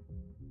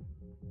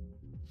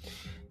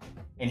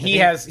 And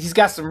he's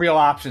got some real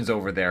options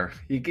over there.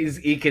 He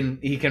can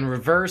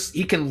reverse.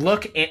 He can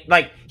look at,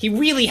 like, he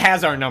really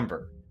has our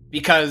number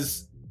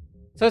because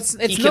so it's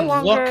he no can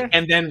longer look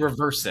and then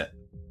reverse it.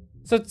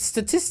 So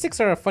statistics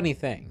are a funny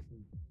thing.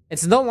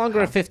 It's no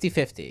longer a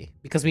 50-50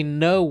 because we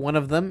know one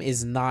of them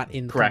is not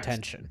in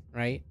contention,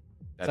 right?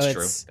 That's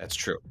true. That's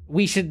true.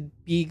 We should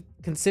be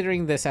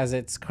considering this as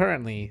it's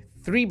currently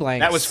 3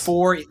 blanks. That was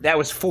 4. That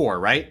was 4,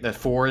 right? The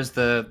 4 is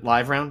the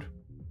live round.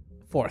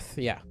 4th,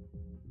 yeah.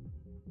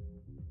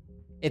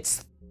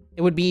 It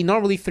would be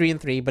normally 3 and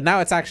 3, but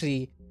now it's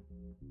actually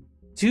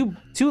two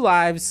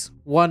lives,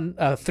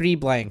 3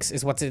 blanks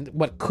is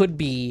what could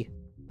be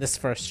this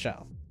first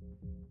shell.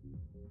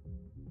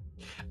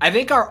 I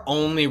think our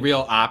only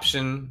real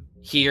option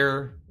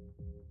here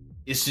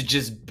is to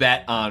just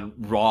bet on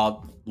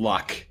raw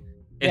luck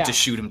and to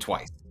shoot him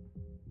twice.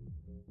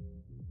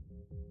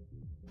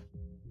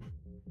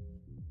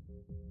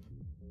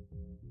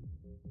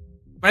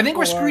 But I think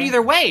we're screwed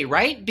either way,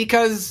 right?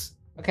 Because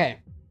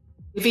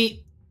if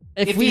he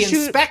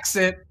inspects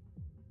it,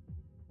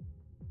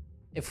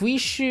 if we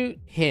shoot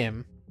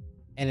him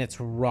and it's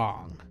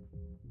wrong,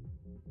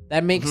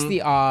 that makes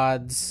the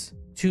odds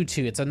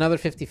 2-2. It's another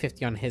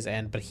 50-50 on his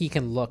end, but he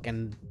can look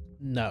and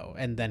know,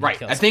 and then he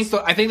kills I think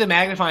the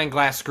magnifying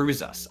glass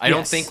screws us. I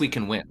don't think we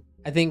can win.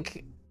 I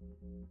think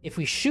if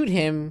we shoot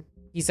him,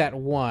 he's at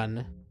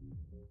 1.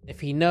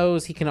 If he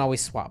knows, he can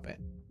always swap it.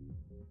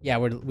 Yeah,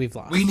 we've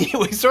lost.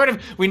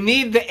 We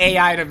need the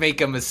AI to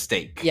make a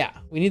mistake. Yeah,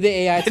 we need the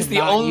AI to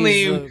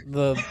use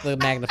the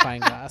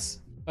magnifying glass.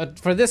 But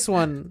for this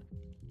one,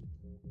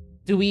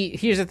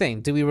 here's the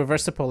thing. Do we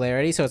reverse the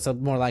polarity so it's a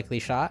more likely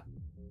shot?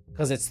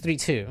 Because it's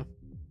 3-2.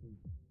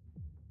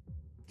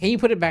 Can you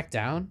put it back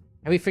down?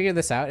 Have we figured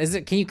this out?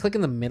 Can you click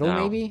in the middle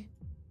maybe?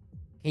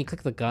 Can you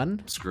click the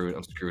gun? I'm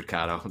screwed,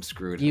 Kato. I'm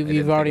screwed.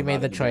 You've already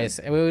made the choice.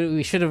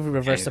 We should have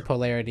reversed the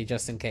polarity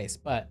just in case,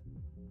 but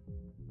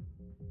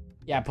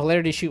yeah,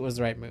 polarity shoot was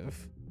the right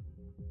move.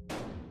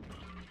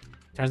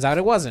 Turns out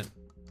it wasn't.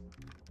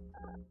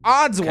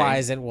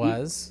 Odds-wise, it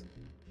was.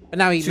 But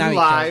now he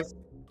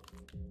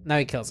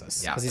kills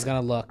us because he's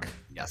gonna look.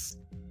 Yes.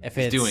 If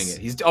he's doing it.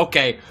 He's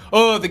okay.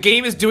 Oh, the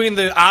game is doing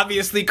the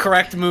obviously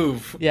correct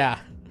move. Yeah.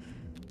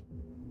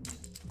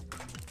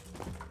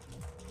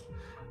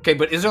 Okay,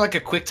 but is there like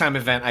a quick time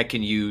event I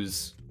can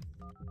use?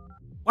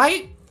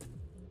 Why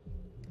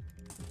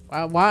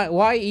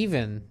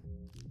even?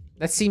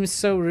 That seems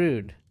so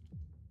rude.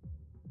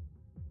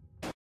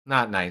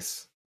 Not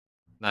nice.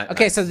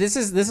 Okay, so this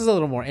is a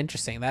little more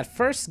interesting. That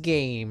first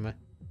game,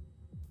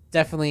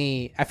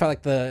 definitely, I felt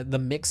like the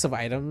mix of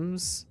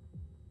items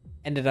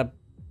ended up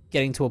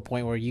getting to a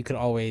point where you could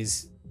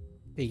always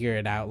figure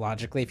it out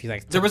logically if you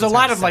like. There was a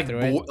lot of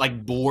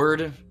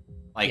board,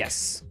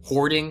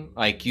 hoarding.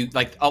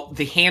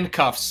 The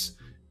handcuffs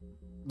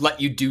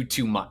let you do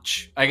too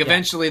much. Like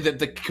eventually,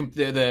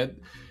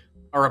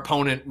 our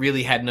opponent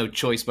really had no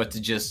choice but to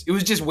it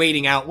was just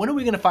waiting out. When are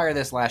we going to fire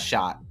this last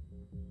shot?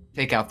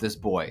 Take out this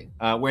boy.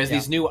 Whereas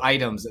these new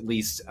items at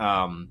least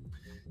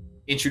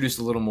introduce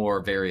a little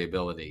more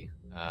variability.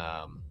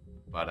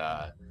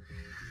 But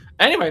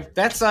Anyway,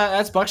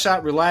 that's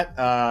Buckshot Roulette.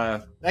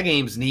 That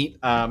game's neat.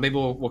 Maybe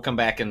we'll come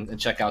back and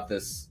check out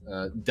this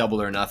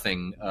double or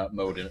nothing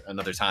mode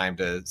another time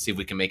to see if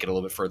we can make it a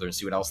little bit further and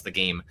see what else the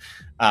game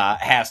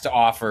has to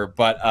offer.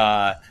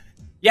 But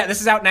yeah,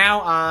 this is out now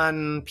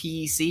on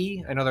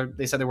PC. I know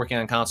they said they're working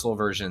on console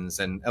versions,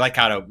 and like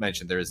Kato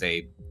mentioned, there is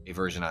a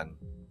version on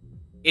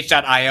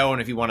itch.io,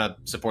 and if you want to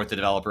support the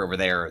developer over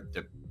there,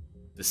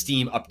 the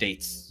Steam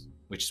updates,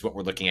 which is what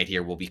we're looking at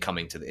here, will be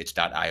coming to the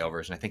itch.io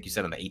version. I think you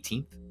said on the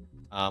 18th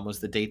was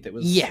the date that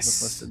was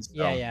listed. So.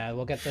 Yeah.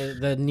 We'll get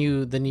the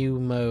new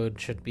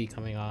mode should be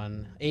coming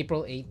on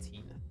April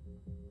 18th.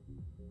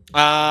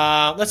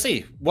 Let's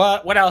see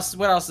what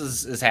else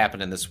is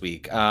happening this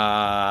week.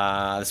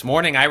 This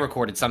morning I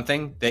recorded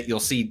something that you'll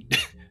see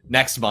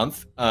next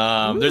month.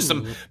 There's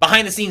some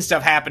behind the scenes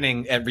stuff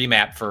happening at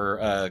Remap for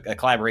a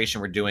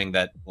collaboration we're doing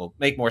that will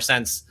make more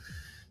sense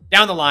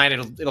down the line.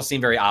 It'll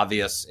seem very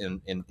obvious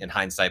in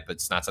hindsight, but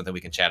it's not something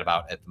we can chat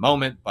about at the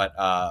moment. But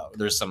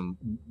there's some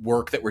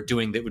work that we're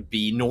doing that would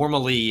be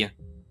normally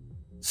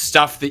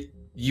stuff that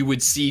you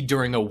would see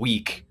during a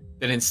week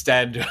that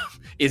instead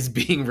is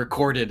being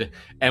recorded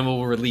and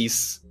will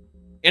release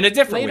in a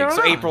different week.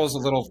 So April's a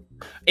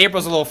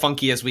little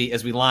funky as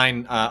we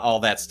line all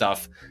that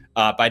stuff.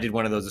 But I did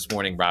one of those this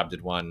morning. Rob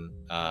did one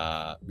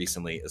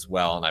recently as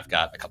well, and I've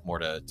got a couple more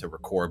to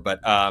record.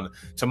 But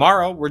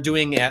tomorrow we're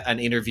doing an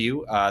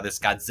interview that's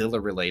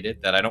Godzilla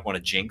related that I don't want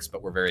to jinx,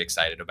 but we're very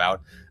excited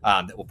about.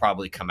 That will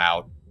probably come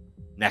out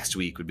next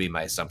week would be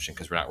my assumption,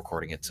 because we're not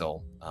recording it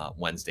till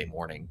Wednesday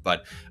morning.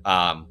 But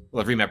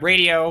we'll have Remap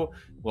Radio.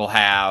 We'll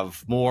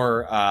have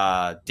more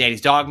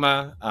Daddy's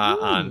Dogma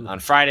on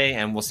Friday,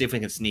 and we'll see if we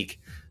can sneak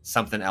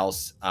something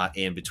else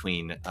in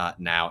between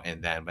now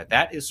and then. But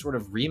that is sort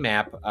of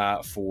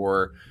Remap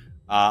for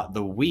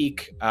the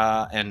week,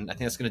 and I think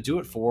that's going to do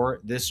it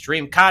for this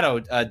stream. Kato,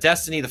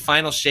 Destiny, the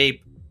final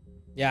shape.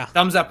 Yeah.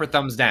 Thumbs up or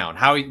thumbs down?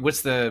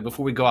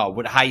 Before we go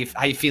out? How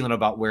you feeling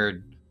about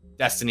where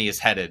Destiny is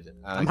headed?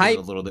 I'm hyped.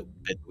 A little bit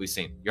we've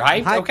seen. You're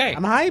hyped? Okay.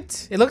 I'm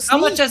hyped. It looks How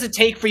neat. much does it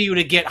take for you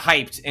to get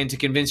hyped and to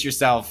convince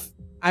yourself?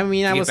 I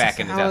mean, I was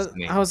Destiny?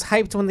 I was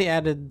hyped when they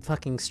added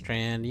fucking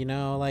Strand. You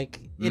know,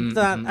 like it's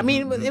not. I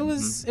mean, it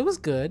was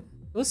good.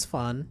 It was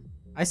fun.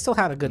 I still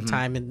had a good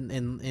time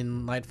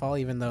in Lightfall,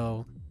 even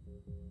though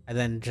I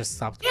then just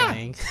stopped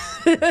playing.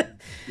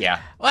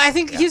 Yeah. Well, I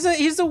think here's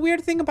the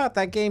weird thing about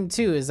that game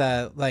too, is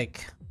that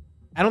like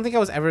I don't think I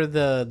was ever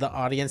the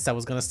audience that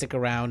was gonna stick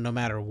around no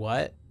matter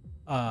what.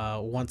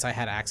 Once I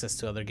had access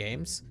to other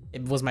games,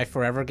 it was my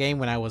forever game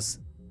when I was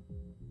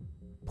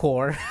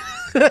poor.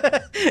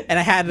 And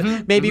I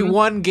had maybe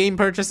one game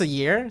purchase a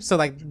year. So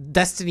like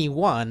Destiny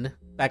 1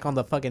 back on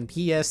the fucking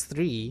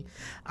PS3,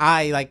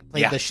 I like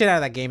played the shit out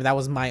of that game. And that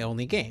was my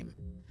only game.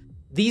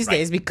 These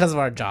days, because of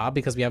our job,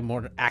 because we have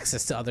more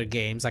access to other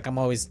games, like I'm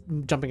always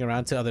jumping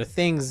around to other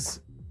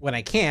things when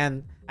I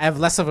can. I have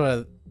less of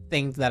a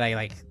thing that I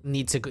like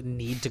need to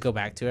go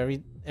back to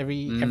every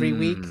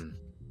week.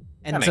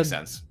 And that makes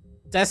sense.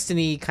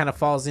 Destiny kind of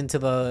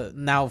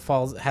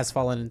has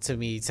fallen into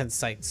me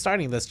since like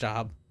starting this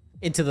job,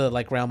 into the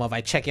like realm of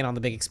I check in on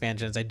the big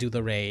expansions, I do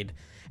the raid,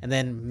 and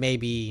then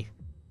maybe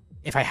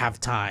if I have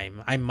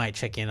time, I might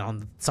check in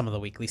on some of the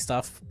weekly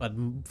stuff. But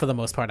for the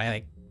most part,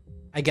 I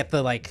get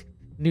the like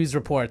news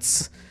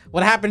reports.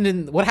 What happened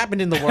in the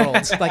world?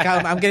 Like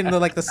I'm getting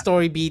the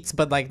story beats,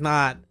 but like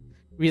not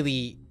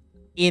really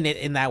in it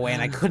in that way.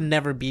 And I could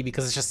never be,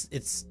 because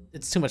it's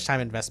too much time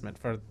investment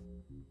for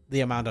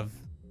the amount of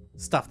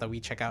stuff that we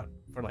check out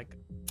for like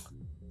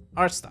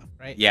our stuff,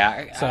 right?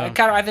 Yeah, so I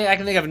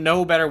can think of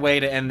no better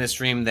way to end this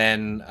stream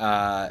than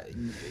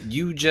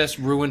you just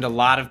ruined a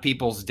lot of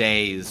people's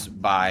days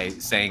by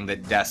saying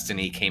that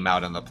Destiny came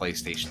out on the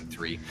PlayStation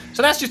 3.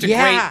 So that's just a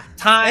great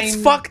time. It's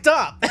fucked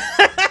up.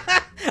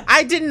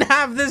 I didn't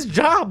have this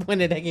job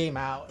when it came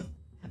out.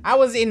 I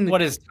was in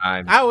what is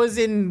time? I was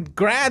in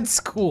grad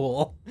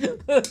school.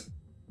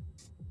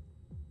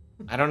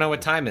 I don't know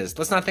what time is.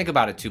 Let's not think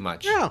about it too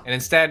much. No. And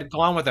instead, go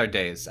on with our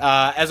days.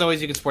 As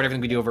always, you can support everything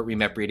we do over at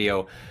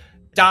remapradio.com.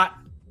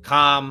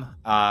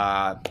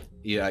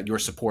 Your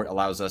support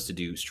allows us to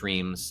do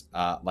streams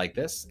like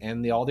this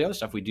and all the other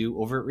stuff we do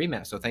over at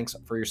Remap. So thanks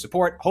for your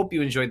support. Hope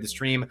you enjoyed the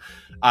stream.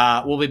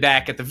 We'll be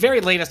back at the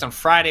very latest on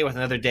Friday with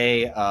another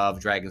day of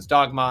Dragon's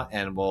Dogma,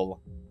 and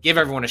we'll give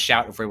everyone a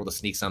shout if we're able to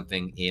sneak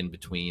something in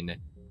between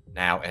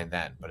now and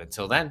then. But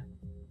until then,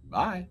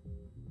 bye.